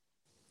singling?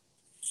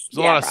 There's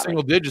a lot of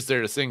single digits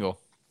there to single.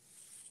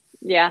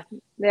 Yeah,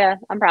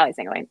 I'm probably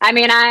singling. I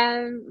mean,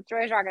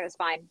 Joy's Rocket is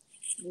fine.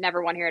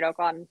 Never won here at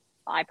Oaklawn.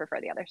 I prefer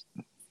the others.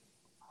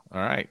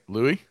 All right.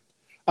 Louis?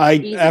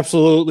 I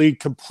absolutely,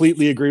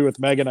 completely agree with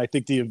Megan. I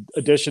think the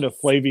addition of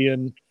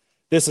Flavian,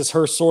 this is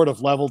her sort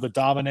of level to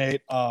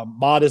dominate.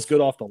 Maud is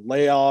good off the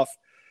layoff.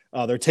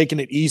 They're taking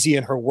it easy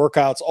in her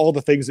workouts. All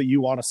the things that you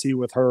want to see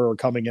with her are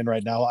coming in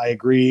right now. I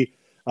agree.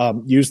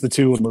 Use the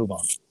 2 and move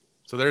on.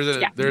 So there's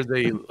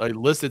a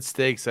listed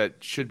stakes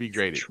that should be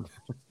graded.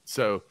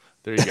 So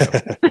there you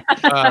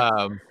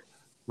go.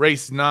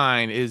 Race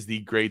 9 is the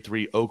Grade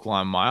 3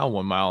 Oaklawn Mile,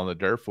 1 mile on the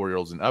dirt,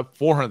 4-year-olds and up,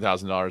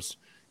 $400,000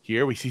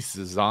 here. We see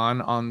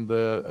Cezanne on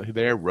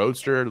there,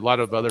 Roadster, a lot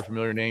of other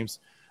familiar names.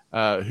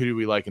 Who do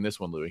we like in this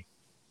one, Louis?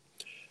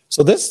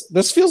 So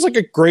this feels like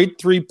a Grade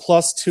 3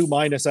 plus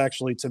 2-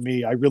 actually to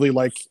me. I really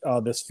like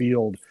this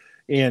field,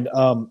 and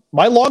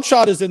my long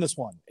shot is in this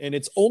one, and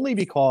it's only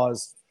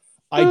because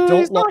I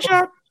don't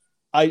love.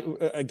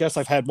 I guess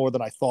I've had more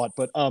than I thought,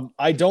 but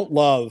I don't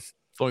love.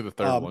 It's only the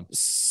third one.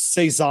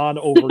 Cezanne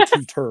over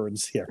 2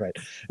 turns. Yeah, right.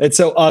 And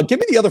so give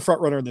me the other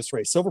front runner in this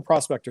race, Silver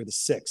Prospector, the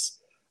 6.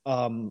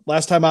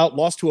 Last time out,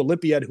 lost to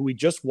Olympiad, who we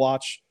just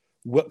watched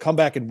come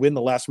back and win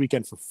last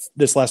weekend for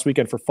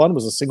fun,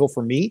 was a single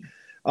for me.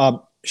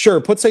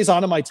 Sure, put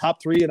Cezanne in my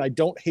top 3, and I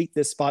don't hate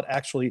this spot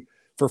actually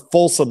for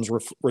Folsom's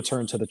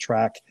return to the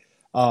track.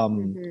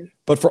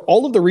 But for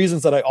all of the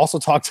reasons that I also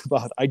talked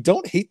about, I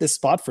don't hate this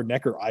spot for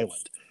Necker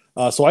Island.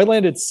 So I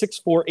landed 6,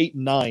 4, 8,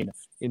 9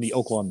 in the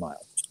Oaklawn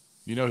Mile.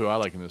 You know who I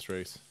like in this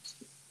race?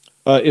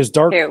 Is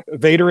Dark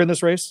Vader in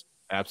this race?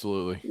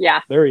 Absolutely.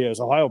 Yeah. There he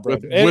is, Ohio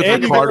bred.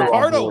 With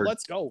Ricardo.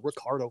 Let's go.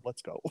 Ricardo,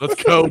 let's go.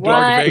 Let's go,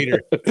 Dark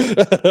Vader.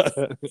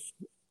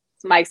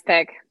 It's Mike's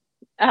pick.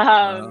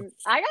 I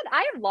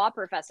have Law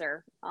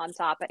Professor on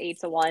top at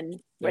 8-1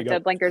 with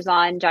the blinkers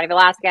on. Johnny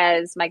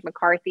Velasquez, Mike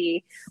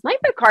McCarthy. Mike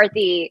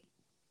McCarthy,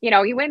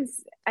 he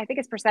wins. I think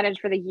his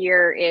percentage for the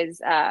year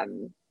is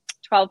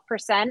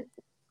 12%,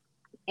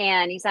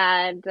 and he's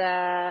had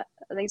I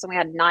think he's only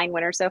had 9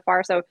 winners so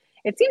far. So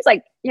it seems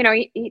like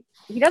he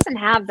doesn't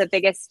have the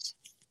biggest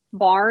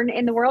barn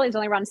in the world. He's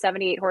only run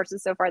 78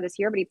 horses so far this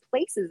year, but he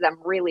places them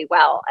really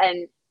well,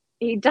 and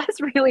he does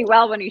really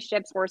well when he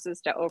ships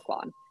horses to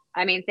Oaklawn.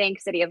 I mean, think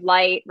City of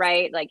Light,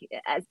 right? Like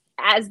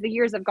as the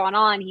years have gone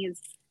on, he's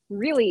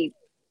really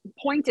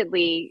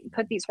pointedly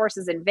put these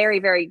horses in very,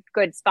 very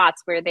good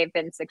spots where they've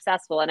been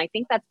successful. And I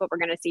think that's what we're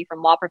going to see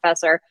from Law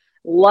Professor.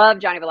 Love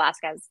Johnny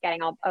Velasquez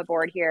getting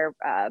aboard here.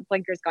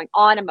 Blinkers going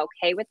on. I'm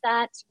okay with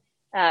that.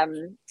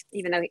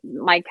 Even though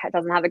Mike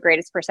doesn't have the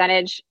greatest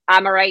percentage.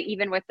 I'm all right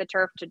even with the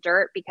turf to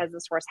dirt because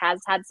this horse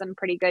has had some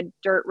pretty good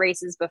dirt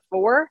races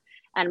before.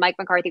 And Mike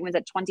McCarthy wins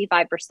at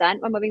 25%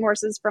 when moving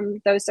horses from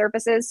those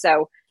surfaces.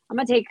 So I'm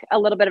going to take a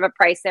little bit of a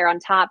price there on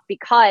top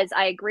because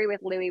I agree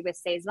with Louis with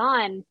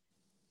Cezanne.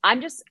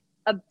 I'm just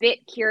a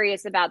bit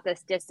curious about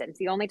this distance.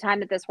 The only time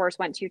that this horse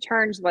went 2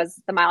 turns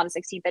was the mile and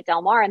 16th at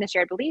Del Mar in the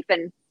Shared Belief.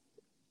 And,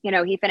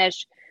 he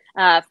finished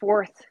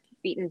 4th,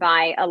 beaten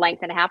by a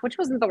length and a half, which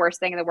wasn't the worst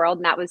thing in the world.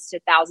 And that was to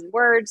 1,000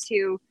 Words,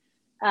 who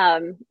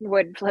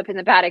would flip in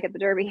the paddock at the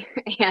Derby,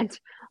 and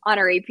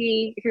Honor AP,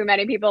 who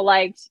many people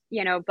liked,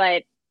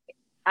 but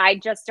I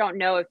just don't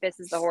know if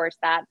this is the horse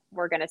that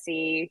we're going to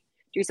see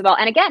do so well.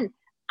 And again,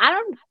 I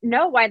don't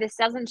know why this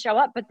doesn't show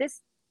up, but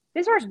this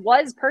horse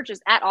was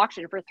purchased at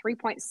auction for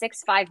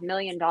 $3.65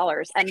 million.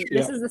 And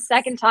this is the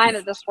second time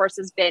that this horse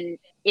has been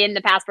in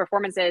the past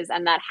performances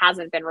and that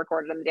hasn't been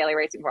recorded in the Daily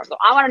Racing Form. So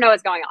I want to know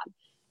what's going on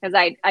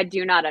because I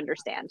do not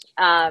understand.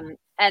 And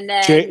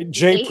then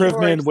Jay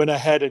Privman went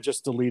ahead and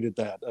just deleted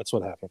that. That's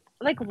what happened.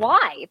 Like,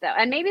 why though?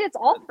 And maybe it's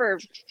all for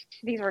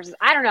these horses.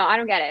 I don't know. I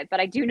don't get it, but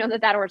I do know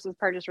that horse was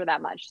purchased for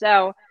that much.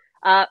 So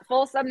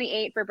Folsom, the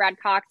 8 for Brad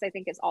Cox, I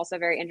think is also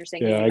very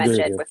interesting. Yeah, you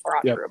mentioned with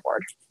Ferrari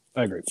aboard.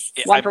 I agree.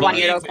 1 for 1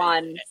 year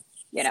Oaklawn,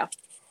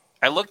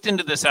 I looked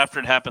into this after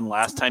it happened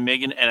last time,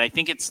 Megan, and I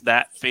think it's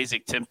that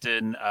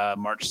Fasig-Timpton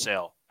March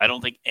sale. I don't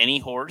think any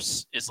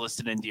horse is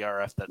listed in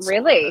DRF that's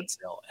really that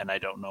sale, and I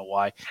don't know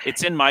why.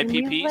 It's in my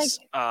PPs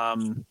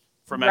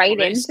from right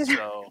Equibase, into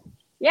so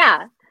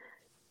yeah,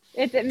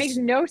 it makes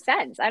no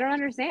sense. I don't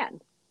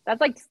understand. That's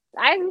like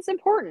it's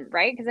important,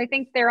 right? Because I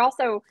think they're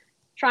also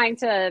trying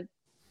to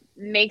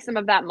make some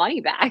of that money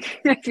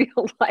back. I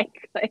feel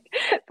like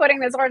putting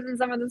this horse in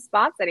some of the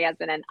spots that he has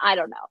been in. I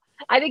don't know.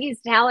 I think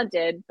he's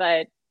talented,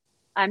 but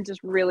I'm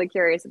just really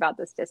curious about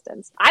this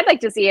distance. I'd like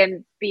to see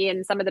him be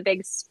in some of the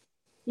big,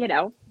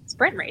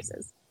 sprint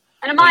races.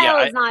 And a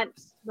mile is not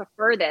the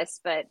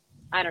furthest, but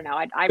I don't know.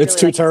 I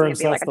it's really 2 like turns.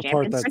 To see him be That's like a the part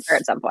champion that's sprinter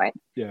at some point.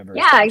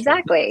 Yeah,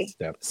 exactly.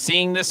 Yep.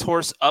 Seeing this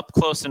horse up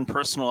close and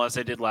personal as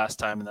I did last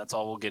time, and that's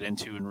all we'll get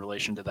into in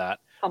relation to that.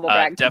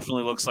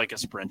 Definitely looks like a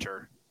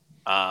sprinter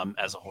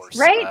as a horse.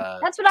 Right?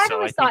 That's what I've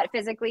always thought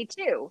physically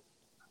too.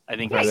 I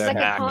think he's like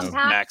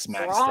Max.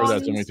 Heard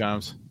that so many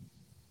times.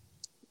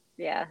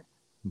 Yeah.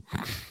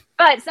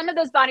 But some of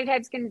those body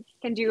types can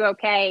do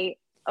okay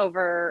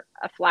over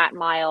a flat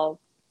mile.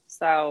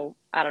 So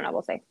I don't know.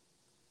 We'll see.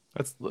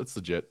 That's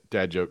legit.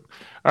 Dad joke.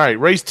 All right.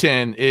 Race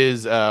 10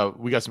 is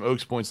we got some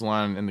Oaks points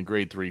line in the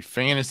grade 3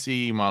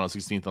 fantasy. Model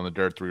 16th on the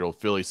dirt, 3-year-old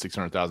filly,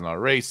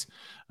 $600,000 race.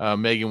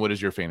 Megan, what is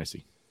your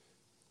fantasy?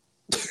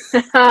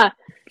 I'm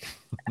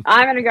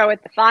going to go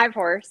with the 5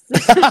 horse.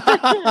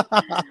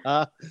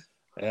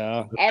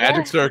 Yeah.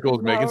 Magic Circle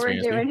is Megan's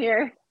fantasy. What we're doing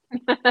here.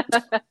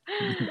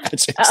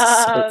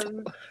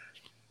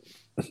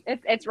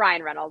 It's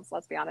Ryan Reynolds,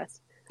 let's be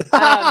honest.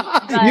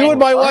 You and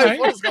my wife,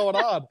 what is going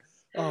on?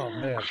 Oh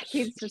man,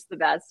 he's just the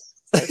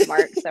best. So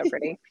smart, so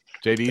pretty.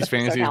 JD's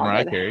fantasy is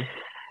Mariah Carey.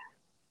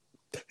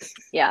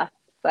 Yeah.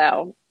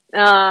 So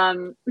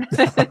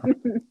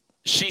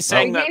she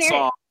sang that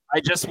song. I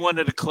just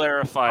wanted to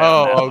clarify.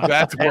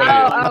 That's what it is.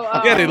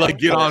 Yeah, they like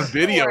get on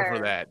video for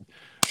that.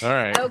 All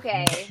right.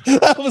 Okay.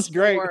 That was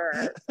great.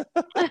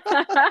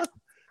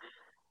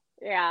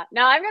 Yeah.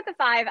 No, I've got the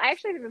 5. I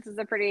actually think this is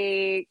a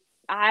pretty,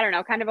 I don't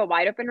know, kind of a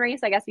wide open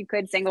race. I guess you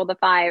could single the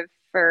 5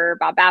 for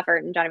Bob Baffert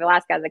and Johnny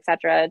Velasquez,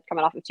 etc.,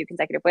 coming off of 2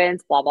 consecutive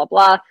wins, blah, blah,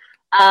 blah.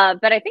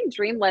 But I think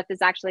Dreamlift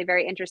is actually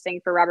very interesting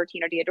for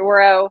Robertino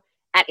Diodoro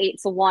at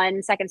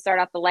 8-1, second start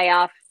off the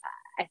layoff.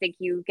 I think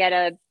you get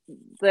a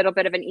little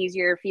bit of an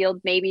easier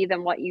field maybe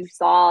than what you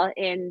saw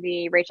in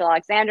the Rachel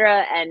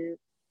Alexandra. And,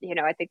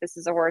 I think this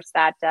is a horse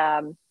that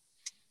I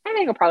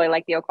think will probably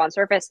like the Oaklawn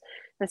surface.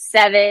 The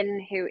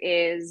 7, who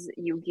is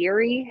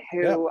Ugiri,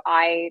 who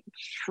I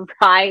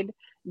tried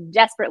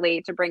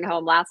desperately to bring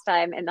home last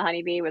time in the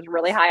Honeybee, was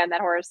really high on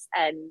that horse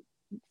and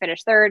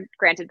finished 3rd,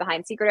 granted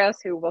behind Secretos,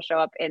 who will show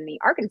up in the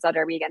Arkansas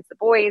Derby against the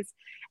boys.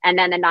 And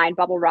then the 9,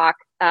 Bubble Rock.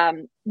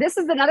 This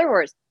is another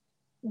horse.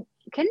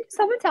 Can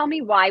someone tell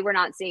me why we're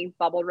not seeing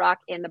Bubble Rock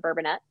in the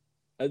Bourbonnette?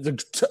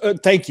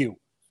 Thank you.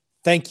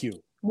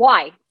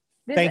 Why?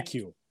 Thank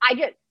you.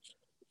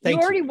 You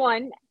already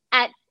won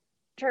at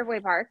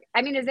Turfway Park.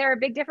 I mean, is there a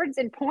big difference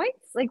in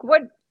points? Like,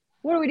 what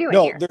are we doing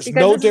here? No, there's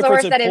no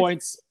difference in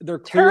points. They're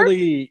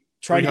clearly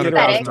trying to get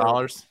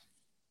 $300,000.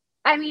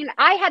 I mean,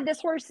 I had this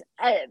horse.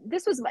 I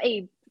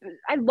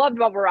loved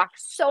Bubble Rock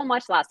so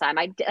much last time.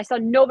 I saw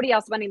nobody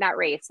else winning that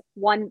race.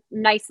 Won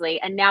nicely,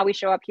 and now we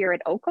show up here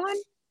at Oaklawn.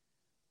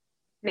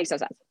 Makes no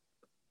sense.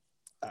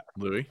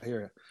 Louis? I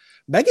hear you.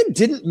 Megan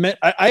didn't.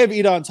 I have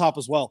Ida on top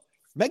as well.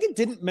 Megan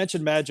didn't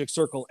mention Magic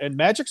Circle, and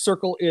Magic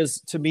Circle is,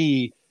 to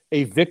me,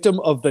 a victim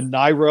of the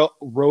Naira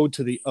Road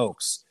to the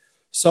Oaks.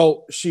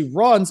 So she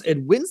runs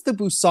and wins the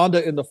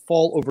Busanda in the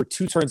fall over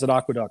 2 turns at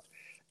Aqueduct.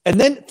 And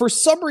then for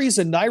some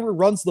reason, Naira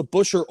runs the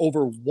Busher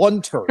over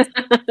 1 turn.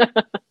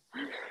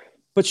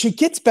 But she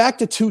gets back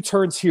to 2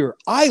 turns here.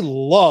 I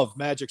love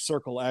Magic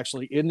Circle,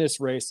 actually, in this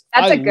race.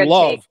 That's a good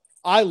take.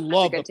 I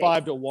love the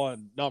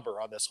 5-1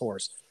 number on this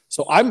horse.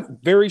 So I'm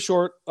very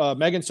short.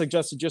 Megan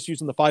suggested just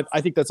using the 5.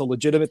 I think that's a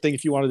legitimate thing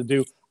if you wanted to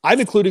do.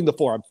 I'm including the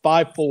 4. I'm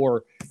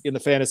 5-4 in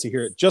the fantasy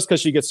here just because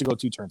she gets to go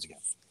 2 turns again.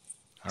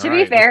 To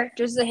be fair,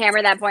 just to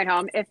hammer that point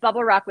home, if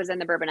Bubble Rock was in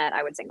the Bourbonnette,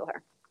 I would single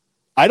her.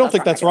 I don't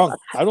think that's wrong.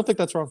 I don't think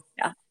that's wrong.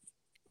 Yeah.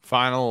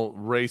 Final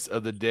race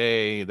of the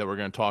day that we're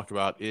going to talk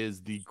about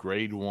is the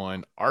Grade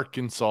 1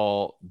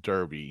 Arkansas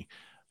Derby.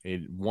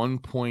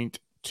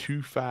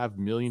 $1.25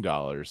 million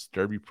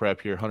Derby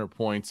prep here, 100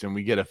 points, and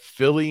we get a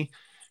filly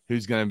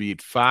who's going to be at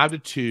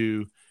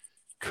 5-2.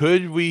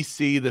 Could we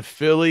see the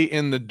filly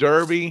in the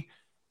Derby?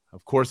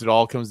 Of course, it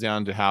all comes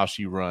down to how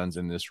she runs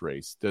in this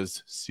race.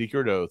 Does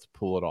Secret Oath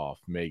pull it off,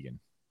 Megan?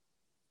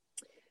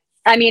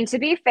 I mean, to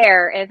be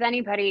fair, if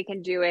anybody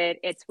can do it,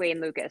 it's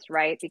Wayne Lucas,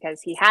 right?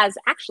 Because he has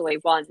actually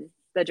won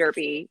the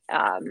Derby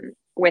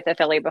with a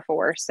filly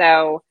before.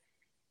 So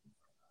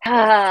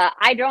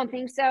I don't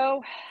think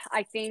so.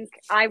 I think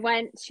I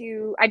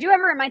do have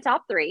her in my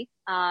top 3.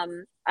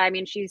 I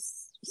mean,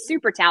 she's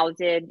super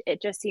talented.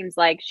 It just seems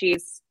like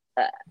she's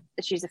a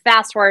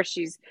fast horse.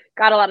 She's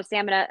got a lot of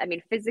stamina. I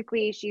mean,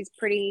 physically, she's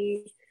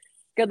pretty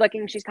good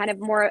looking. She's kind of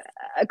more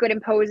a good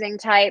imposing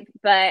type.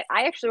 But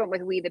I actually went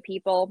with We the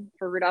People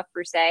for Rudolph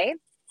Broussais.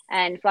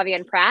 and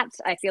Flavien Prat.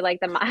 I feel like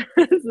that's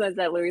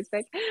that Louis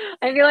pick.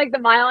 I feel like the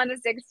mile and the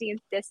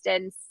 16th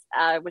distance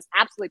was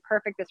absolutely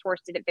perfect. This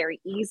horse did it very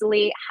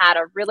easily, had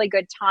a really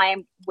good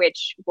time,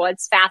 which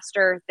was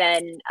faster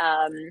than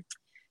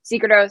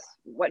Secret Oath,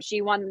 what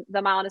she won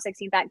the mile and the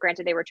 16th at.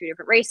 Granted, they were two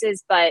different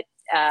races, but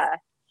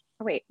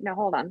wait, no,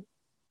 hold on.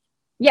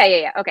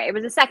 Yeah. Okay, it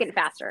was a second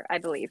faster, I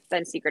believe,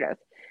 than Secret Oath.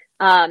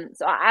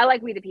 So I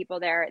like We the People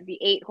there. The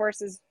 8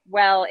 horses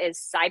well is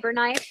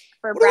Cyberknife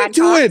for Brad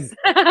Cox.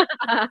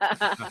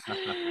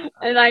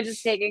 And I'm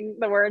just taking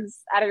the words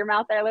out of your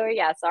mouth there, Louis.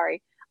 Yeah,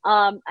 sorry.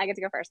 I get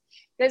to go first.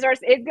 This horse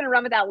is going to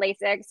run without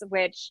Lasix,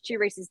 which 2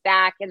 races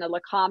back in the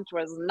Lecomte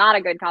was not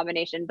a good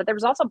combination, but there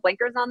was also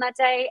blinkers on that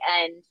day,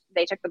 and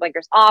they took the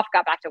blinkers off,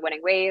 got back to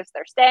winning waves.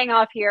 They're staying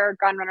off here.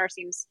 Gunrunner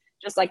seems,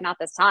 just like Not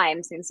This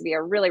Time, seems to be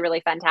a really,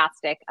 really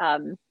fantastic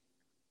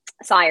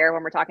sire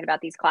when we're talking about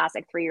these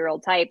classic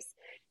 3-year-old types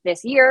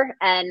this year.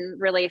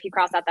 And really, if you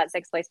cross out that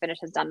 6th place finish,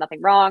 has done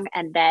nothing wrong.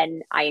 And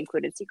then I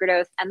included Secret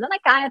Oath. And then I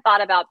kind of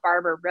thought about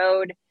Barber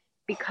Road,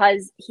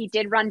 because he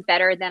did run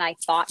better than I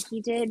thought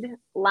he did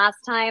last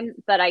time,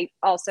 but I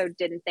also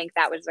didn't think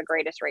that was the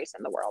greatest race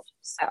in the world.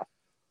 So,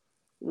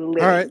 all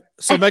right.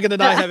 So Megan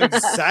and I have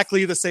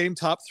exactly the same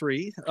top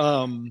 3.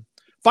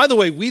 By the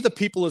way, We the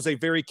People is a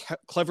very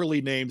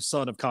cleverly named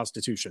son of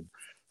Constitution.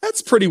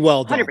 That's pretty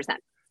well done. 100%.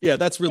 Yeah,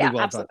 that's really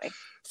well absolutely done.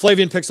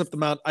 Flavien picks up the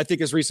mount. I think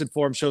his recent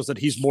form shows that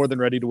he's more than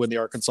ready to win the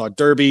Arkansas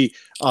Derby.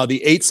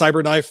 The 8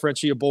 Cyberknife,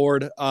 Frenchie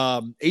aboard,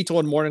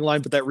 8-1 Morning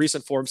Line, but that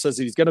recent form says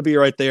that he's going to be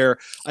right there.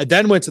 I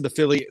then went to the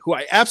filly, who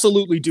I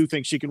absolutely do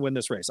think she can win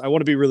this race. I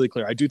want to be really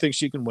clear. I do think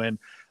she can win,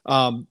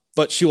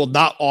 but she will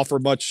not offer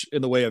much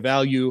in the way of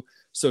value.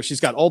 So she's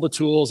got all the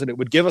tools, and it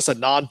would give us a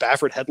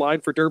non-Baffert headline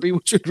for Derby,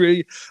 which would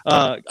really,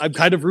 I'm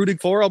kind of rooting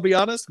for, I'll be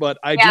honest, but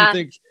I do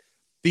think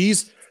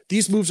these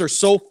moves are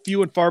so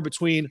few and far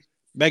between.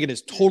 Megan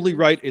is totally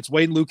right. It's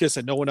Wayne Lukas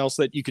and no one else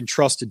that you can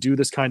trust to do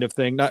this kind of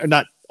thing.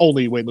 Not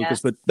only Wayne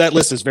Lukas, but that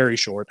list is very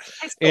short.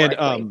 And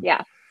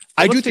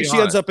I do think she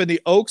ends up in the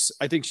Oaks.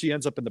 I think she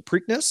ends up in the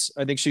Preakness.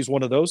 I think she's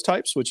one of those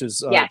types, which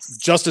is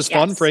just as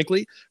fun,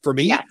 frankly, for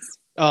me. Yes.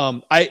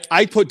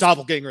 I put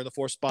Doppelganger in the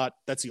 4th spot.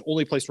 That's the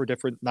only place we're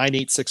different.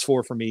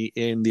 9-8-6-4 for me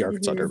in the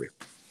Arkansas Derby.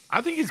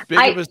 I think as big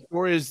of a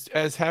story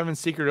as having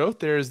Secret Oath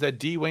there is that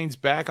D. Wayne's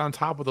back on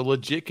top with a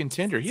legit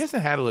contender. He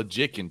hasn't had a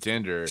legit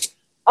contender.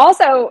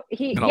 Also,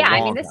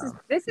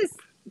 this is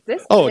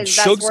and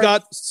Shug's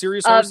got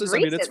serious horses. I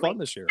mean, it's fun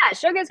this year. Yeah,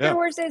 Shug has good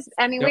horses.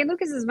 I mean, Wayne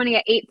Lukas is winning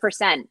at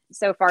 8%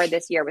 so far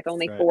this year with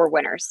only 4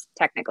 winners,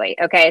 technically.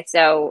 Okay,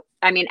 so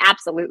I mean,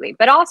 absolutely.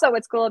 But also,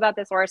 what's cool about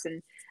this horse,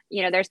 and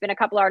there's been a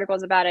couple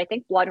articles about it. I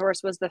think Blood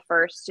Horse was the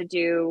first to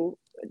do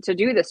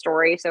the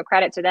story, so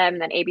credit to them.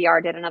 And then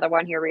ABR did another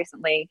one here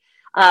recently,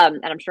 and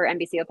I'm sure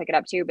NBC will pick it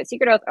up too. But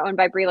Secret Oath, owned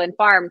by Breland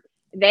Farm.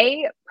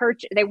 They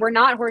were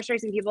not horse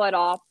racing people at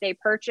all. They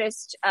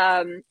purchased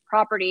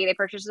property, they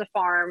purchased a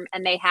farm,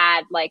 and they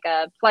had like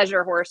a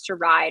pleasure horse to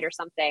ride or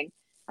something.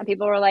 And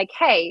people were like,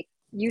 hey,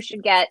 you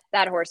should get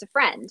that horse a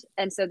friend.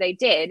 And so they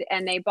did,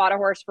 and they bought a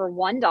horse for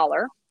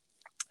 $1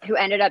 who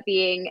ended up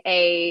being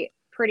a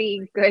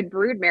pretty good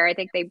broodmare. I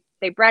think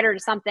they bred her to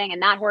something,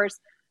 and that horse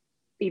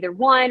either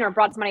won or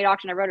brought some money to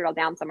auction. I wrote it all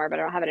down somewhere, but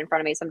I don't have it in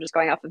front of me, so I'm just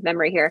going off of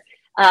memory here.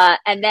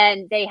 And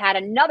then they had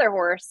another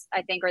horse,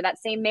 I think, or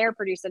that same mare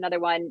produced another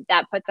one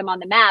that put them on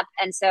the map.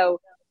 And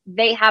so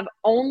they have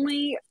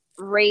only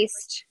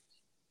raced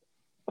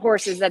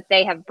horses that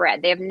they have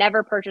bred. They have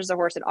never purchased a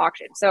horse at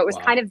auction. So it was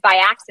kind of by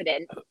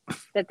accident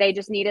that they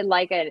just needed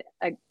like a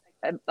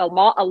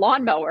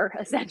lawnmower,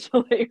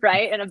 essentially,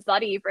 right? And a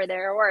buddy for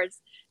their horse,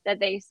 that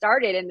they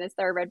started in this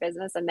thoroughbred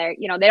business. And they're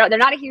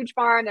not a huge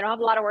farm. They don't have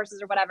a lot of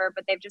horses or whatever,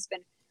 but they've just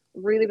been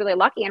really, really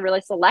lucky and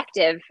really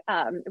selective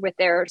with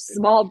their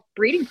small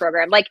breeding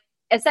program. Like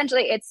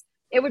essentially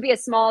it would be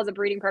as small as a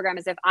breeding program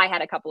as if I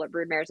had a couple of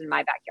broodmares in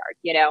my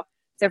backyard,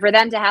 So for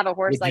them to have a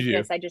horse like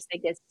this, I just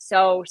think is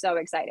so, so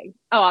exciting.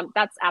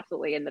 That's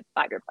absolutely in the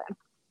 5-year plan.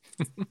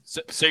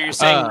 So you're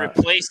saying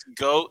replace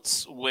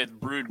goats with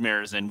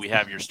broodmares, and we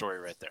have your story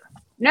right there.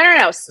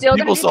 No. Still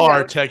people saw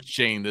our text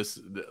chain.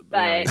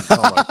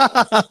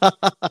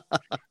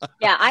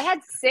 Yeah, I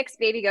had 6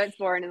 baby goats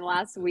born in the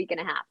last week and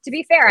a half. To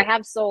be fair, I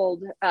have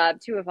sold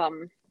 2 of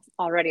them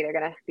already. They're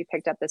going to be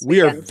picked up this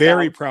weekend. We are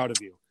very proud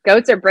of you.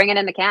 Goats are bringing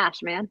in the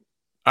cash, man.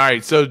 All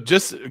right, so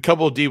just a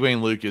couple of D.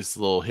 Wayne Lukas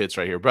little hits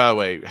right here. By the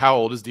way, how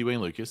old is D.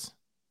 Wayne Lukas?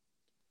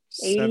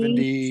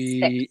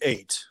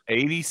 78.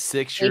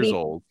 86 years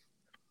old.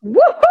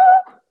 Woohoo!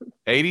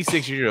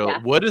 86 years old.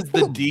 Yeah. What does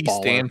the D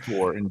stand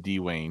for in D.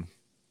 Wayne?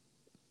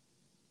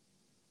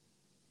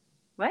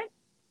 What?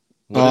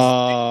 What is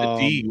the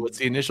D? What's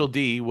the initial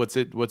D? What's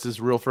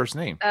his real first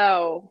name?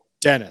 Oh,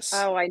 Dennis.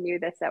 Oh, I knew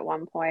this at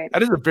one point.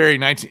 That is a very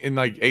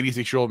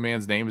 86-year-old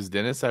man's name is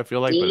Dennis. I feel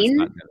like, but it's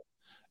not Dennis.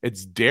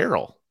 It's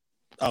Daryl.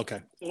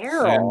 Okay.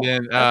 Daryl.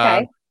 And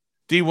then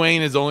D.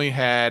 Wayne has only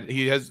had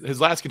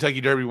his last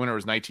Kentucky Derby winner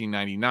was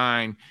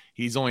 1999.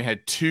 He's only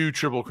had 2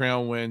 Triple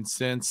Crown wins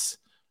since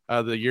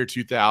the year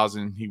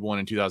 2000. He won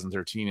in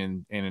 2013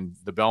 and in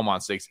the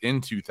Belmont Stakes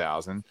in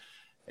 2000.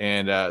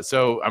 And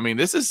so, I mean,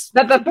 this is.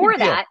 But before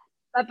that,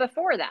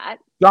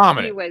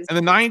 dominant. he was in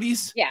the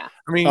 90s. Yeah.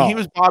 I mean, he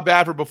was Bob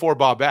Baffert before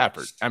Bob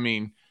Baffert. I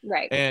mean,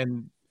 right.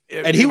 And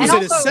he was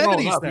in his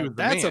 70s then.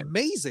 That's man.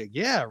 amazing.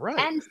 Yeah,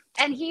 right.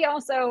 And he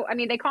also, I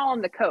mean, they call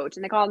him the coach,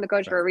 and they call him the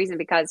coach for a reason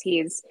because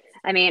he's,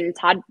 I mean,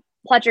 Todd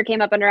Pletcher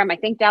came up under him. I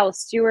think Dallas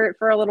Stewart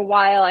for a little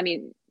while. I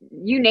mean,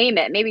 you name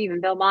it, maybe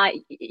even Bill Mott,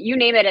 you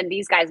name it, and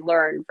these guys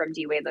learn from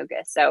D. Wade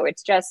Lucas. So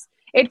it's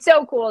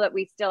so cool that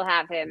we still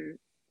have him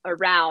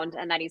around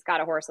and that he's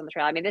got a horse on the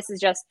trail. I mean, this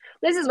is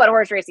what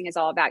horse racing is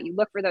all about. You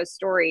look for those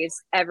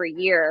stories every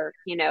year,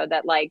 you know,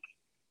 that like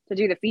to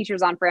do the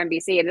features on for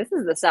NBC. And this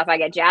is the stuff I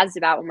get jazzed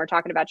about when we're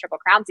talking about Triple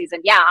Crown season.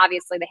 Yeah,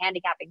 obviously the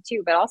handicapping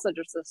too, but also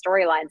just the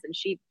storylines. And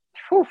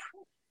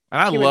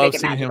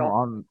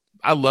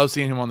I love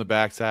seeing him on the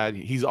backside.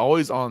 He's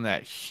always on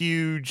that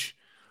huge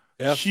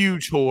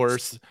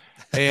horse.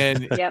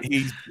 And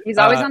he's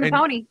always on the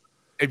pony.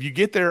 If you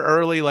get there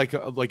early, like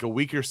a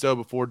week or so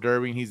before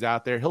Derby, and he's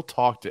out there, he'll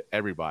talk to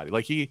everybody.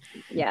 Like I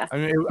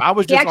mean, I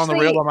was just on the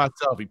rail by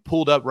myself. He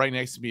pulled up right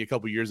next to me a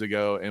couple years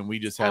ago, and we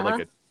just had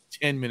like a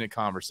 10-minute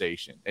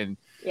conversation. And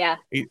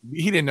he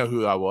didn't know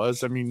who I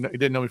was. I mean, he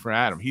didn't know me from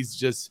Adam. He's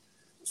just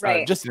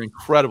just an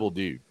incredible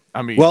dude.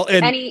 I mean,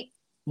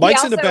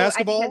 Mike's into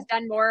basketball. Has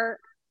done more.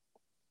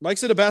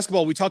 Mike's into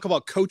basketball. We talk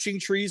about coaching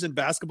trees in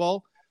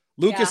basketball.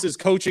 Lucas's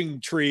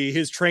coaching tree,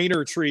 his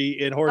trainer tree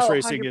in horse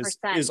racing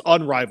is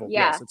unrivaled.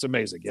 Yeah. Yes, it's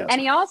amazing. Yes.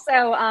 And he also,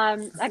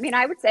 I mean,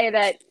 I would say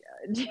that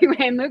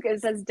D-Wayne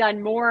Lucas has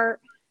done more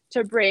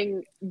to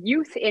bring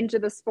youth into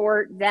the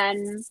sport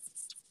than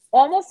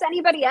almost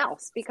anybody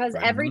else, because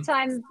every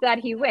time that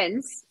he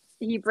wins,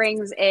 he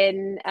brings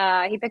in,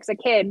 he picks a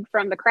kid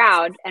from the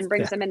crowd and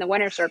brings him in the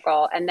winner's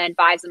circle and then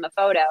buys him a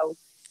photo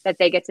that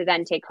they get to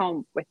then take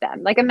home with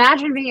them. Like,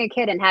 imagine being a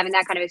kid and having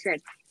that kind of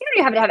experience. You don't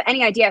even have to have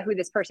any idea who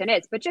this person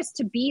is, but just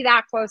to be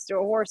that close to a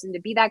horse and to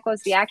be that close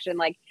to the action,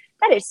 like,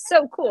 that is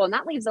so cool. And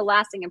that leaves a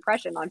lasting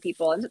impression on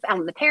people and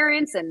on the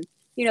parents and,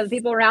 you know, the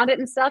people around it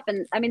and stuff.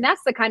 And I mean,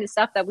 that's the kind of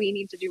stuff that we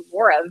need to do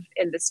more of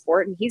in the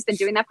sport. And he's been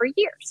doing that for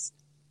years.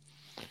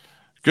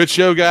 Good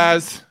show,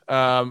 guys.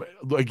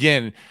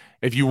 Again,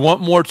 if you want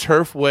more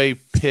Turfway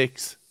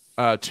picks,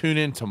 tune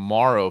in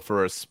tomorrow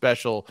for a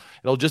special.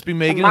 It'll just be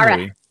Megan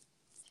and Louie.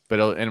 But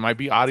it might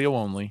be audio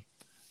only,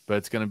 but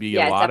it's going to be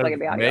a lot of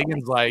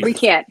Megan's only. We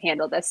can't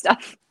handle this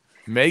stuff.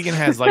 Megan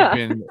has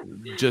been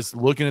just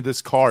looking at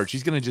this card.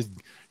 She's going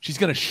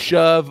to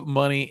shove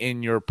money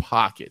in your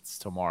pockets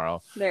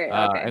tomorrow.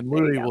 And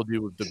Louie will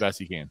do the best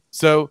he can.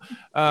 So,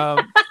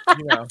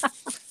 you know,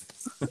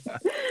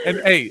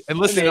 and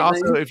listen,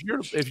 also, if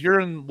you're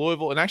in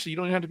Louisville, and actually you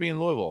don't even have to be in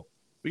Louisville,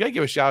 we got to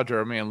give a shout out to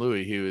our man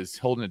Louie, who is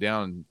holding it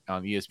down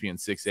on ESPN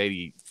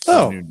 680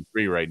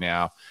 right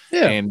now,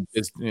 and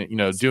is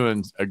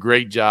doing a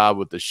great job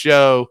with the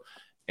show.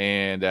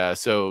 And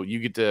so you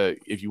get to,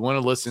 if you want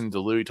to listen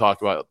to Louie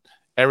talk about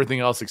everything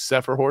else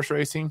except for horse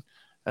racing,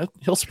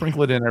 he'll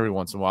sprinkle it in every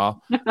once in a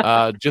while.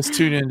 Just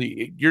tune in.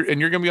 You're going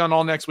to be on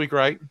all next week,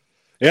 right?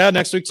 Yeah,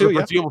 next week too. For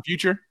foreseeable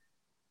future.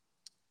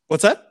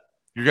 What's that?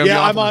 You're going to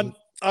be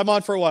I'm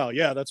on for a while.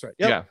 Yeah, that's right.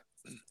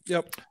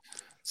 Yep.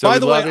 So by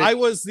the way, I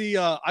was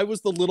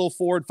the little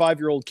 4 and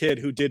 5-year-old kid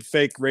who did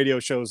fake radio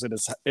shows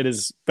in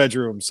his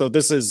bedroom. So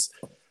this is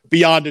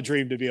beyond a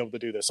dream to be able to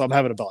do this. So I'm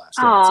having a blast.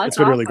 It's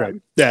been really great.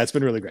 Yeah, it's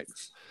been really great.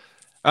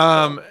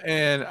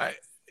 And I,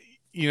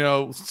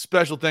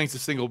 special thanks to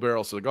Single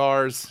Barrel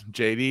Cigars.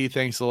 JD,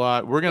 thanks a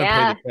lot. We're gonna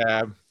pay the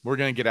tab. We're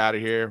gonna get out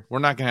of here. We're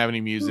not gonna have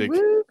any music.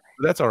 But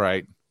that's all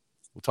right.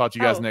 We'll talk to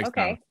you guys next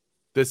time.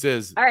 This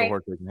is the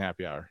Horse Racing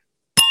Happy Hour.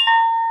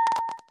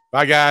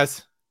 Bye,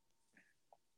 guys.